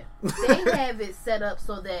 They have it set up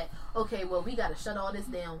so that, okay, well, we got to shut all this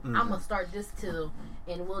down. I'm going to start this till,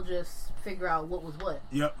 and we'll just figure out what was what.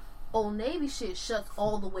 Yep. Old Navy shit shuts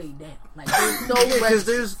all the way down. Like, there's no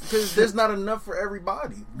because there's not enough for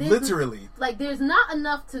everybody. Literally. Like, there's not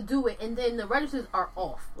enough to do it, and then the registers are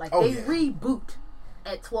off. Like, they reboot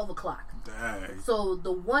at 12 o'clock. Dang. So,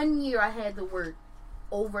 the 1 year I had to work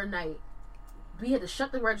overnight, we had to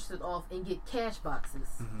shut the registers off and get cash boxes.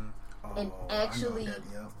 And actually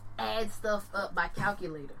add stuff up by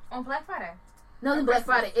calculator. On Black Friday? No, on Black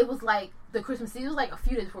Friday. It was like the Christmas Eve. It was like a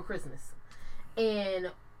few days before Christmas.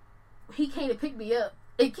 And he came to pick me up.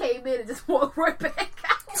 It came in and just walked right back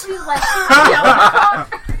out. He was like,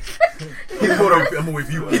 I'm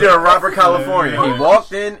with you. He did a Robert California. He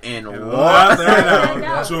walked in and walked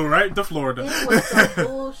out. So right to Florida. It was some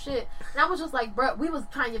bullshit. And I was just like, bro, we was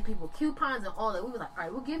trying to give people coupons and all that. We was like, all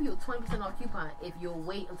right, we'll give you a 20% off coupon if you'll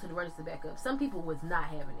wait until the register back up. Some people was not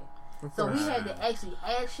having it. So we had to actually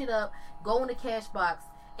add shit up, go in the cash box,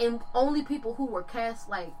 and only people who were cash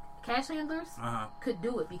handlers could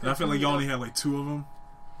do it. Because I feel like you only had like 2 of them.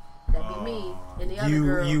 That'd be me and the other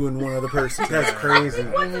girl. You and one other person. That's crazy.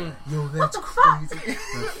 Yo, that's crazy.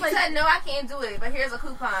 Like, said, no, I can't do it, but here's a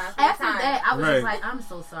coupon. After that, I was just like, I'm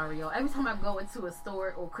so sorry, y'all. Every time I go into a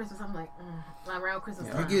store or Christmas, I'm like, around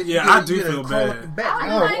Christmas time. I do feel bad.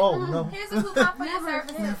 No. Here's a coupon for your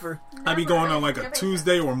service. Never. I be going on like a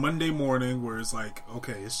Tuesday or Monday morning where it's like,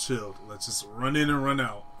 okay, it's chilled. Let's just run in and run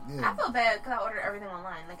out. Yeah. I feel bad because I ordered everything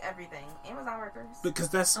online, like everything. Amazon workers. Because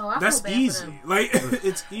that's easy. Like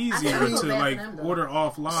it's easier to like order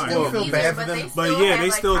offline. Still feel bad for them, but yeah, they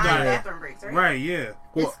still got bathroom breaks, right. Yeah,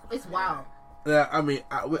 well, it's wild. Yeah, I mean,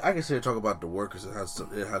 I can say talk about the workers and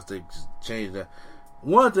how they change that.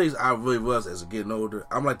 One of the things I really was as getting older,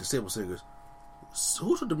 I'm like the simple singers.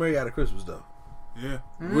 Who took the Mary out of Christmas though? Yeah,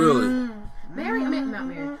 really. Not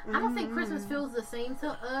Mary. I don't think Christmas feels the same to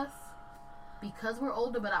us. Because we're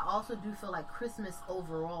older, but I also do feel like Christmas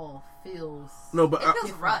overall feels... No, but it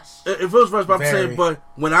feels rushed. It feels rushed, but I'm saying, but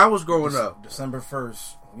when I was growing up... December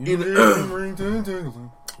 1st.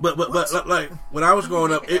 But like, when I was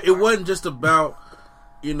growing up, it wasn't just about,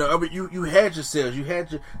 I mean, you had your sales,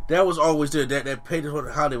 that was always there, that paid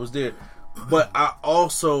holiday was there. But I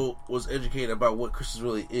also was educated about what Christmas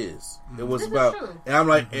really is. It was about... And I'm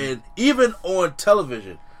like, and even on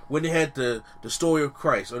television... When they had the story of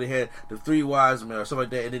Christ, or they had the 3 wise men, or something like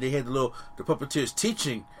that, and then they had the puppeteers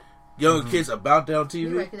teaching young kids about that on TV.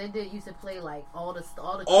 You're right, because they used to play like all the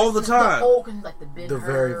time, the old, like the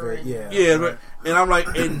Ben-Hur, right. And I'm like,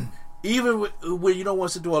 and even when you don't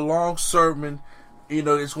want to do a long sermon,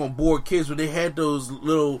 it's going to bore kids. When they had those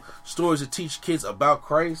little stories to teach kids about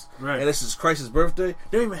Christ, right? And this is Christ's birthday.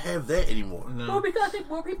 They don't even have that anymore. No. Well, because I think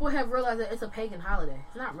more people have realized that it's a pagan holiday.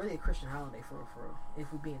 It's not really a Christian holiday for real. If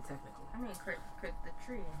we're being technical, I mean, the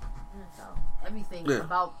tree. So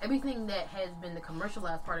everything that has been the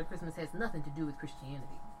commercialized part of Christmas has nothing to do with Christianity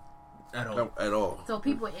at all. So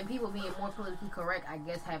people being more politically correct, I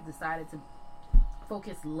guess, have decided to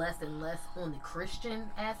focus less and less on the Christian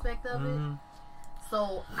aspect of it.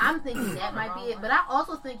 So I'm thinking that might be it, but I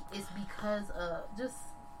also think it's because of just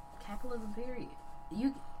capitalism. Period.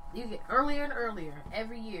 You get earlier and earlier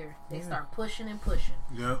every year. They start pushing and pushing.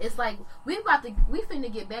 Yep. It's like we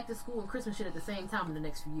finna get back to school and Christmas shit at the same time in the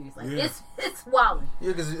next few years. Like it's wild.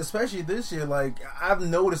 Yeah, because especially this year, like I've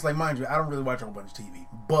noticed, like mind you, I don't really watch a whole bunch of TV,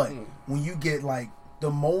 but when you get like the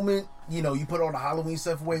moment, you put all the Halloween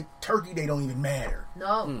stuff away, Turkey Day don't even matter.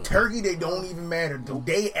 No. Turkey Day don't even matter. The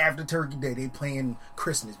day after Turkey Day, they playing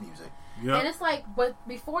Christmas music. Yep. And it's like, but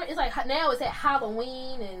before, it's like, now it's at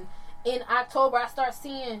Halloween, and in October, I start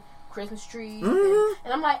seeing Christmas trees.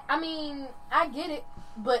 And I'm like, I mean, I get it,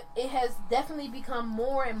 but it has definitely become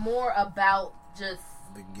more and more about just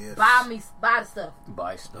the gifts. Buy the stuff.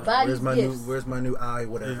 Buy stuff. Where's my new eye,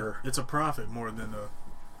 whatever. It's a profit more than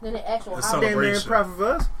the actual celebration. Profit for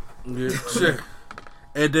us. Yeah, sure.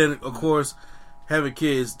 And then, of course, having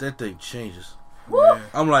kids, that thing changes. Yeah.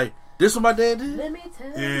 I'm like, this what my dad did? Let me tell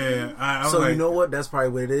you. Yeah. I'm so like, you know what? That's probably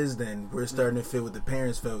what it is then. We're starting to feel what the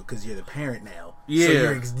parents felt because you're the parent now.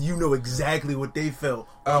 Yeah. So you know exactly what they felt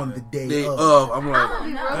on the day of. I'm like,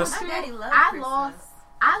 my daddy loved Christmas.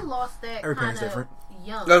 I lost that Every kind parent's different.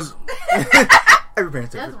 Young. Every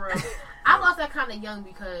parent's different. That's real. I lost that kind of young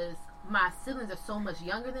because my siblings are so much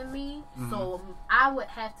younger than me, so I would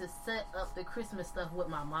have to set up the Christmas stuff with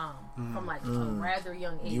my mom from like a rather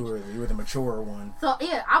young age. You were the mature one. So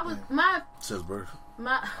yeah, I was my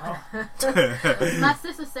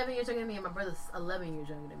sister's 7 years younger than me, and my brother's 11 years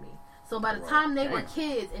younger than me. So by the time they were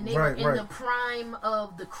kids and they were in the prime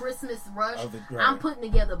of the Christmas rush, I'm putting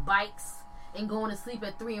together bikes and going to sleep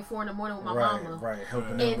at 3 and 4 in the morning with my mama.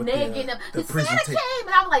 Helping and they're getting up. The Santa came,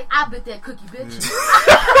 and I was like, I bit that cookie, bitch.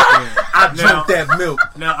 I drank that milk.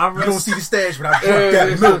 Now I read, you don't see the stash, but I drank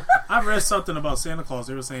that milk. I read something about Santa Claus.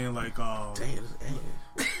 They were saying like, You don't get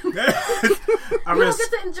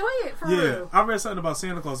to enjoy it for real. I read something about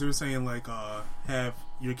Santa Claus. They were saying like, have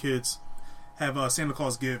your kids have Santa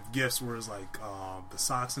Claus give gifts where it's like the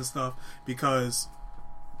socks and stuff, because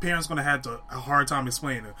parents gonna have a hard time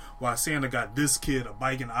explaining why Santa got this kid a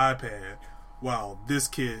bike and iPad, while this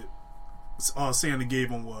kid, all Santa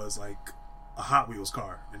gave him was like a Hot Wheels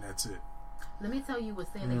car, and that's it. Let me tell you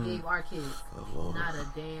what Santa gave our kids. Not a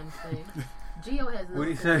damn thing. Gio has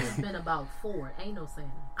no Santa. It's been about 4. Ain't no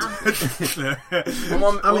Santa.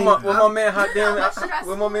 What my man hot damn?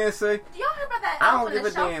 What my man say? Y'all heard about that? I don't give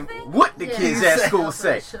a damn what the kids at school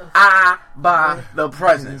say. I buy the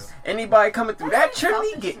presents. Anybody coming through that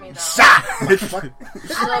chimney getting shot. I like Santa.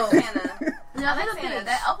 I like Santa.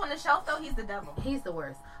 That up on the shelf though, he's the devil. He's the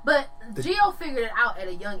worst. But Gio figured it out at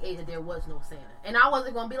a young age that there was no Santa, and I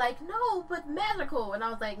wasn't gonna be like, no, but magical. And I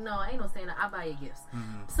was like, no, ain't no Santa. I buy you gifts.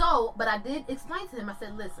 So, but I did explain to him. I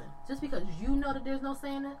said, listen, just because you know that there's no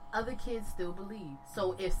Santa, other kids still believe.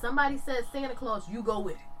 So if somebody says Santa Claus, you go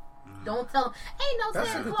with it. Don't tell them ain't no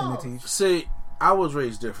Santa Claus. See, I was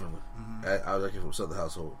raised differently. I was actually from a Southern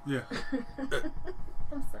household. Yeah.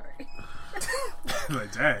 I'm sorry.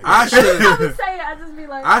 Like, dang. I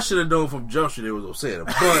should have known from Jump Street there was no Santa,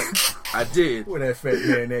 but I did. Where that fat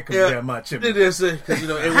man that comes down my chimney? It is because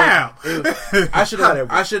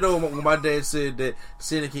I should know when my dad said that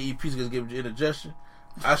Santa can eat pizza because give you indigestion.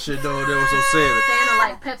 I should have known there was no Santa. Santa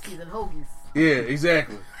like Pepsis and hoagies. Yeah,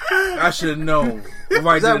 exactly. I should have known.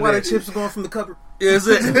 Is that why the chips are going from the cupboard? Is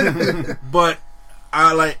it? But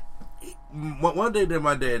I like one thing that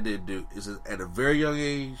my dad did do is at a very young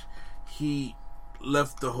age he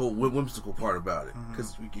left the whole whimsical part about it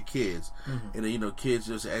because we get kids, and then, kids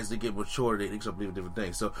just as they get mature they start believing different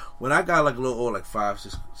things. So when I got like a little old, like 5,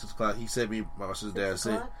 6 o'clock, he said me, my sister's dad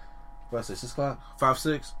said, what I say, 6 o'clock, 5,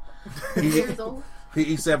 6.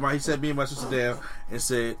 He said me and my sister down and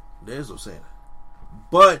said, "There's no Santa."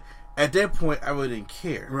 But at that point, I really didn't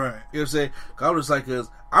care. Right. You know what I'm saying? Cause I was like, cause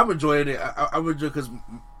I'm enjoying it. I'm enjoying because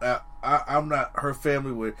I'm not her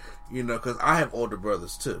family with, cause I have older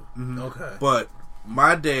brothers too. Okay. But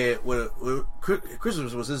my dad, when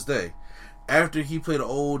Christmas was his day, after he played an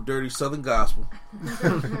old dirty Southern gospel, you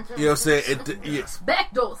know what I'm saying?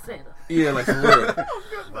 Backdoor Santa. Yeah, like for real.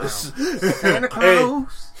 Santa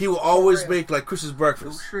Claus. He will always make like Christmas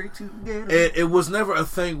breakfast. And it was never a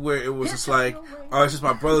thing where it was just like, all right, since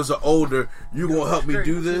my brothers are older, you gonna help me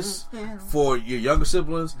do this for your younger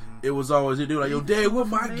siblings. It was always they do like, yo, Dad, what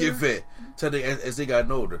my gift at? As they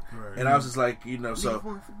got older, and I was just like,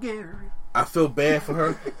 so I feel bad for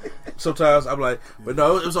her. Sometimes I'm like, but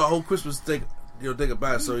no, it was a whole Christmas thing. Think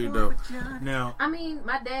about it, so Now, I mean,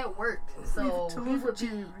 my dad worked, so he would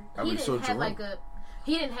be.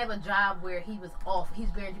 He didn't have a job where he was off. He's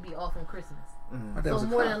going to be off on Christmas. So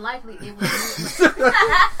more than likely, it was. His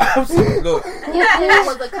dad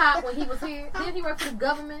was a cop when he was here. Didn't he work for the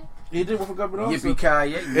government? He did work for government also.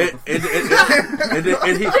 Yippee-ki-yay.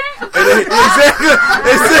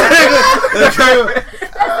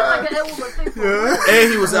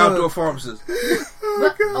 And he was an outdoor pharmacist.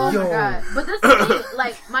 But, oh my God. But this is me.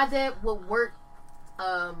 Like, my dad would work,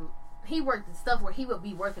 he worked stuff where he would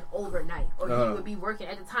be working overnight. Or he would be working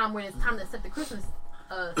at the time when it's time to set the Christmas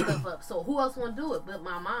stuff up. So who else want to do it but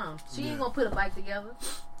my mom? She ain't going to put a bike together.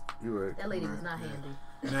 You're right. That lady was not handy.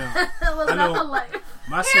 Now, that was not her life.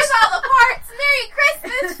 Here's all the parts. Merry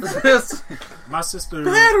Christmas. My sister.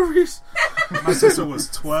 Batteries. My sister was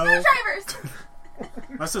 12. Drivers.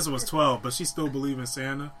 My sister was 12, but she still believed in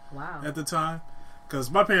Santa. Wow. At the time.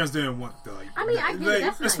 Because my parents didn't want I mean, I get it.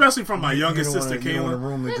 That's especially nice. from my youngest sister,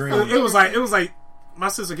 Kayla. It was like, my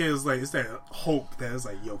sister Kayla was like, it's that hope that it's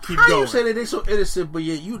like, yo, keep going. How you say that they so innocent, but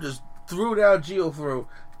yet you just threw down Gio for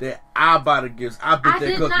that I buy the gifts. I bit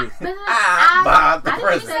that cookie. I buy the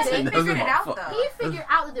presents. He figured it out, though. He figured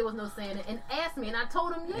out that there was no Santa and asked me, and I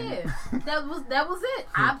told him, yeah, that was it.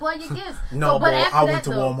 I buy your gifts. No, but I went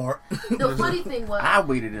to Walmart. The funny thing was, I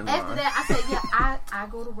waited in line. After that, I said, yeah, I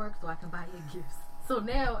go to work so I can buy your gifts. So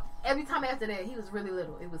now, every time after that, he was really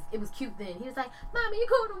little. It was cute then. He was like, "Mommy, you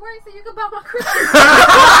going to work so you can buy my Christmas?"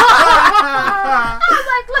 I was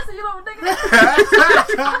like, "Listen, you little nigga."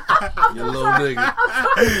 You little nigga.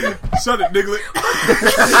 Shut it, nigga.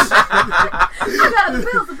 I got the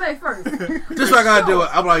bills to pay first. Just like I do it.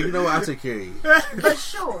 I'm like, you know what? I'll take care of you. But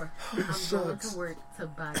sure, I'm going to work to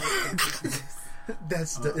buy it.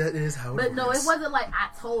 That is how. But no, it wasn't like I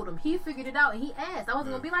told him. He figured it out and he asked. I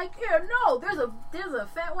wasn't gonna be like, "Yeah, no, there's a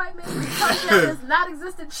fat white man who touched this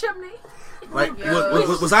not-existent chimney." Like,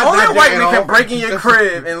 was I only not a white man all? can break in your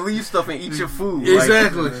crib and leave stuff and eat your food.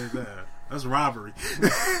 Exactly. That's robbery. No,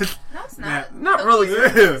 it's not. Not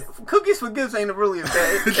really. Cookies for gifts ain't really a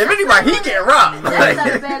bad. If anybody, he get robbed. That's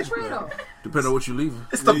not a bad trade-off. Depending on what you leaving.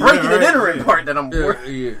 It's the breaking and entering part that I'm worried.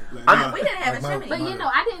 We didn't have a chimney. But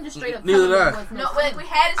I didn't just straight up. Neither did I. No, we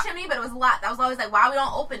had a chimney, but it was locked. I was always like, "Why we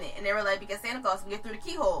don't open it?" And they were like, "Because Santa Claus can get through the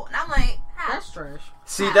keyhole." And I'm like, "How?" That's trash.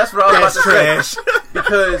 See, that's what I was about to say.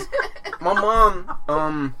 Because my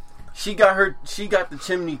mom, she got the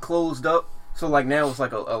chimney closed up. So like now it's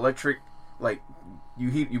like a electric, like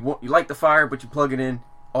you light the fire, but you plug it in,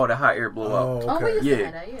 all the hot air blow out. Oh, we used to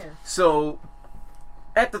have that, yeah. So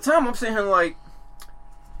at the time, I'm sitting here like,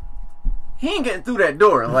 he ain't getting through that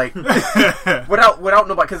door, like without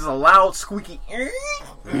nobody, because it's a loud squeaky.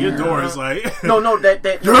 Your door is like no, that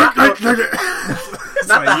not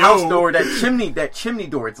the house door, that chimney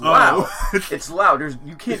door. It's loud. It's loud.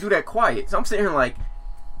 You can't do that quiet. So I'm sitting here like,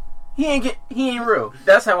 he ain't real.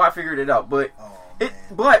 That's how I figured it out. But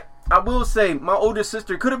but I will say, my older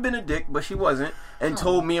sister could have been a dick, but she wasn't, and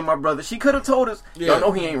told me and my brother. She could have told us, "Yo,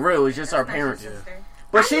 no, he ain't real. It's just our parents."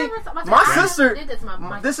 But my sister,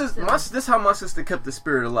 this is how my sister kept the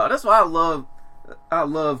spirit alive. That's why I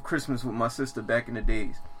love Christmas with my sister back in the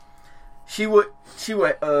days. She would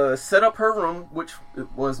set up her room, which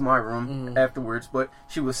was my room afterwards, but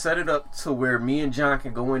she would set it up to where me and John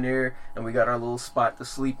can go in there, and we got our little spot to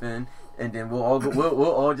sleep in, and then we'll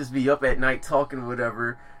all just be up at night talking or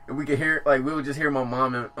whatever, and we could hear, like, we would just hear my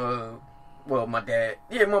mom and my dad,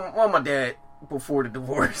 my dad before the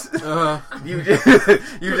divorce. You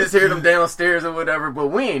just hear them downstairs or whatever, but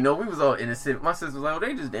we ain't know. We was all innocent. My sister was like, "Oh,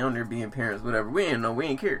 they just down there being parents, whatever." We ain't know. We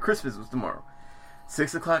ain't care. Christmas was tomorrow.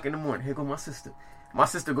 6 o'clock in the morning. Here go my sister. My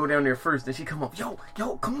sister go down there first, then she come up. Yo,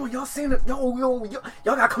 come on, y'all Santa. Y'all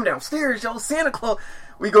gotta come downstairs. Y'all Santa Claus.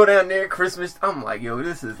 We go down there, Christmas. I'm like, yo,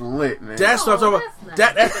 this is lit, man. That's what I'm talking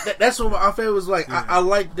about. Nice. That's what my family was like. Yeah. I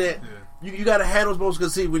like that. Yeah. You gotta have those moments,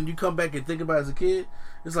 because see, when you come back and think about it as a kid,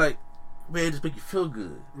 it's like, man, it just make you feel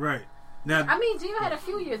good. Right. Now, I mean, Gio had a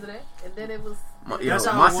few years of that, and then it was.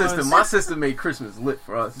 My sister made Christmas lit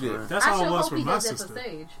for us. Yeah. That's how it was for my sister.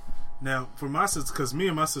 Now, for my sister, because me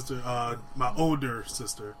and my sister, my older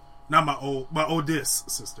sister, not my oldest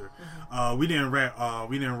sister, we didn't rat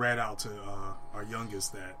out to our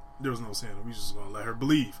youngest that there was no Santa. We just gonna let her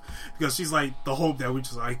believe, because she's like the hope that we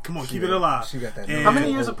just like, come on, keep it alive. She got that. And how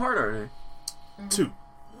many years apart are they? 2.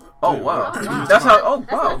 Oh wow! That's how. Oh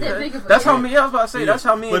wow! That's how me. I was about to say. That's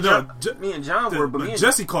how me and John were. But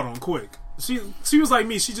Jessie caught on quick. She was like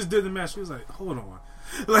me. She just did the math. She was like, hold on.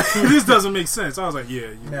 Like, this doesn't make sense. I was like,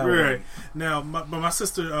 yeah, you're right. Now, but my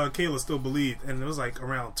sister Kayla still believed, and it was like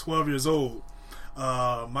around 12 years old.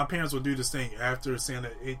 My parents would do this thing after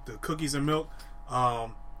Santa ate the cookies and milk.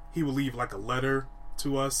 He would leave like a letter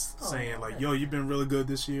to us saying like, "Yo, you've been really good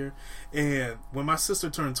this year." And when my sister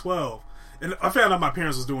turned 12, and I found out my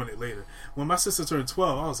parents was doing it later. When my sister turned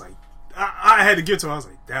 12, I was like, I had to get to her. I was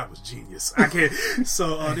like, that was genius. I can't.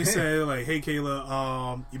 So they said like, "Hey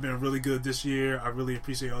Kayla, you've been really good this year. I really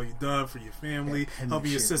appreciate all you've done for your family,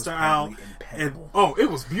 helping your sister out." And it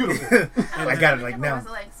was beautiful. And I got it like now. Was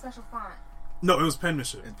it like special font? No, it was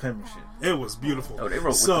penmanship. It was beautiful. Oh, they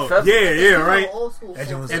wrote so with the feather. right. Old school.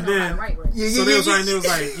 And then so they was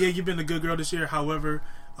like, "Yeah, you've been a good girl this year. However,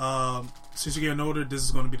 since you're getting older, this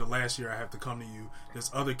is going to be the last year I have to come to you.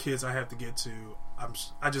 There's other kids I have to get to.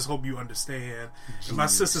 I just hope you understand." And my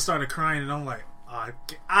sister started crying, and I'm like, the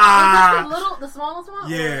smallest one?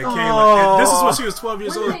 Yeah, Kayla. And this is when she was 12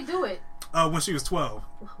 years old. When did they do it? When she was 12.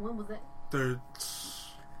 When was that?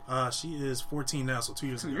 She is 14 now, so 2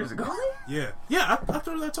 years ago. 2 years ago? Really? Yeah. I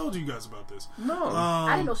thought I told you guys about this. No.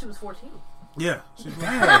 I didn't know she was 14. Yeah. She's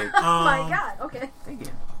Dang. Oh my God. Okay.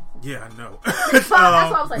 Yeah, I know. That's why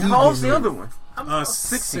I was like, how old's the other one?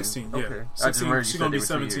 16. Okay. Yeah. 16. She's gonna be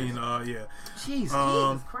 17. Yeah. Jesus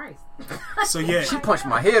Christ. So yeah, she punched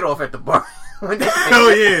my head off at the bar.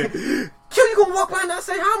 Oh yeah. Q, you gonna walk by and not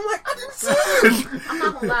say hi? I'm like, I didn't see him. I'm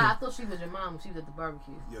not gonna lie, I thought she was your mom when she was at the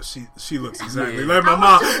barbecue. Yeah, she looks exactly like my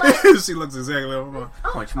mom. She looks exactly like my mom.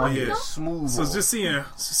 Punch my head smooth. So just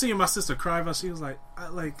seeing my sister cry, but she was like,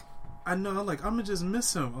 I know, I'm gonna just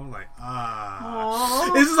miss him. I'm like,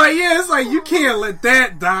 It's just like, it's like you can't let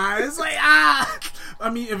that die. It's like, I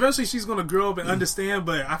mean, eventually she's gonna grow up and understand,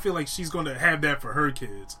 but I feel like she's gonna have that for her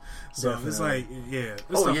kids. So it's like, it's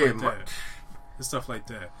stuff like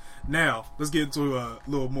that. Now let's get into a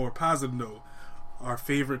little more positive note. Our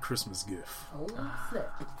favorite Christmas gift.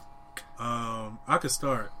 I could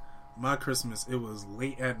start. My Christmas, it was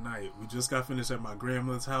late at night. We just got finished at my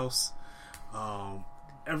grandmother's house.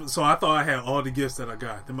 So I thought I had all the gifts that I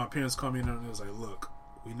got. Then my parents called me in and it was like, look,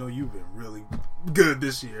 we know you've been really good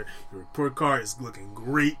this year. Your report card is looking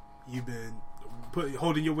great. You've been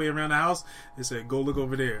holding your way around the house. They said, go look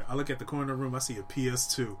over there. I look at the corner of the room. I see a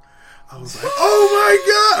PS2. I was like, oh my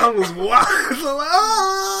God. I was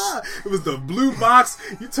wild. It was the blue box.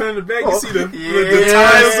 You turn it back, you see the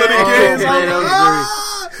tiles of the games.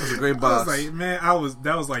 That was a great box. I was like, man,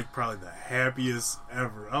 that was like probably the happiest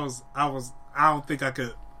ever. I don't think I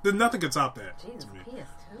could. Nothing could top that. Jesus,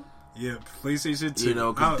 PS2? Yeah, PlayStation 2. You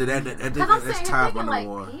know, because that's top on the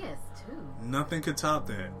one. PS2. Nothing could top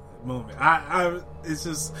that moment. It's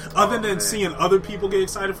just other than seeing other people get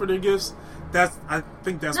excited for their gifts. I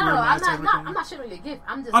think that's where I'm not shitting on your gift.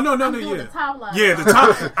 I'm just. Oh no, the top line. Yeah, the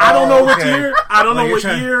top. I don't know what year. I don't know what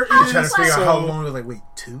year it is. Trying to figure out how long. It was like, wait,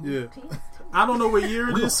 2? Yeah. I don't know what year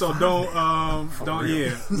it is, so don't.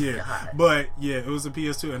 But yeah, it was a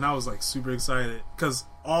PS2, and I was like super excited because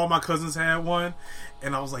all my cousins had one,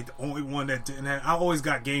 and I was like the only one that didn't have. I always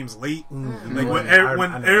got games late. Like when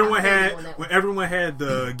everyone had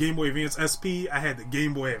the Game Boy Advance SP, I had the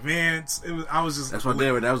Game Boy Advance. That's my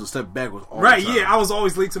dad. That was a step backwards. Right? Yeah, I was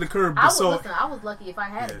always late to the curb. I was lucky if I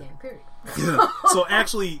had a game. Period. So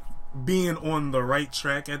actually, being on the right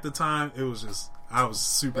track at the time, it was just. I was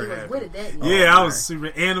super happy. I was super,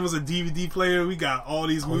 and it was a DVD player. We got all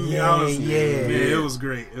these movies. It was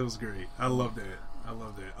great. I loved that.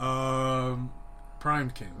 Prime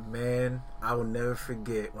King. Man, I will never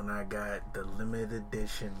forget when I got the limited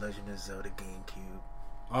edition Legend of Zelda GameCube.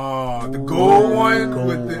 Oh, the gold one.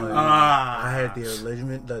 I had the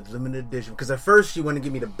limited edition because at first she wanted to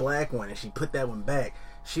give me the black one, and she put that one back.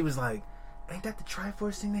 She was like, "Ain't that the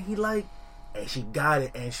Triforce thing that he liked?" And she got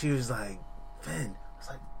it, and she was like, "Finn." I was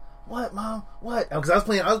like, "What, Mom? What?" Because I was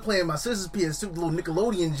playing my sister's PS2, the little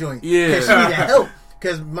Nickelodeon joint. Yeah, she needed help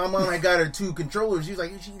because my mom had got her 2 controllers. She was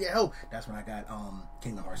like, "She needed help." That's when I got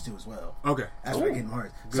Kingdom Hearts 2 as well. Okay, that's when I got Kingdom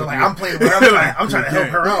Hearts. So like, I'm playing with her. I'm trying to help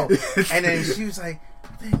her out. And then she was like,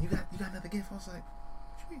 "Finn, you got another gift?" I was like,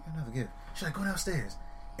 "What you mean got another gift?" She's like, "Go downstairs."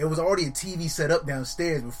 It was already a TV set up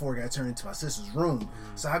downstairs before it got turned into my sister's room.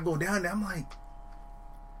 So I go down there. I'm like,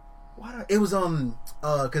 it was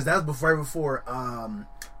because that was right before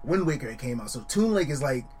Wind Waker came out. So Toon Link is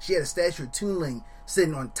like, she had a statue of Toon Link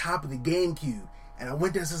sitting on top of the GameCube, and I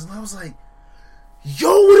went downstairs and I was like, "Yo,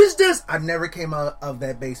 what is this?" I never came out of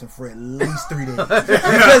that basement for at least 3 days because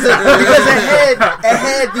it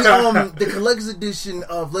had the collector's edition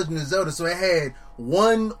of Legend of Zelda. So it had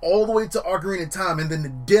one all the way to Ocarina of Time, and then the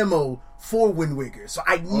demo for Wind Waker. So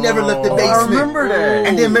I never left the basement. I remember that.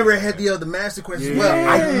 And then remember it had the other Master Quest as well.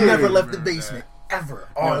 I never left the basement ever.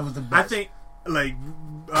 It was the best. I think like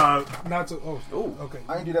not to. Okay.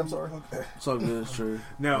 I didn't do that. I'm sorry. So good, it's true.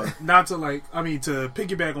 No, not to like. I mean, to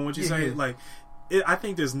piggyback on what you're saying, like. I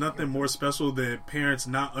think there's nothing more special than parents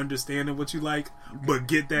not understanding what you like, but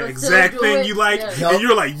get that exact thing you like, and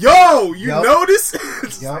you're like, "Yo, you know this?"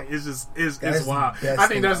 It's wild. I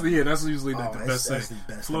think that's usually the best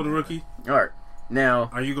thing. Flo the Rookie. All right, now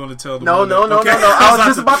are you going to tell the No. I was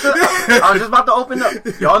just about to open up.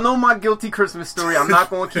 Y'all know my guilty Christmas story. I'm not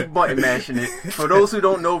going to keep button mashing it. For those who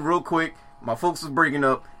don't know, real quick, my folks was breaking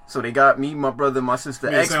up. So they got me, my brother, my sister,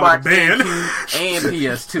 Xbox, GameCube, and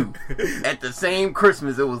PS2 at the same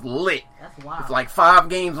Christmas. It was lit. That's wild. It's like 5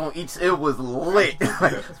 games on each. It was lit.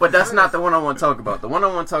 But that's not the one I want to talk about. The one I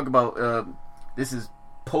want to talk about. This is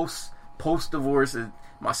post divorce.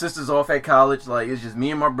 My sister's off at college. Like, it's just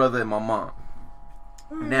me and my brother and my mom.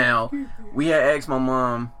 Now we had asked my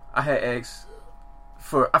mom. I had asked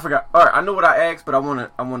for. I forgot. All right, I know what I asked, but I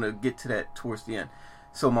want to get to that towards the end.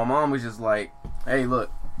 So my mom was just like, "Hey,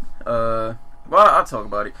 look." Well, I'll talk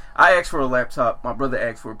about it. I asked for a laptop. My brother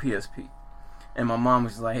asked for a PSP, and my mom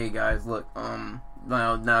was like, "Hey guys, look,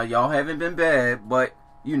 now y'all haven't been bad, but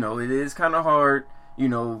you know it is kind of hard. You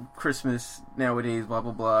know, Christmas nowadays, blah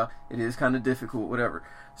blah blah. It is kind of difficult, whatever."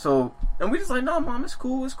 So, and we just like, "No, Mom, it's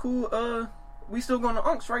cool. we still going to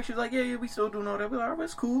Unc's, right? She was like, yeah, we still doing all that. We like, all right,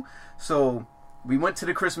 it's cool. So we went to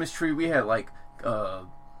the Christmas tree. We had like a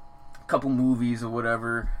couple movies or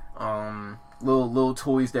whatever, little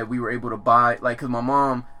toys that we were able to buy. Like, cause my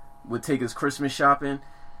mom would take us Christmas shopping,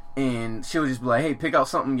 and she'll just be like, hey, pick out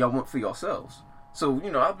something y'all want for yourselves. So,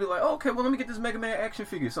 you know, I'll be like, oh, okay, well, let me get this Mega Man action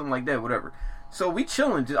figure, something like that, whatever. So we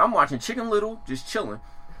chilling. I'm watching Chicken Little, just chilling.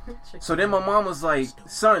 So then my mom was like,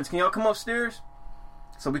 sons, can y'all come upstairs?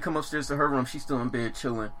 So we come upstairs to her room. She's still in bed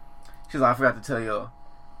chilling. She's like, I forgot to tell y'all,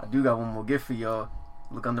 I do got one more gift for y'all.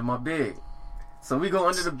 Look under my bed. So we go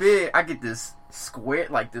under the bed. I get this square,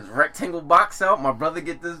 like this rectangle box out. My brother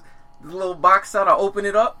get this little box out. I open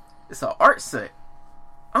it up. It's an art set.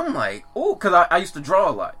 I'm like, oh, because I used to draw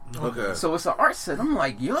a lot. Okay. So it's an art set. I'm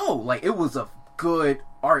like, yo, like it was a good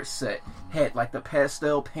art set. Had like the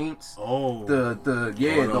pastel paints. Oh. The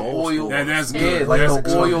oil. That's good. Yeah, like that's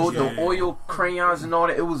the oil, good. the oil crayons and all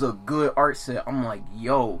that. It was a good art set. I'm like,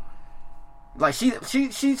 yo. Like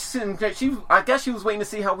she's sitting there, I guess she was waiting to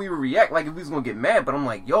see how we would react, like if we was gonna get mad, but I'm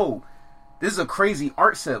like, yo, this is a crazy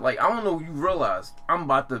art set. Like, I don't know if you realize I'm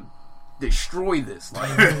about to destroy this. Like,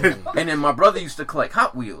 and then my brother used to collect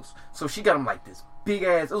Hot Wheels. So she got him like this big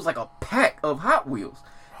ass, it was like a pack of Hot Wheels.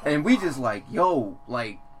 And we just like, yo,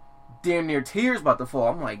 like damn near tears about to fall.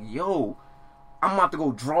 I'm like, yo, I'm about to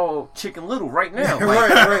go draw Chicken Little right now. Like,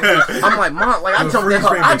 right. I'm like, Mom, like I jumped in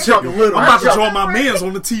her. I'm about to draw my man's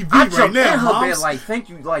on the TV right now. In her bed, like, thank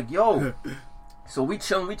you, like, yo. So we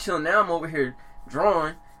chilling. Now I'm over here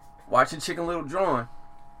drawing, watching Chicken Little drawing.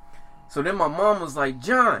 So then my mom was like,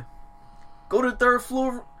 John, go to the third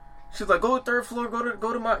floor. She's like, go to the third floor.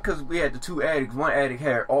 Go to my, because we had the two attics. One attic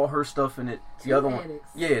had all her stuff in it. The other one,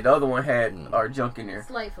 the other one had our junk in there.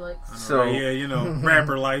 Slight flex. So yeah, you know,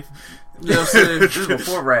 rapper life. You know what I'm saying? This is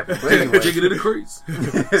before rapping. But anyway, chicken in the crates.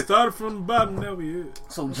 Started from the bottom, now we here.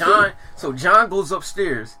 So John goes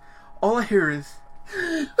upstairs. All I hear is,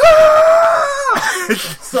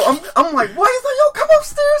 so I'm like, what? He's like, yo, come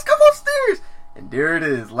upstairs. And there it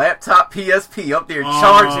is, laptop PSP up there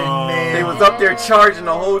charging. They was up there charging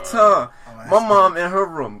the whole time. My mom in her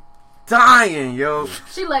room dying, yo.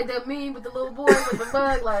 She like that meme with the little boy with the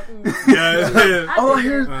bug, like. Yeah. All I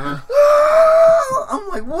hear is, I'm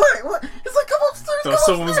like, what? He's like, come upstairs. Thought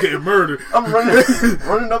someone was getting murdered. I'm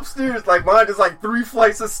running upstairs, like mine is like 3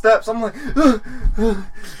 flights of steps. I'm like, and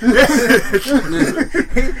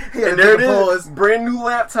there it is, brand new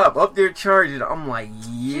laptop up there charging. I'm like,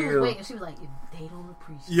 yeah. She was waiting. She was like, if they don't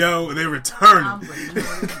appreciate. Yo, they returning. I'm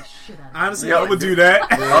the shit out of honestly, I'm gonna do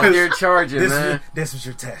that. Up there charging, man. This was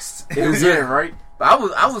your test. It was it, right? But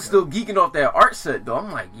I was still geeking off that art set though.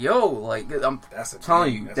 I'm like, yo, like I'm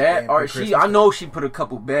telling you that art. I know she put a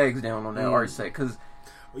couple bags down on that art set because.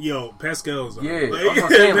 Yo, pastels are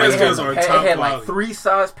pastels are top top had quality. like 3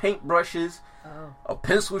 size paintbrushes, a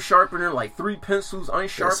pencil sharpener, like 3 pencils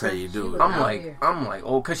unsharpened. That's how you do it. I'm like,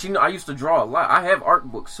 oh, because I used to draw a lot. I have art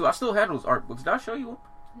books too. I still have those art books. Did I show you them?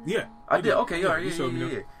 Yeah, I did. Okay, yeah.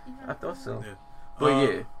 I thought so. Yeah.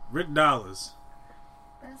 But Rick Dollars.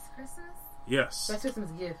 Best Christmas? Yes. Best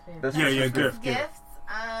Christmas gift. Gift. Gifts.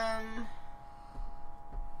 I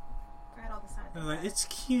had all the time. Like, it's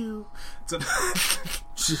cute.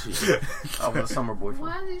 I was a summer boy.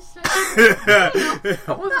 Why did you say I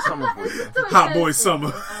was a summer boy. Hot boy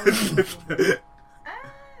summer. Is that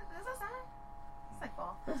summer? It's like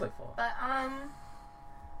fall. It was like fall. But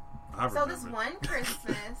so this one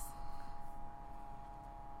Christmas,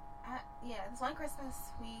 this one Christmas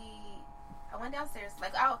I went downstairs.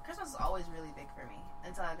 Like, Christmas was always really big for me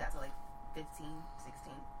until I got to like 15,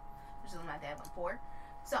 16, which is when my dad went 4.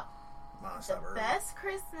 So the best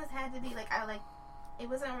Christmas had to be it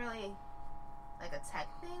wasn't really like a tech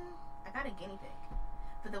thing. I got a guinea pig,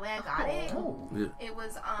 but the way I got it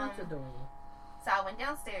was That's adorable. So I went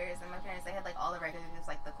downstairs and my parents, they had like all the regular gifts,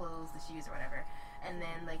 like the clothes, the shoes, or whatever. And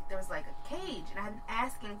then like there was like a cage, and I had been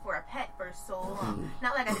asking for a pet for so long.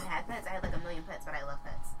 Not like I didn't have pets. I had like a million pets, but I love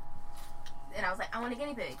pets. And I was like, I want a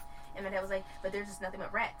guinea pig. And my dad was like, but there's just nothing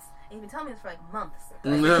but rats. And he'd been telling me this for like months. I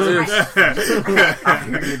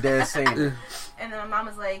hear your dad saying it. And then my mom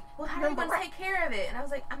was like, well, how are you going to take care of it? And I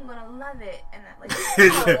was like, I'm going to love it. And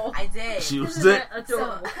I did. She was sick.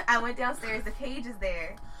 So I went downstairs. The cage is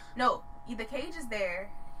there. No, the cage is there,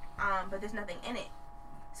 but there's nothing in it.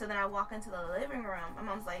 So then I walk into the living room. My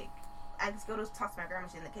mom's like, I just go to talk to my grandma.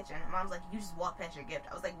 She's in the kitchen. My mom's like, you just walk past your gift.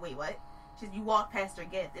 I was like, wait, what? She said, you walk past your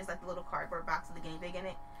gift. There's like the little cardboard box with the guinea pig in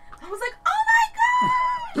it. I was like, oh my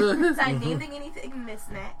god! So I named the guinea pig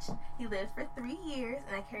Mismatch. He lived for 3 years,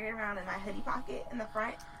 and I carried it around in my hoodie pocket in the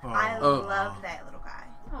front. I love that little guy.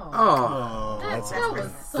 Oh, That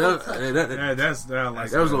was so touching. That was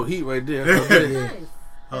a little heat right there.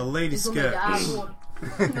 A lady scat.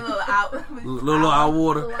 Little eye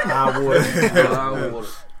water. Eye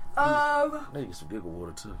water. They get some giggle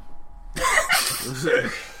water too.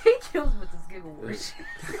 He kills with his giggle water.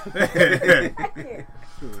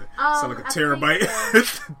 Sound like a terabyte.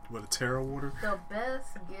 What, a tera water? The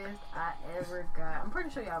best gift I ever got. I'm pretty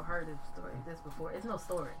sure y'all have heard this before. It's no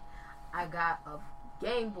story. I got a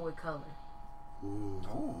Game Boy Color. Ooh.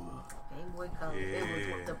 Game Boy Color. Yeah.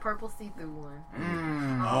 It was the purple see-through one.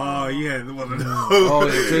 Oh yeah, one of those. Oh,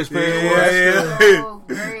 the transparent one. So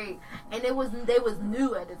great. And they was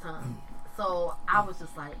new at the time. So I was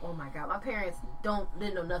just like, oh my god. My parents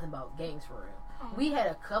didn't know nothing about games for real. We had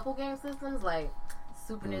a couple game systems like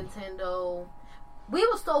Super Nintendo. We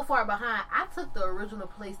were so far behind. I took the original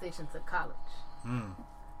PlayStation to college.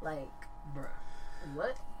 Like, bruh,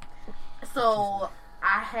 what? So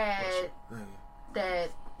I had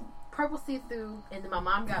that purple see-through, and then my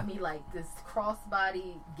mom got me like this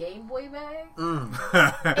crossbody Game Boy bag. It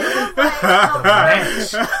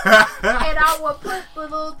was like and I would put the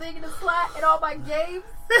little thing in the slot and all my games.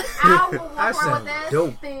 I would walk around with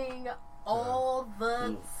that thing all the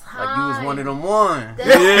time. Like you was one of them one.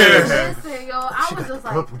 Listen, yo, I was just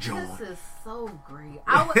like, this is so great.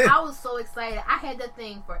 I was so excited. I had that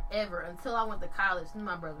thing forever until I went to college. And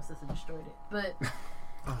my brother and sister destroyed it, but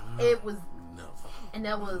it was, and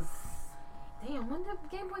that was, damn. When did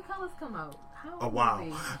Game Boy Colors come out? Oh wow!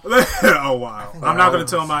 Oh wow! I'm not gonna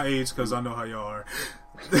tell my age because I know how y'all are.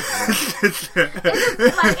 It's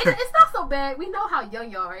not so bad. We know how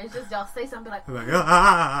young y'all are. It's just y'all say something like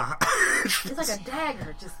it's like a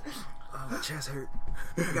dagger. Just my chest hurt.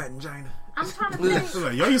 I got angina. I'm trying to think.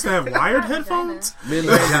 Like, y'all used to have wired headphones.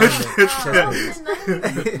 Mid-90s.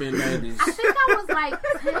 I think I was like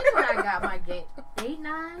 10 when I got my game. 8,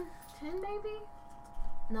 9, 10 maybe.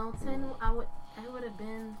 No, 10. I would have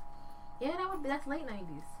been. Yeah, that's late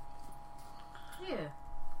 90s. Yeah.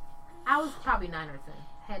 I was probably 9 or 10.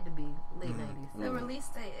 Had to be late 90s. The release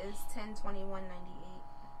date is 10/21/98.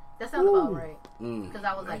 That sounds about right. Because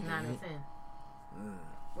I was like 9 or 10.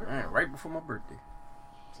 Man, right before my birthday.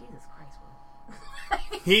 Jesus Christ, bro.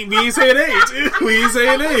 We ain't saying age. We ain't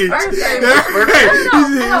saying age. No,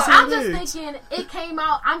 I'm just thinking it came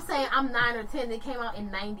out. I'm saying I'm 9 or 10. It came out in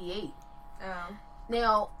 98.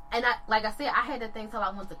 Now, and like I said, I had that thing till I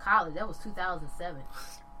went to college. That was 2007.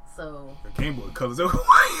 So the Game Boy Colors. Woo!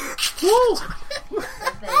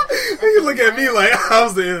 You look at me like I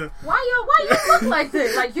was there. Why you look like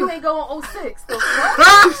this? Like you ain't going 06. So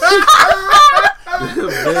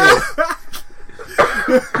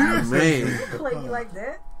Man, play me like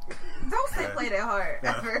that. Don't say play that hard.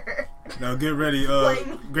 Now get ready.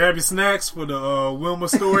 Grab your snacks for the Wilma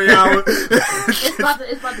story hour. It's about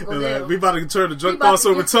to go down. We about to turn the drunk thoughts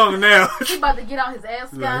over tongue now. He about to get out his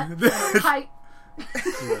ascot, pipe.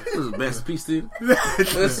 This is a masterpiece, dude.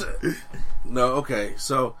 No, okay.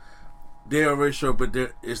 So they're already sure, but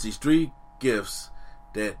it's these 3 gifts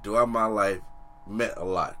that throughout my life meant a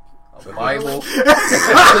lot. A Bible.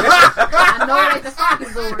 I know it ain't the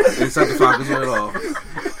Falcons door. It's not the Falcons at all.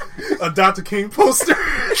 A Dr. King poster.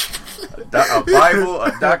 A Bible,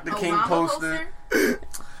 a Dr. King poster.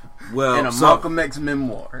 Well, and a Malcolm X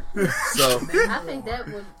memoir. So I think that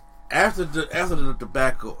would after the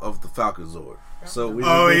debacle of the Falcon Zord. So we moved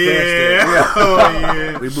past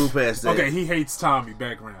that. We moved past that. Okay, he hates Tommy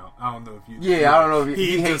background. I don't know if you. Yeah, I don't know if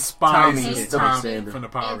he hates Tommy Tommy from the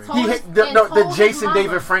Power Rangers. The Jason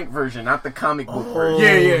David Frank version, not the comic book version.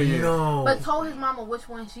 Yeah. No. But told his mama which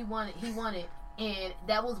one he wanted, and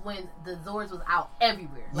that was when the Zords was out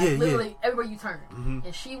everywhere. Like literally everywhere you turn. Mm-hmm.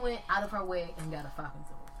 And she went out of her way and got a Falcon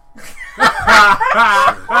Zord.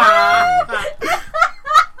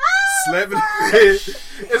 Slapping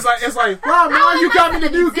it's like, wow, man, you got me the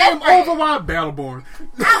new game Overwatch Battleborn.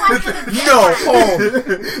 No,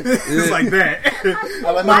 it's like that.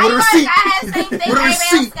 I like my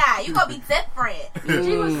receipt. You gonna be different.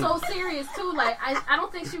 She was so serious too. Like I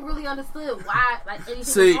don't think she really understood why anything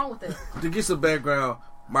was wrong with it. To get some background,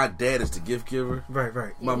 my dad is the gift giver.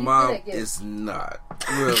 Right. My mom is not.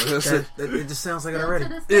 Really. It just sounds like it already.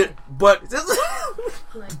 But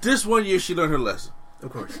this one year she learned her lesson. Of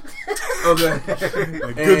course. Okay.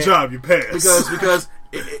 Good job, you passed. Because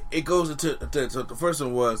it goes into so the first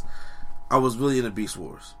one was I was really into Beast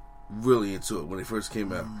Wars. Really into it when it first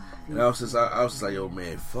came out. And I was just like, yo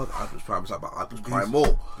man, fuck Optimus Prime. It's about Optimus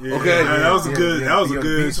Primal. Yeah, okay. That was a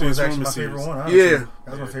good Beast Wars was actually my favorite one. Honestly. Yeah.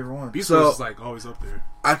 That was my favorite one. Beast Wars is like always up there.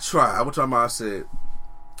 I tried. I would tell my mom, I said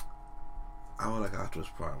I would like Optimus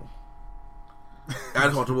Primal. I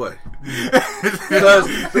just walked away because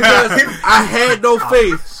I had no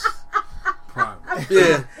faith.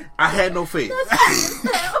 Yeah, I had no faith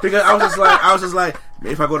because I was just like,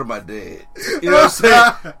 man, if I go to my dad, you know what I'm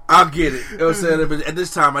saying, I'll get it. You know what I'm saying? But at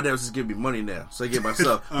this time, my dad was just giving me money now, so I get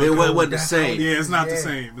myself. But it wasn't the same. Yeah, it's not the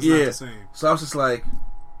same. It's not the same. So I was just like,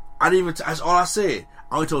 I didn't even. That's all I said.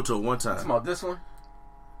 I only told her one time. Talking about this one?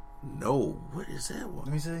 No, what is that one?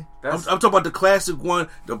 Let me see. I'm talking about the classic one,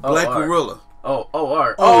 the Black Gorilla. All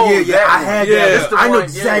right. Yeah. I had that. I know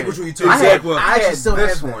exactly what you're talking about. I actually still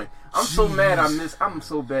have one. I'm so mad. I'm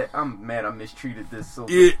mad. I mistreated this. So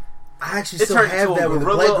yeah. I actually still have that with the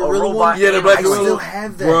Black Gorilla one. Yeah, the Black Gorilla. I still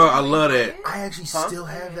have that. Bro, I love that. I actually still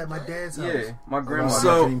have that at my dad's house. Yeah, my grandma.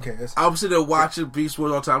 So I was sitting there watching Beast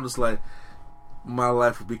Wars all the time. I'm just like, my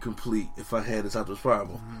life would be complete if I had this Optimus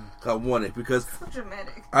Primal. I want it because so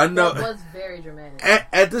dramatic. I know it was very dramatic.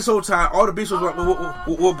 At this whole time, all the Beast Wars were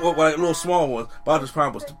like little small ones, but Optimus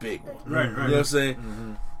Primal was the big one. Right. You know what I'm saying?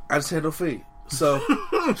 Mm-hmm. I just had no faith. So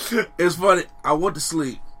it's funny. I went to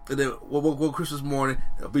sleep, and then one Christmas morning,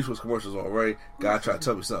 Beast Wars commercials on. Right? God tried to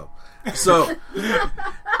tell me something. So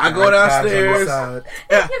I go downstairs.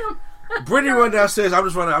 Brittany run downstairs. I'm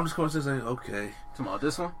just going downstairs saying, okay. Come on,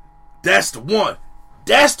 this one. That's the one.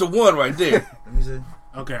 That's the one right there. Let me see.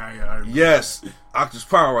 Okay, I yes, Optimus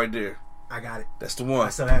Primal right there. I got it. That's the one. I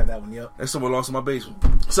still have that one. Yep. That's someone lost in my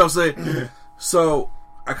basement. So I'm saying, so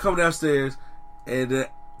I come downstairs, and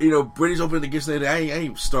Brittany's opening the gifts. I ain't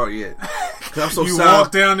even start yet. Cause I'm so you sour.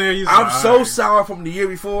 Walk down there. I'm so sour from the year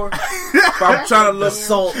before. I'm trying to look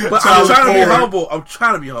salt, but I'm trying to be humble. I'm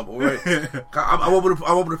trying to be humble, right? I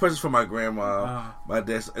opened the presents for my grandma, my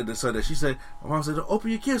dad, and the Sunday. She said, my mom said, open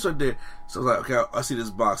your gifts right there. So I was like, okay, I see this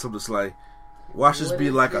box. I'm just like, watch this be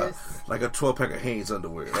like a 12-pack of Hanes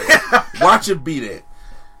underwear. Like, watch it be that.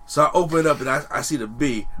 So I open it up and I see the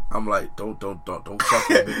B. I'm like, don't fuck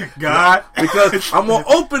with me, God, because I'm gonna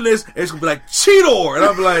open this and it's gonna be like Cheetor, and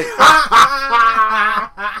I'm like,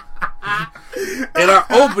 and I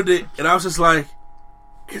opened it and I was just like,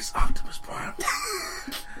 it's Optimus Prime,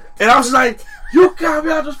 and I was like, you got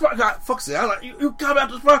me Optimus Prime. God, fuck it. I was like, you got me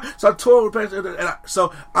Optimus Prime. So I tore the pants and I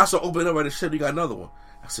started opening it up and it said, you got another one.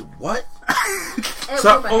 I said, what?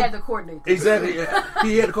 So had to coordinate. Exactly. Yeah.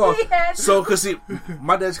 He had to call. So, because see,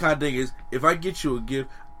 my dad's kind of thing is, if I get you a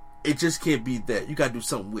gift, it just can't be that. You got to do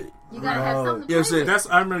something with it. You got to have something to you know what I'm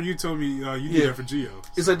saying? I remember you told me you did that for Geo.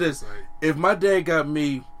 It's like this. If my dad got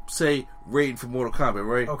me, say, Raiden for Mortal Kombat,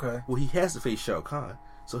 right? Okay. Well, he has to face Shao Kahn.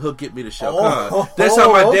 So he'll get me the Shao Kahn. That's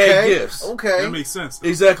how my dad gifts. Okay. That makes sense. Though.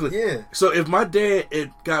 Exactly. Yeah. So if my dad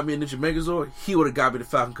got me a Ninja Megazord, he would have got me the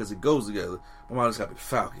Falcon because it goes together. My mom just got me the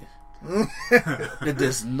Falcon.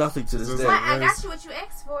 There's nothing to this day. I got you what you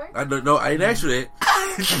asked for. I don't know. I didn't ask you that.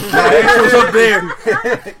 It was up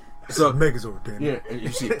there. So Megazord, damn it. Yeah, you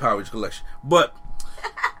see the Power Rangers collection. But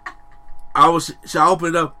I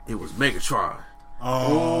opened it up. It was Megatron.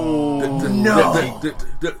 Oh the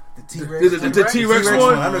T-Rex. The T-Rex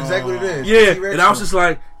one. I know exactly what it is. Yeah, T-Rex and I was just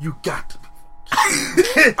like, you got to be.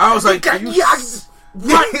 I was like,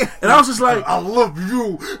 what? And I was just like, I love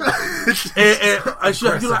you. and I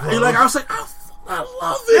was like, I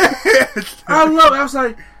love it. I love it. I was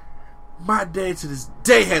like, my dad to this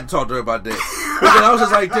day hadn't talked to her about that. Because I was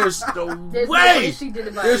just like, there's no way.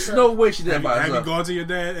 There's no way she did it by herself. Have you gone to your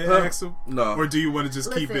dad and asked him? No. Or do you want to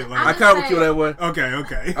just keep it like I kind of feel that way.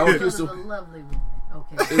 Okay. I would feel a lovely woman.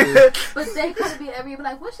 Okay. But they could be every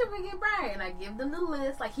like, what should we get Brian? And I give them the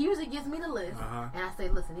list. Like, he usually gives me the list. And I say,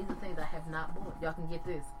 listen, these are things I have not bought. Y'all can get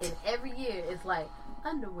this. And every year it's like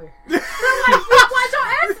underwear. I'm like, why'd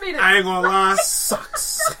y'all ask me this? I ain't gonna lie,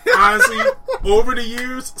 socks. Honestly, over the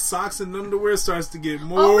years, socks and underwear starts to get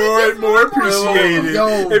more and more appreciated.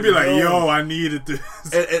 They'd be like, yo, I needed this.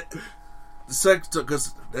 And the second,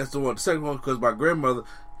 because that's the one. The second one, because my grandmother,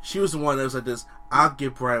 she was the one that was like this. I'll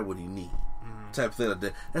get Brian what he needs. Type of thing like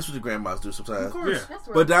that. That's what the grandmas do sometimes. Of course. Yeah.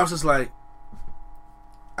 But that was just like,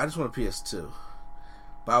 I just want a PS2.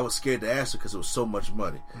 But I was scared to ask her because it was so much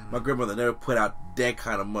money. My grandmother never put out that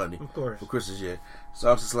kind of money for Christmas yet. So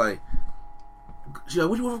I was just like, she's like,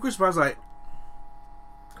 what do you want for Christmas? I was like,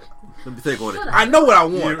 let me think on it. I know what I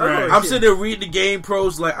want. Yeah, right. I'm sitting there reading the Game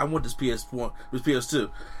Pros like, I want this PS1, this PS2.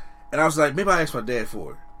 And I was like, maybe I asked my dad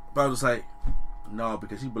for it. But I was like, no,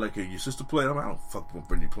 because he'd be like, hey, your sister playing? I'm like, I don't fuck with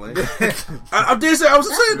Brittany playing. I did say, I was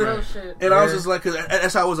saying that. And I was just like, cause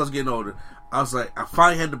that's how I was getting older. I was like, I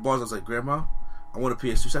finally had the balls. I was like, Grandma, I want a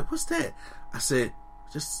PS2. She's like, what's that? I said,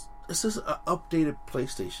 it's just an updated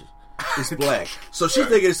PlayStation. It's black. So she's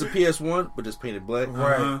thinking it's a PS1, but just painted black.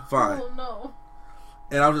 Right. Fine. Oh, no.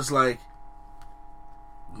 And I was just like,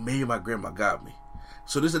 maybe my grandma got me.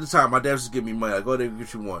 So this at the time, my dad was just giving me money. I go there and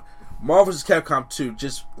get you one. Marvel vs. Capcom 2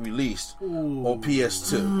 just released on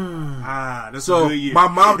PS2. That's so a good year. my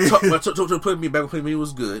mom took me back when it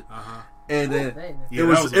was good. And then it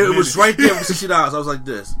was right there for $60. I was like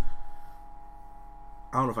this.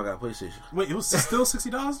 I don't know if I got a PlayStation. Wait, it was still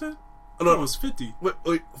 $60 then? No, it was $50.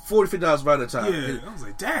 Wait, $40 by the time. Yeah, I was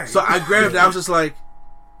like, dang. So I grabbed it. I was just like,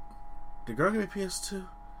 the girl gave me PS2?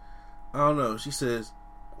 I don't know. She says,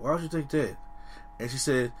 why would you take that? And she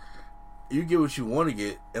said, you get what you want to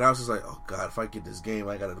get. And I was just like, oh God, if I get this game,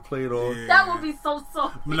 I got to play it on. Yeah. That would be so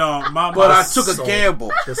No, but I took a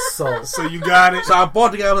gamble. So you got it. So I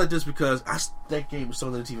bought the game like this because that game was still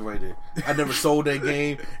on the TV right there. I never sold that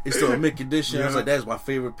game. It's still in mint condition. Yeah. I was like, that's my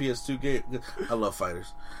favorite PS2 game. I love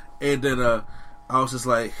fighters. And then I was just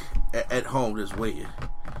like at home just waiting.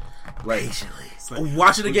 Like, patiently.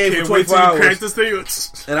 Watching the game for 24 hours. This thing.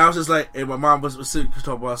 And I was just like, and my mom was sitting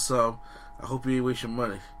talking about some. I hope you ain't waste your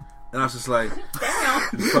money. And I was just like, damn.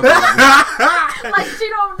 Like she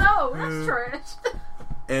don't know. That's trash.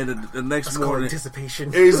 And the next morning,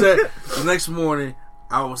 anticipation. Exactly. The next morning,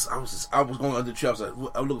 I was going under the tree. I was like,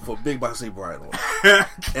 I'm looking for a big box St. Brian on,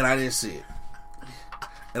 and I didn't see it.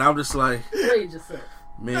 And I'm just like, raise yourself.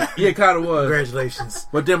 Man, yeah, it kind of was. Congratulations.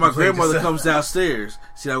 But then my grandmother comes downstairs.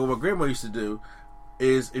 See, like what my grandma used to do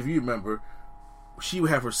is, if you remember, she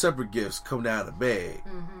would have her separate gifts come down the bag,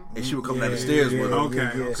 and she would come down the stairs with them.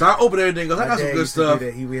 Okay. So I opened everything. Goes, I got some good stuff.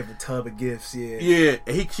 He would have a tub of gifts. Yeah.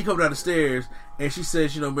 And she come down the stairs, and she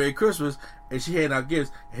says, Merry Christmas, and she handed out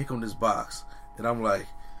gifts. And here come this box, and I'm like,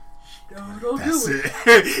 don't that's do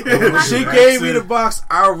it. When she gave me the box,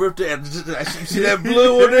 I ripped it. And you see that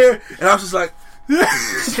blue on there, and I was just like.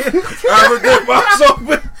 I ripped that box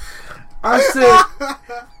open. I said,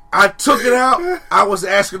 I took it out. I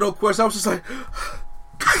wasn't asking no questions. I was just like,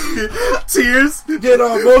 tears, get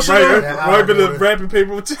all emotional. Wiping the wrapping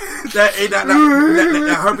paper with tears. That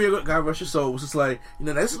hurt me. God rest your soul. It was just like,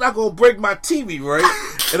 this is not gonna break my TV, right?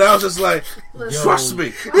 And I was just like, trust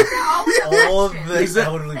me. All the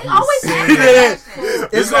elderly people say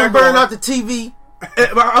it's gonna burn out the TV.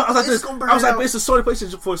 I was like, it's a Sony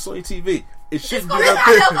PlayStation for a Sony TV. It shouldn't be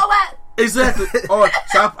that. Exactly. So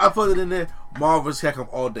I put it in there. Marvel's Capcom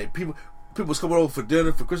all day. People was coming over for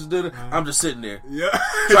dinner, for Christmas dinner. I'm just sitting there,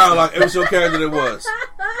 trying to like every single character there was.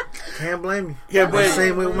 Can't blame me. Can't blame me.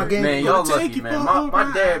 Same way with my game. Man, y'all lucky, man.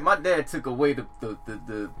 My dad took away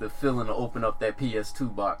the feeling to open up that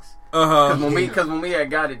PS2 box. Because when we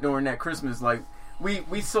had got it during that Christmas, like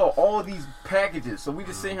we saw all these packages, so we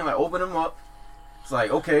just sitting here like open them up. It's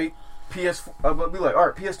like, okay, but we like, all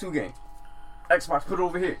right, PS2 game, Xbox, put it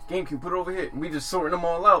over here, GameCube, put it over here, and we just sorting them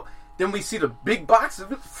all out. Then we see the big box of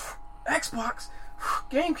Xbox,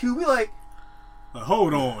 GameCube. We like,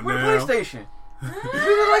 hold on, where now. The PlayStation? We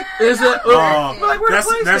were like, is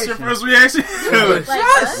it? That's your first reaction.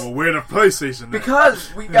 Well, where the PlayStation? Now?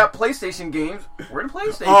 Because we got PlayStation games. Where the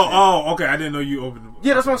PlayStation? Oh, okay. I didn't know you opened.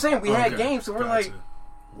 Yeah, that's what I'm saying. We had games, so we're like.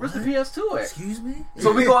 Where's the PS2 at? Excuse me?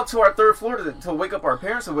 So we go up to our third floor to wake up our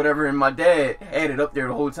parents or whatever, and my dad had it up there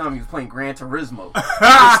the whole time. He was playing Gran Turismo.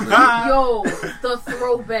 Yo, the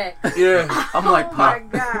throwback. Yeah. I'm like, Pop.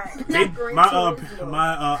 My God.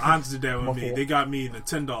 My aunts did that with me. They got me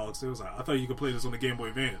Nintendogs. It was like, I thought you could play this on the Game Boy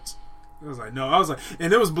Advance. I was like, no. I was like,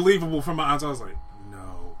 and it was believable from my aunts. I was like,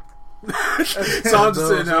 no. So I'm just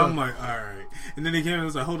sitting there. I'm like, all right. And then they came and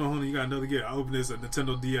was like, hold on, you got another gift. I opened this at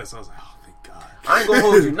Nintendo DS. I was like, oh. I ain't gonna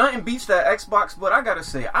hold you. Nothing beats that Xbox, but I gotta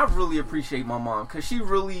say, I really appreciate my mom because she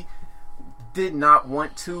really did not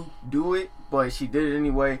want to do it, but she did it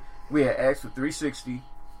anyway. We had asked for 360,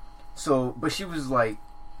 so but she was like,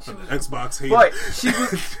 Xbox hater. But she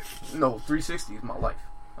was no 360 is my life.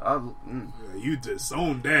 You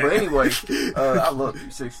disowned that. But anyway, I love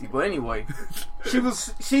 360. But anyway,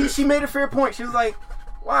 she made a fair point. She was like,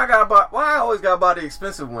 why I always gotta buy the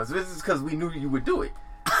expensive ones? This is because we knew you would do it.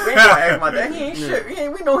 We ain't gonna ask my dad. He ain't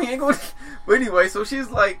shit. We know he ain't going. But anyway, so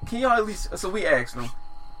she's like, "Can y'all at least?" So we asked him,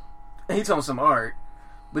 and he told us some art.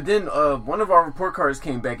 But then one of our report cards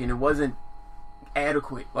came back, and it wasn't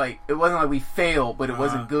adequate. Like it wasn't like we failed, but it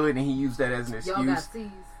wasn't good, and he used that as an excuse. Y'all got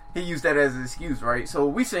C's. He used that as an excuse, right? So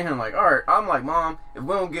we sit here like, all right. I'm like, Mom, if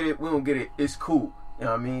we don't get it, we don't get it. It's cool. You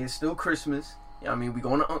know what I mean? It's still Christmas. You know what I mean? We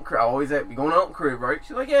going to Aunt Crib. We going to Aunt Crib, right?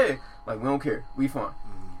 She's like, yeah. Like we don't care. We fine.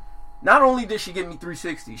 Not only did she get me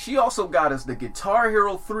 360, she also got us the Guitar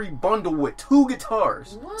Hero 3 bundle with 2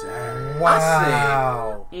 guitars. What?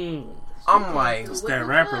 Wow. I said, I'm like... It's that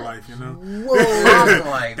rapper life, you know? Whoa. I'm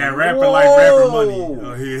like, that rapper life, rapper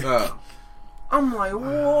money. I'm like,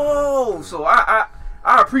 whoa. So I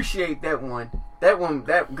appreciate that one.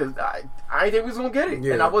 Because I didn't think we was going to get it.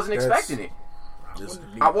 And I wasn't expecting it.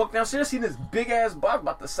 I walked downstairs, see this big ass box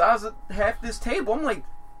about the size of half this table. I'm like,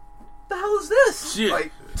 the hell is this? Shit.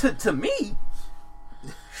 Like to me.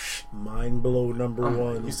 Mind blow number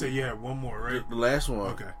one. You said you had one more, right? The last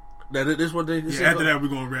one. Okay. Now this one. After that, we're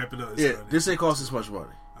gonna wrap it up. Yeah, this ain't cost this much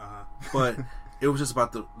money. But it was just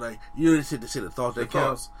about the you didn't say the thought that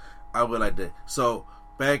counts. I would like that. So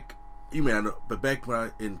back, you may not know, but back when I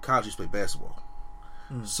in college, I used to play basketball.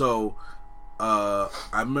 So I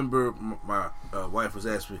remember my wife was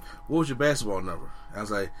asking me, "What was your basketball number?" I was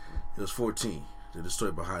like, "It was 14." There's a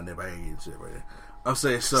story behind that, but I ain't getting shit right there. I'm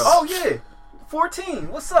saying so. Oh yeah, 14.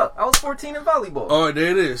 What's up? I was 14 in volleyball. Oh,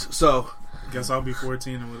 there it is. So. Guess I'll be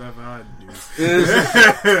 14 and whatever I do.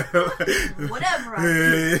 Whatever I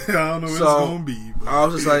do. I don't know what it's gonna be. But. I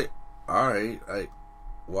was just like, all right,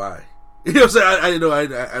 why? You know what I'm saying? I didn't know. I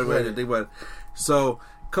didn't think about it. So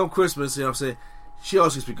come Christmas, you know what I'm saying? She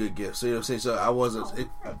always gives me good gifts. You know what I'm saying? So I wasn't,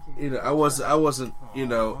 I wasn't,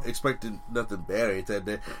 expecting nothing bad or anything like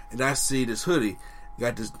that. And I see this hoodie.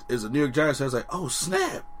 Got this. It's a New York Giants. So I was like, oh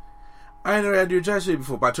snap! I ain't never had a New York Giants hoodie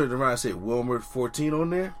before. But I turned around and said Wilmer 14 on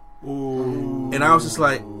there. Ooh. And I was just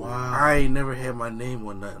like, wow. I ain't never had my name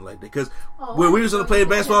on nothing like that. Because when we was playing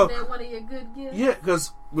basketball, one of your good gifts. Yeah,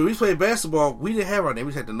 because when we was playing basketball, we didn't have our name.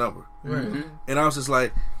 We just had the number. Mm-hmm. And I was just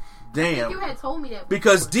like, damn. I think you had told me that before.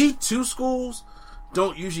 Because D2 schools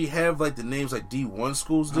don't usually have like the names like D1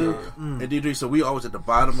 schools do and D3. So we always at the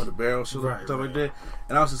bottom of the barrel, stuff like that.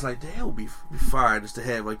 And I was just like, that would be fire just to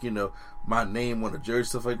have like my name on the jersey,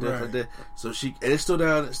 stuff like that. So and it's still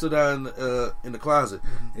down in the closet.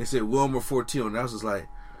 And it said Wilmer 14, and I was just like,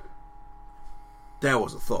 that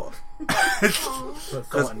was a thought.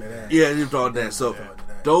 Yeah, you thought that. So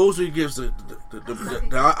those were gifts. The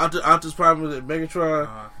Optimus Prime, the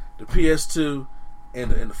Megatron, the PS2. And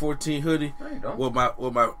the 14 hoodie were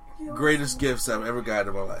my greatest gifts I've ever got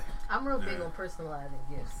in my life. I'm real big on personalizing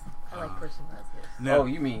gifts. I like personalized gifts. Now,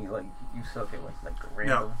 you mean like you suck at like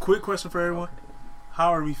random? Now, quick question for everyone: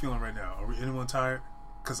 how are we feeling right now? Are we anyone tired?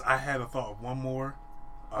 Because I had a thought of one more.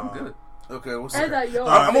 I'm good. Okay, what's that?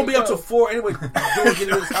 I'm gonna be up till 4 anyway. Getting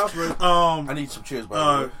in this house, bro. I need some cheers, by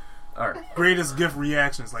the way. All right. Greatest gift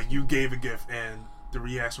reactions, like you gave a gift and the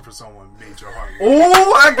reaction for someone made your heart.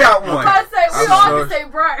 Oh, I got one. I say we all can say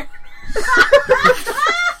Brian.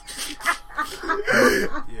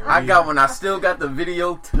 I got one. I still got the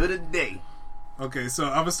video to the day. Okay, so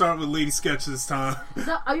I'm gonna start with Lady Sketch this time.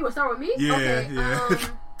 So, you gonna start with me? Yeah, okay, yeah.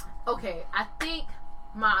 Okay, I think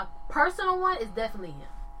my personal one is definitely him.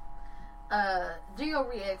 Gio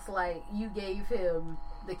reacts like you gave him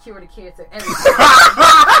the cure to cancer.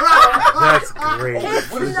 That's great.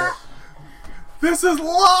 This is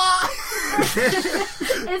live.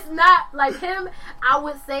 It's not like him. I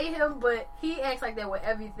would say him, but he acts like that with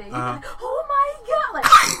everything. He's like, oh my god! Like,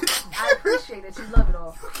 I appreciate it. You love it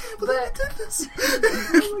all. But I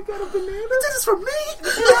got a banana. You did this for me.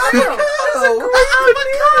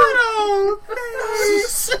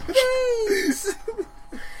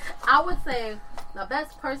 I would say my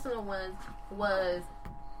best personal one was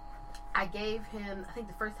I gave him. I think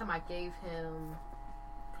the first time I gave him.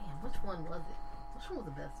 Damn, which one was it? Which one was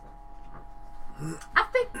the best one? I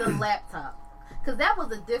think the laptop. Because that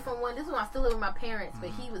was a different one. This one I still live with my parents,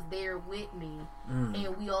 but he was there with me.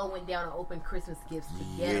 And we all went down and opened Christmas gifts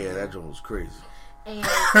together. Yeah, that one was crazy. And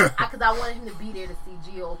because I wanted him to be there to see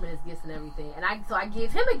Gio open his gifts and everything. And so I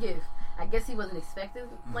gave him a gift. I guess he wasn't expecting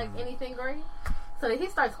like anything great. So he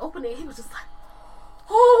starts opening it. He was just like,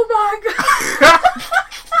 oh my God.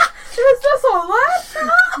 Is this a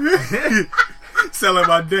laptop? Selling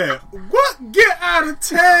my dad. What? Get out of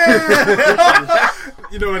town!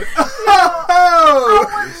 You know what?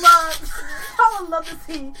 I would love to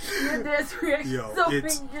see your dad's reaction.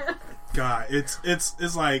 God,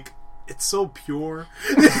 it's like it's so pure.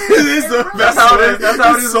 That's how it is. That's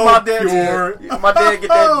how it is. So my dad. My dad get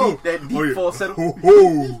that deep falsetto.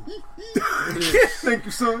 Thank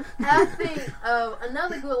you, son. I think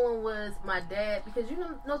another good one was my dad, because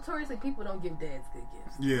notoriously people don't give dads good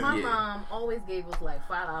gifts. My mom always gave us like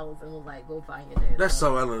 $5 and was like, "Go find your dad." That's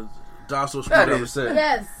so docile ever said.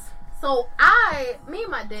 Yes. So me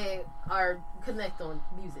and my dad are connect on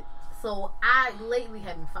music. So I lately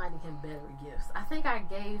have been finding him better gifts. I think I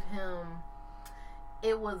gave him.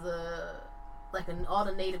 It was all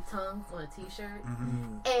the native tongues on a T-shirt,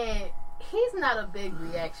 and he's not a big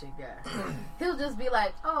reaction guy. He'll just be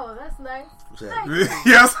like, "Oh, that's nice." Thank you.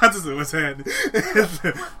 Yeah, I was what's happening.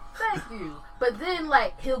 Thank you. But then,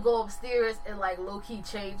 he'll go upstairs and, low-key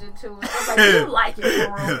change it to it. I'm like, you like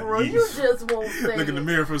it for real. You just won't say Look in the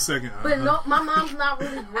mirror for a second. But no, my mom's not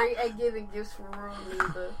really great at giving gifts for real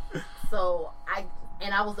either. So,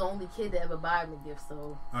 And I was the only kid to ever buy him a gift,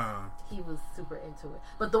 so he was super into it.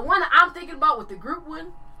 But the one I'm thinking about with the group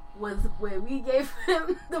one was where we gave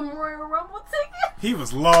him the Royal Rumble ticket. He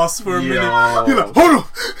was lost for a minute. He like, hold on.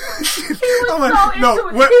 He was like, into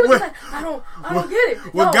it. He was like, I don't get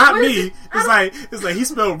it. What got me is like he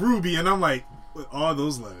spelled Ruby, and I'm like, with all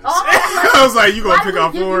those letters. I was like, you gonna pick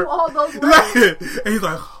out 4? All those letters? And he's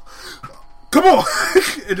like, come on.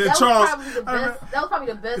 And then Charles. That was probably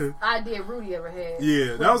the best idea Rudy ever had.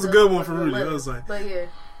 Yeah, that was a good one for Rudy. I was like, but yeah.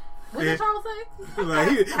 What did Charles say?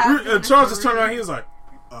 Like, Charles just turned around. He was like,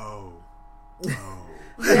 oh.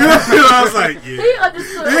 I was like, yeah. He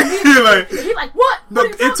understood. He like, what? No,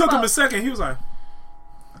 it took him a second. He was like,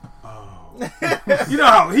 oh. You know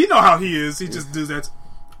how he is. He just does that.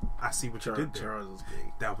 I see what you did there. Charles was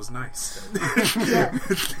big. That was nice.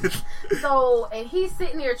 So, and he's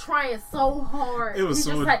sitting there trying so hard. It was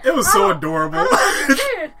so adorable.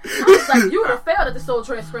 I was like, you would have failed at the Soul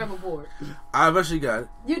Train Scramble board. I eventually got it.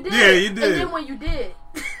 You did. Yeah, you did. And then when you did,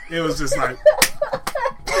 it was just like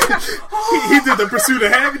he did the Pursuit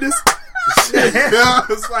of Happiness. I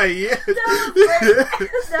was like, yeah.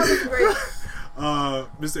 That was great.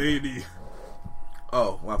 Mr. AD.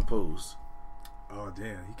 Oh, my pose. Oh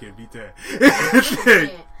damn, he can't beat that.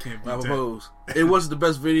 Can't beat that. Pose. It wasn't the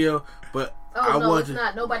best video, but it's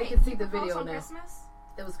not. Nobody can see the video now. Christmas?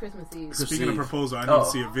 It was Christmas Eve. Speaking of proposal, I need to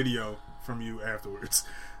see a video from you afterwards.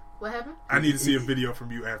 What happened? I need to see a video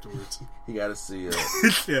from you afterwards. You got to see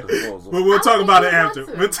the proposal. But we'll talk about it after.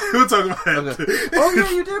 We'll talk about it after. Oh yeah,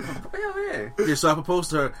 you did. Yeah, so I proposed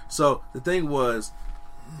to her. So the thing was,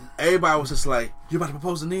 everybody was just like, "You about to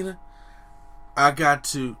propose to Nina?" I got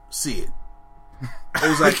to see it. It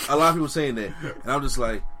was like a lot of people saying that, and I'm just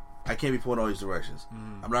like, I can't be pointing all these directions.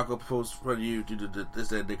 I'm not gonna propose in front of you, do this,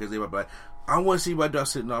 that, because they might be like, I want to see what I do. I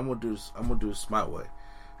said, no, I'm gonna do this my way,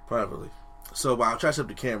 privately. So, but I'll try to set up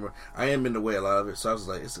the camera. I am in the way a lot of it, so I was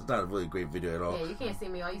like, it's not a really great video at all. Yeah, you can't see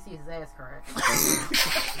me. All you see is his ass crack.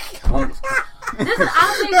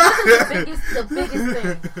 I think this is the biggest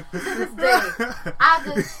thing. To this day,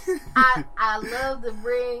 I love the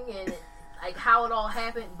ring and like how it all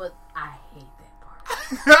happened, but I hate that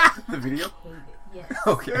part. The video? I hate it. Yes.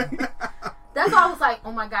 Okay. That's why I was like,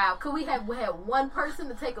 oh my god, could we have one person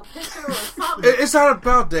to take a picture or something? It's not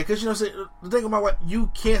about that, because the thing about my wife, you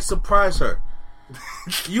can't surprise her.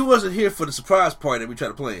 You wasn't here for the surprise party that we tried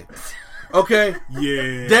to plan. Okay?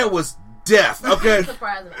 Yeah. That was death. Okay?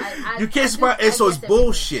 You can't surprise, and so it's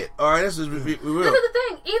bullshit. Alright, that's just real. This is the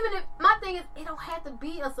thing. Even if my thing is, it don't have to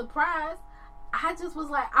be a surprise. I just was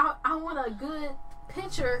like, I want a good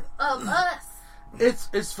picture of us. It's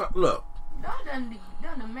look. Done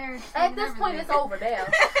the marriage. At this point, it's over now.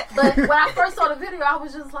 But when I first saw the video, I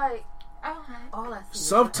was just like, all I see.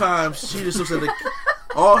 Sometimes she just looks at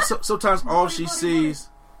sometimes all she sees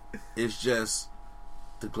is just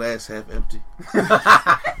the glass half empty.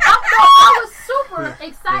 I was super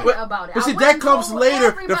excited about it. But see, that comes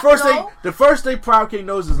later. The first thing Prime King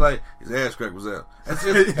knows is like his ass crack was out.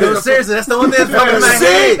 Seriously, that's the one thing that's coming to my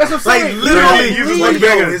head. That's what I'm saying.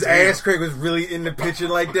 Literally, his ass crack was really in the picture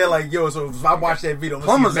like that. Like, yo, so if I watch that video,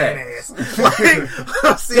 I'm gonna see his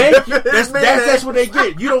ass. Thank you. That's what they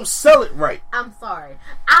get. You don't sell it right. I'm sorry.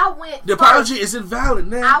 I went. The apology is invalid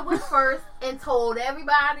now. I went first and told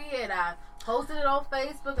everybody, and I posted it on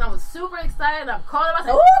Facebook, and I was super excited. I'm calling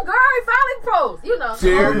myself, "Oh, girl, he finally proposed." You know,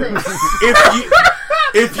 the whole thing.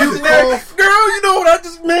 if you cough, girl, you know what I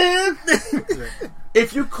just man.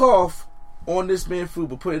 If you cough on this man's food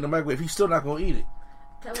but put it in the microwave, he's still not gonna eat it.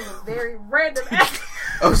 That was a very random act.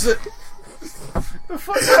 The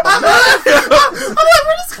fuck? I'm like,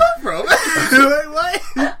 where this come from? What?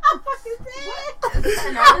 I'm fucking dead.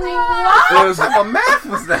 What math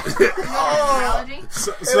was that?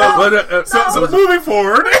 So moving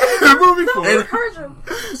forward.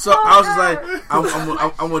 So I was just like,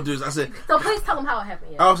 I'm gonna do this. I said, so please tell them how it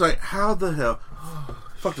happened. Yeah. I was like, how the hell?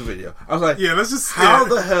 Fuck the video. I was like, yeah, let's just. How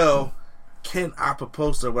the hell can I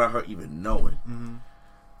propose to her without her even knowing? Mm-hmm.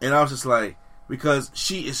 And I was just like, because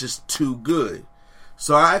she is just too good.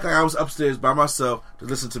 So I act like I was upstairs by myself to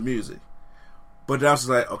listen to music. But then I was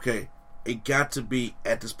just like, okay, it got to be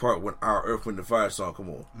at this part when our Earth, Wind & Fire song come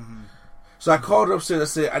on. Mm-hmm. So I called her upstairs. I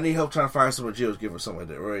said, I need help trying to find some of Jill's gift or something like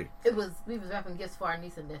that, right? We was wrapping gifts for our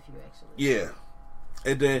niece and nephew, actually. Yeah.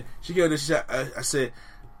 And then she gave this. I said,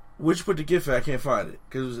 where'd you put the gift at? I can't find it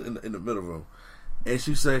because it was in the middle room. And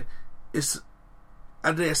she said, I said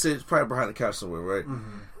it's probably behind the couch somewhere, right?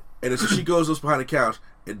 Mm-hmm. And then so she goes behind the couch,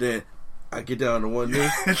 and then I get down on one knee,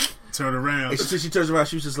 turn around, and she turns around.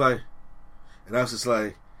 She was just like, and I was just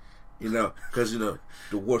like, because the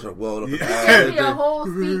water welled up. Give me a whole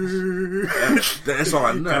speech. That's all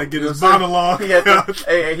I know. Gotta get his monologue. He had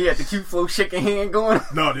the cute flow shaking hand going.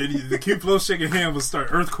 No, the cute flow shaking hand would start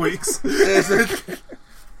earthquakes.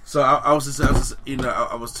 So I was telling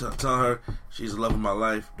her she's the love of my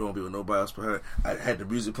life. Don't be with nobody else but her. I had the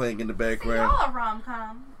music playing in the background. Y'all a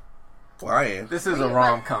rom-com. Well, I am. This is a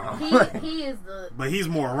rom-com. He is the. But he's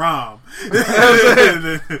more rom.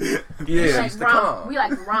 Yeah, We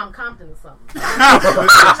like Rom Compton or something.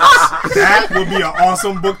 That would be an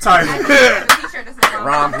awesome book title.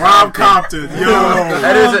 Rom Compton. Yo,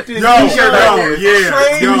 that is a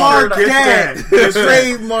trademark that.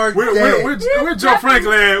 Trademark that. Where Joe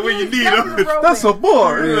Franklin at when you need him? That's a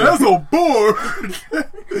board. That's a board.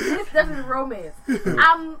 It's definitely romance.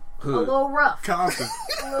 I'm a little rough. Compton.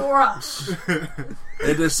 A little rough.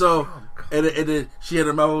 And then she had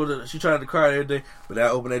her mouth. She tried to cry every day, but I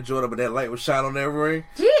opened that joint up and that light was shining on that ring.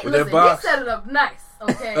 Listen, he set it up nice.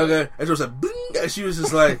 Okay. Okay. And she was like, bing, and she was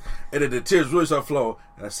just like, and then the tears really started flowing.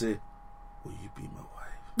 And I said, "Will you be my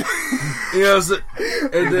wife?" You know what I'm saying?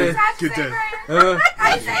 And then get that.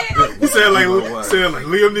 I say it. You said like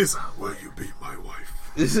Liam Neeson. Will you be my wife?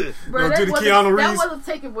 Bro, do the Keanu Reeves. That wasn't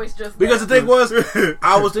taking voice just because now. the thing was,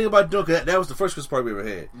 I was thinking about doing that was the first Christmas party we ever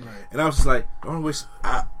had, right. And I was just like, I don't wish.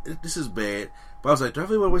 This is bad, but I was like, do I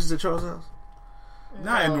really want to wish this at Charles' house?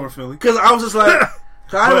 Not in North Philly, because I was just like.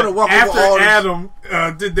 I don't want to walk after over all this. Adam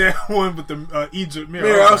did that one with the Egypt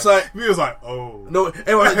mirror. I was like, oh no, if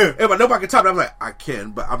nobody can top it, I'm like, I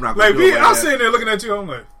can, but I'm not. Like me, I'm sitting there looking at you. I'm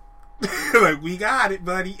like, like we got it,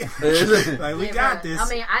 buddy. Like we got this. I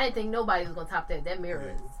mean, I didn't think nobody was gonna top that. That mirror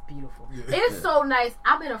is beautiful. Yeah. It's so nice.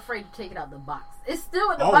 I've been afraid to take it out the box. It's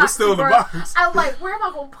still in the box. It's still in the box. I'm like, where am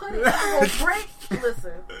I gonna put it? I'm gonna break.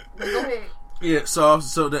 Listen, go ahead. Yeah, so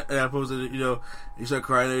that I posted, you start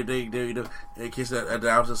crying every day, and kiss that. And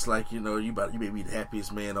I was just like, you made me the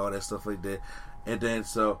happiest man, all that stuff like that. And then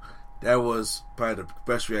so that was probably the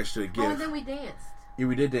best reaction to the gift. Oh, and then we danced. Yeah,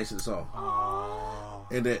 we did dance to the song. Oh.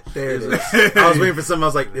 And then there it is. I was waiting for something. I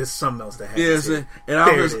was like, "There's something else to happen."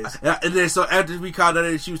 Yeah, and then so after we called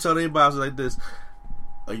that, she was telling everybody, I was like, "This,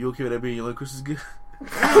 are you okay with that being your little Christmas gift?"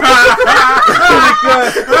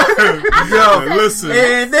 Listen,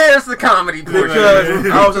 and there's the comedy portion. Because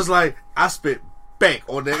I was just like, I spent bank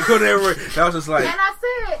on that. I was just like, and I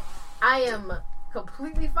said, I am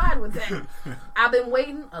completely fine with that. I've been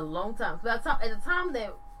waiting a long time. At the time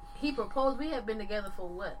that he proposed, we had been together for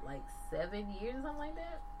what, like 7 years or something like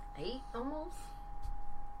that? 8 almost.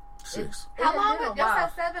 6. How long? Y'all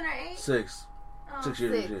said 7 or 8? 6. 6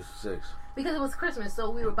 years. 6. Because it was Christmas, so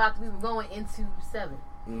we were going into 7.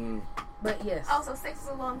 Mm. But yes. Oh, so 6 is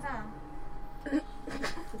a long time.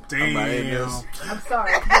 Damn. I'm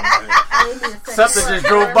sorry. I didn't mean to say something just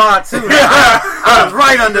drove by too. I was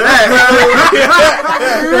right under that.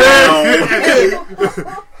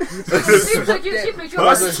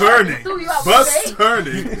 Bus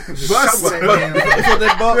turning.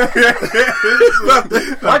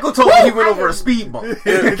 Michael told me he went over a speed bump.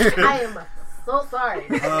 I am so sorry.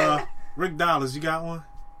 Rick Dollars, you got one?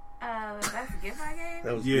 That's a gift I gave?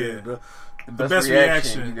 That was good. The best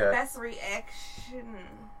reaction you got. Best reaction.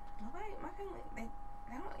 Nobody, my family, they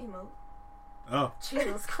don't emote. Oh.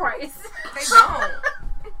 Jesus Christ. They don't.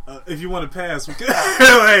 If you want to pass, we can.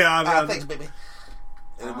 Thanks, baby.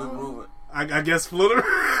 And we move it. I guess Flutter.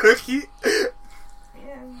 Yeah.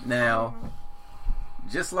 Now,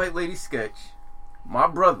 just like Lady Sketch, my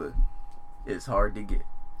brother is hard to get.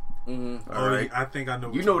 Mm-hmm. All right. I think I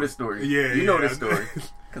know. You know the story. Yeah, you know the story.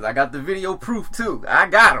 Because I got the video proof too. I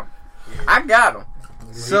got him. I got him.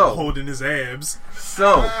 So holding his abs.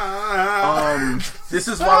 So, this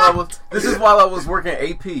is while I was working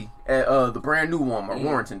AP at the brand new Walmart,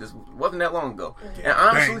 Warrenton. This wasn't that long ago. And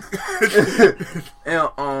honestly, and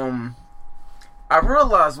I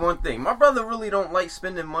realized one thing. My brother really don't like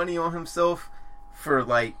spending money on himself for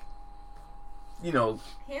like, He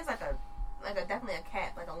has like a definitely a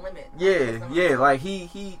cap, like a limit. Yeah. Like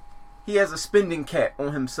he has a spending cap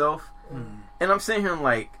on himself, and I'm sitting here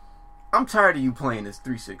like, I'm tired of you playing this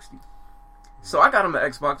 360. So I got him an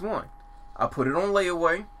Xbox One. I put it on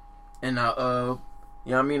layaway, and I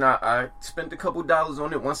spent a couple dollars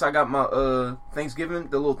on it once I got my the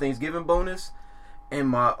little Thanksgiving bonus. And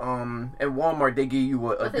my at Walmart they give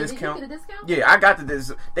you a discount. Did you get a discount? Yeah, I got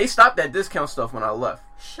they stopped that discount stuff when I left.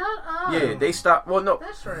 Shut up. Yeah, they stopped. Well, no,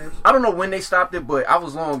 that's trash. I don't know when they stopped it, but I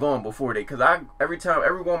was long gone before they. Because every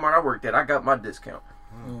Walmart I worked at, I got my discount.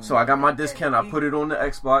 So I got my discount. I put it on the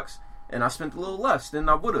Xbox, and I spent a little less than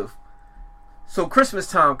I would have. So Christmas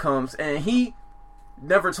time comes, and he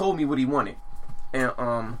never told me what he wanted. And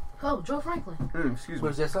Joe Franklin. Excuse me.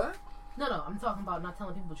 Where's that side? No, I'm talking about not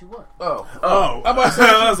telling people what you work. Oh. I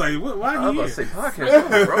was like, why are you here? I was about to say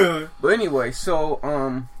podcast, bro. But anyway, so,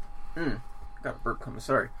 got a burp coming,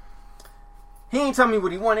 sorry. He ain't tell me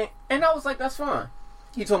what he wanted, and I was like, that's fine.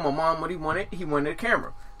 He told my mom what he wanted. He wanted a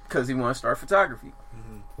camera, because he wanted to start photography.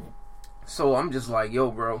 Mm-hmm. So I'm just like,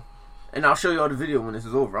 yo, bro. And I'll show you all the video when this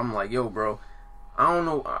is over. I'm like, yo, bro, I don't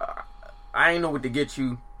know. I ain't know what to get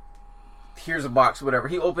you. Here's a box, whatever.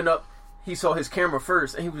 He opened up. He saw his camera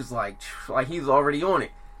first, and he was like he's already on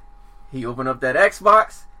it. He opened up that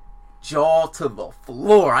Xbox, jaw to the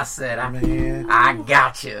floor. I said, I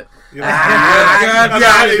got you. I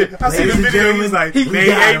got you. I see the video. He was like,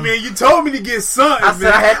 hey, man, you told me to get something. I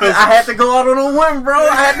said, I had to go out on a whim, bro.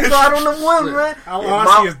 I had to go out on a whim, man. All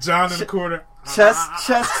I see is John in the corner.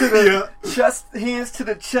 Chest to the chest, hands to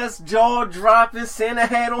the chest, jaw dropping, Santa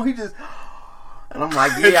hat on. He just. And I'm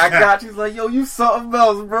like, yeah, I got you. He's like, yo, you something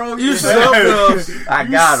else, bro. You something else. I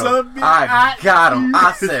got him. I got him.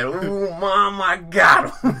 I said, ooh, mom, I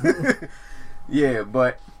got him. Yeah,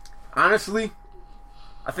 but honestly,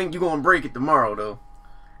 I think you're gonna break it tomorrow, though.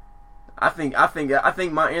 I think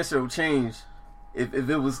my answer will change. If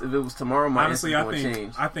it was tomorrow, my answer will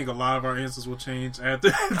change. I think a lot of our answers will change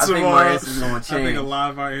after tomorrow. I think my answer's going to change. I think a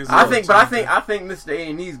lot of our answers. I think Mr.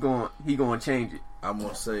 A&E's going to change it. I'm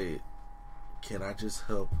gonna say it. Can I just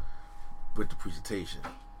help with the presentation?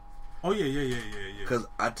 Oh yeah. Because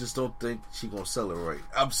I just don't think she's gonna sell it right.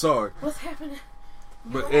 I'm sorry. What's happening?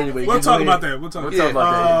 But anyway, we'll talk about that. We'll talk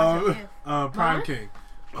about that. Prime King.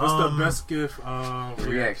 What's the best gift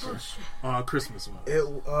reaction on Christmas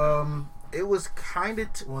one? It was kind of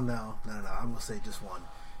well, no. I'm gonna say just one.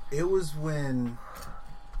 It was when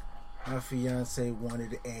my fiance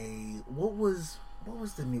wanted what was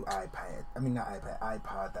the new iPad? I mean, not iPad,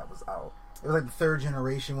 iPod that was out. It was like the third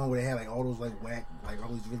generation one where they had like all those like whack, like all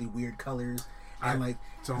these really weird colors, and like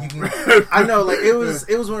I know, like it was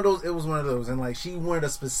one of those, and like she wanted a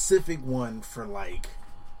specific one for like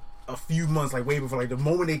a few months, like way before, like the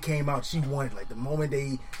moment they came out, she wanted, like the moment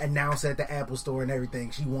they announced it at the Apple Store and everything,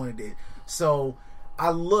 she wanted it. So I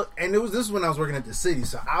looked, and this is when I was working at the city,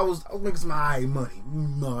 so I was making some high money.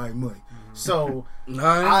 So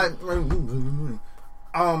I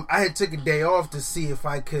had took a day off to see if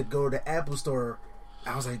I could go to the Apple Store.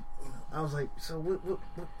 I was like, so what let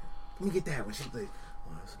me get that one. She was like,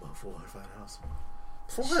 well, it's about $405.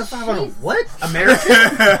 $405 what? American?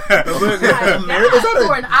 American?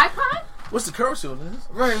 For an iPod? What's the currency on this?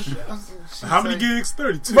 Right. How many gigs?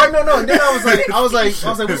 32. Right. No. And then I was like,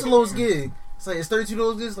 what's the lowest gig? It's like, it's 32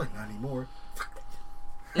 lowest gigs. Like, not anymore.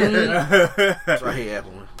 That's right here,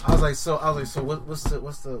 Apple. I was like, so what's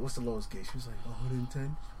the lowest gig? She was like,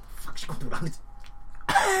 110. Fuck, she gonna do 100.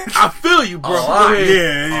 I feel you, bro.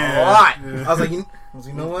 Yeah. A lot. I was like, you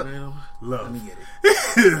know what? Let me get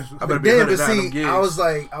it. I was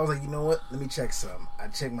like, you know what? Let me check some. I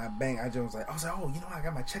checked my bank. I was like, oh, you know what? I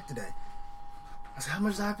got my check today. I said, how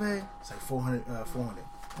much did I pay? It's like 400.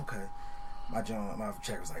 Okay. My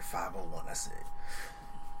check was like 501. I said,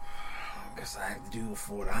 I guess I have to do it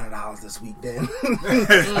for the $100 this week then.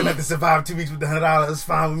 I have to survive 2 weeks with the $100. It's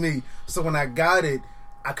fine with me. So when I got it,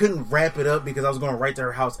 I couldn't wrap it up because I was going right to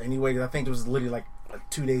her house anyway. Because I think it was literally like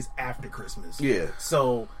 2 days after Christmas. Yeah.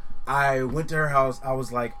 So I went to her house. I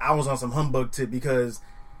was on some humbug tip because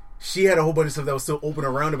she had a whole bunch of stuff that was still open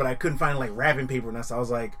around it, but I couldn't find like wrapping paper. And so I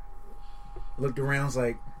was like, looked around. I was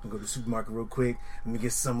like, I'm gonna go to the supermarket real quick. Let me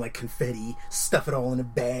get some like confetti, stuff it all in a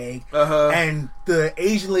bag. And the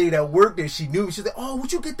Asian lady that worked there, she knew me. She's like, "Oh,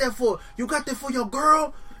 what you get that for? You got that for your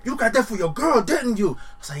girl? You got that for your girl, didn't you?"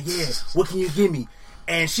 I was like, "Yeah. What can you give me?"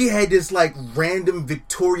 And she had this like random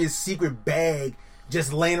Victoria's Secret bag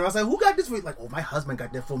just laying around. I was like, who got this for you? Like, oh, my husband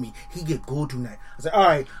got that for me. He get gold tonight. I was like, all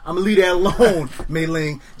right, I'm gonna leave that alone, Mei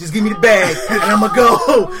Ling. Just give me the bag and I'm gonna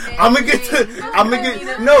go. I'm gonna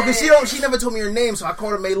get no, because she never told me her name, so I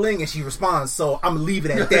called her Mei Ling and she responds. So I'm gonna leave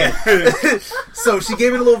it at that. So she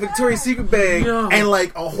gave me a little Victoria's Secret bag and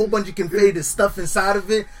like a whole bunch of confetti stuff inside of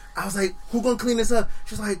it. I was like, who gonna clean this up?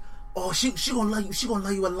 She's like, oh, she gonna love you. She gonna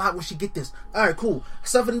love you a lot when she get this. All right, cool.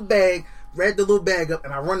 Stuff in the bag. Wrapped the little bag up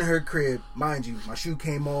and I run to her crib. Mind you, my shoe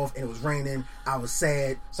came off and it was raining. I was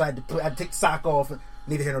sad, so I had to take the sock off.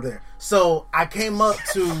 Neither here nor there. So I came up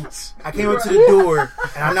to the door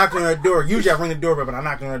and I knocked on her door. Usually I ring the doorbell, but I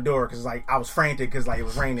knocked on her door because like I was frantic because like it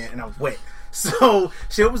was raining and I was wet. So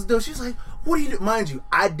she opens the door. She's like, "What are you doing?" Mind you,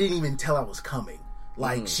 I didn't even tell I was coming.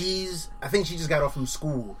 Like I think she just got off from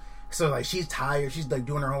school. So like she's tired. She's like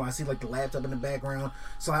doing her homework. I see like the laptop in the background.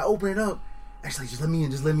 So I open it up. Actually, just let me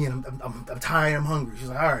in. I'm tired. I'm hungry. She's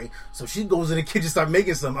like, all right. So she goes in the kitchen, start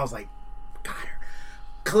making something. I was like, got her.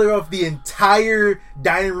 clear off the entire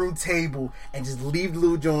dining room table, and just leave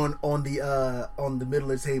Lil Jon on the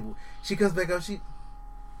middle of the table. She comes back up.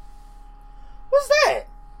 What's that?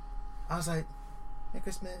 I was like, Merry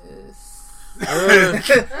Christmas. Why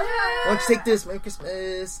don't you take this? Merry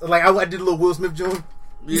Christmas. Like I did a little Will Smith joint.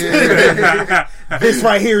 Yeah. This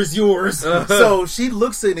right here is yours. So she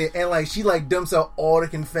looks at it and like she like dumps out all the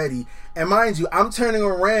confetti. And mind you, I'm turning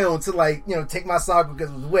around to like, you know, take my sock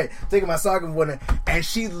because it was wet. Taking my sock and whatnot. And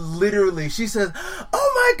she says,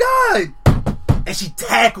 "Oh my God." And she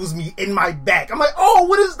tackles me in my back. I'm like, "Oh,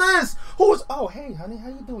 what is this? Oh, hey, honey, how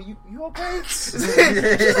you doing? You okay?" She's like,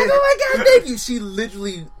 "Oh my God, thank you." She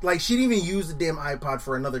literally, like, she didn't even use the damn iPod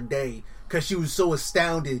for another day because she was so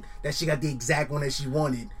astounded that she got the exact one that she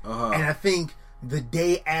wanted. And I think the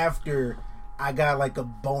day after, I got like a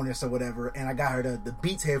bonus or whatever, and I got her the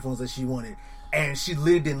Beats headphones that she wanted, and she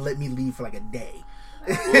literally didn't let me leave for like a day.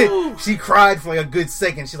 She cried for like a good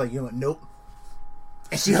second. She's like, "You know what? Nope."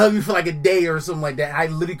 And she hugged me for like a day or something like that. I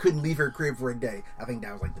literally couldn't leave her crib for a day. I think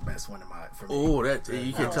that was like the best one for me. Oh,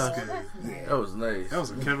 you can't talk. Yeah, that was nice. That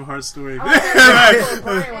was a Kevin Hart story.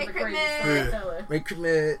 Make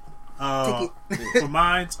Christmas. For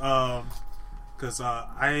mine, because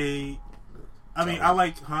I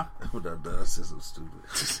like, That's just so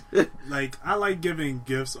stupid. Like, I like giving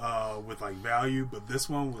gifts with like value, but this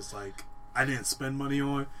one was like I didn't spend money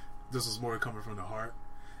on. This was more coming from the heart.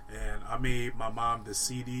 And I made my mom the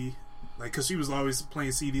CD, like, cause she was always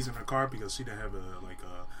playing CDs in her car because she didn't have a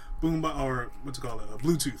boom or a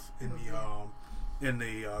Bluetooth in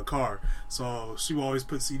the car. So she would always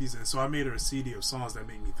put CDs in. So I made her a CD of songs that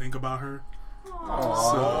made me think about her.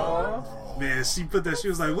 Aww. So man, she put that. She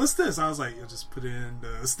was like, "What's this?" I was like, "Just put it in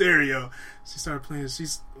the stereo." She started playing. She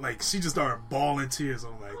just started bawling tears.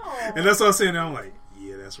 I'm like, aww. And that's what I'm saying. I'm like,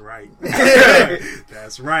 yeah, that's right.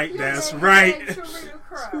 That's right. That's right.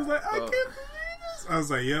 She was like, I can't believe this. I was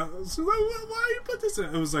like, yeah. She was like, why you put this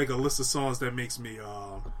in? It was like a list of songs that makes me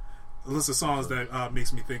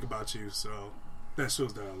makes me think about you. So that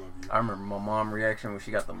shows that I love you. I remember my mom reaction when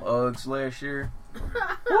she got them Uggs last year.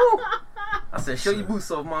 I said, "Show your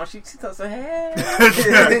boots off, Mom." She tells her, "Hey."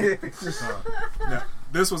 Now,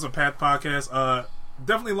 this was a Path podcast.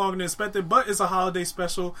 Definitely longer than expected, but it's a holiday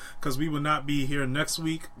special because we will not be here next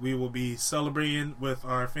week. We will be celebrating with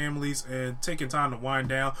our families and taking time to wind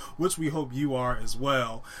down, which we hope you are as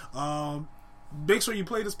well. Make sure you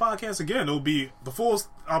play this podcast again. It'll be the full.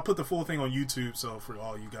 I'll put the full thing on YouTube, so for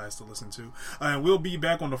all you guys to listen to. And we'll be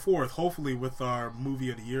back on the 4th, hopefully with our movie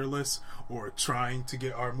of the year list, or trying to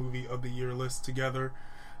get our movie of the year list together.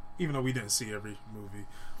 Even though we didn't see every movie,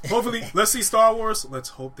 hopefully let's see Star Wars. Let's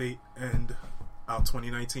hope they end out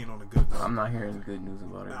 2019 on a good note. I'm not hearing good news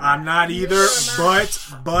about it. I'm not either,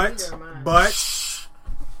 but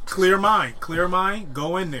clear mind.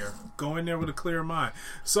 Go in there with a clear mind.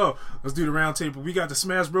 So let's do the round table. We got the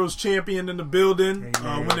Smash Bros champion in the building,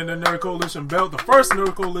 winning the Nerd Coalition belt. The first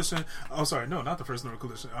Nerd Coalition. Oh, sorry, no, not the first Nerd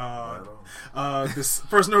Coalition. This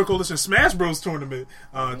first Nerd Coalition Smash Bros tournament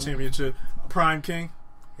championship. Prime King.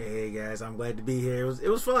 Hey guys, I'm glad to be here. It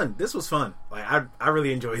was fun. This was fun. Like I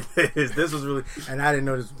really enjoyed this. This was really, and I didn't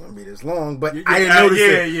know this was going to be this long, but I didn't notice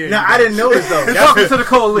it. No, I didn't notice though. Welcome to the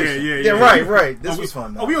coalition. Yeah, right. This was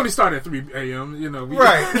fun though. Oh, we only started at 3 a.m. You know.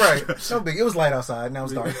 Right. No big. It was light outside. Now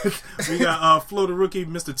it's dark. We got Flo the Rookie,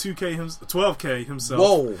 Mr. 12K himself.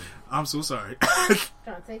 Whoa. I'm so sorry. Trying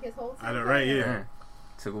to take his whole. I know, right? Yeah.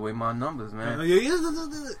 Took away my numbers, man.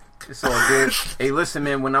 It's all good. Hey, listen,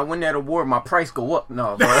 man. When I win that award, my price go up.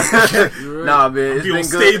 No, but nah, man. It's been on good.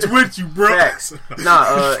 Stage with you, bro. Facts.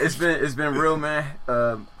 Nah, it's been real, man.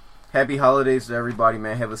 Happy holidays to everybody,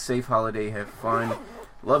 man. Have a safe holiday. Have fun.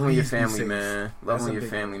 Love on your family, man. Love on your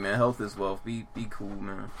family, man. Health is wealth. Be cool,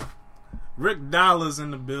 man. Rick Dollars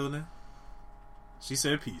in the building. She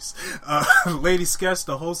said peace. Lady Sketch,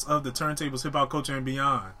 the host of the Turntables, Hip Hop Culture and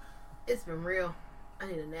Beyond. It's been real. I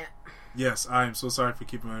need a nap. Yes, I am so sorry for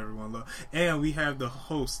keeping everyone low. And we have the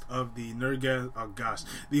host of the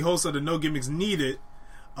the host of the No Gimmicks Needed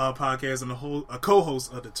podcast, and a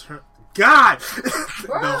co-host of the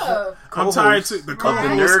I'm tired too. The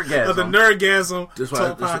co-host of the Nerdgasm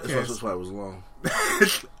podcast. That's why it was long.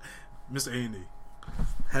 Mr. A&E.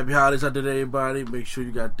 Happy holidays out there, everybody. Make sure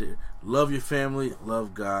you got there. Love your family,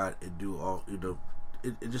 love God, and do all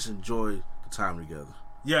and just enjoy the time together.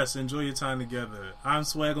 Yes, enjoy your time together. I'm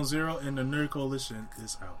Swag on Zero, and the Nerd Coalition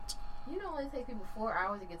is out. You know, it takes people 4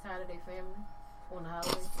 hours to get tired of their family on the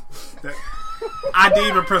holiday. I didn't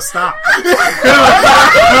even press stop.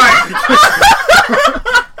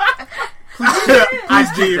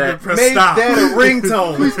 I didn't even press stop. Make that a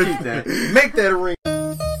ringtone. Please keep that. Make that a ringtone.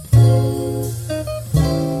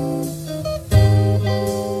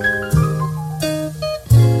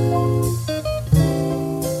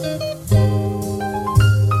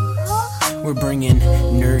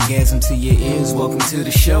 welcome to the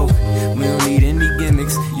show. We don't need any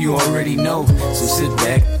gimmicks, you already know. So sit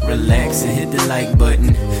back, relax, and hit the like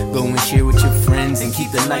button. Go and share with your friends and keep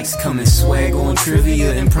the likes coming. Swag on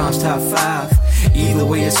trivia and prompts top 5. Either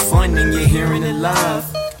way, it's fun and you're hearing it live.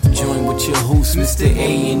 Join with your host, Mr.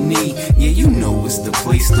 A&E. Yeah, you know it's the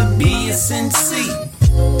place to be. It's NC.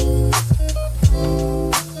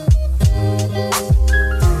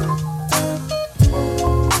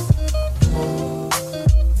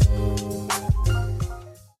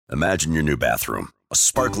 Imagine your new bathroom. A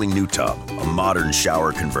sparkling new tub, a modern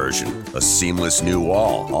shower conversion, a seamless new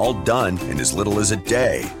wall, all done in as little as a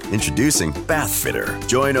day. Introducing Bath Fitter.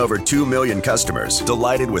 Join over 2 million customers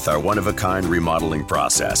delighted with our one-of-a-kind remodeling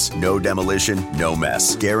process. No demolition, no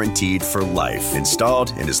mess. Guaranteed for life.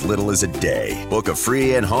 Installed in as little as a day. Book a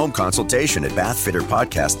free in-home consultation at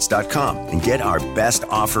bathfitterpodcasts.com and get our best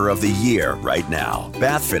offer of the year right now.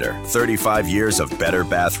 Bath Fitter, 35 years of better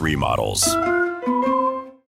bath remodels.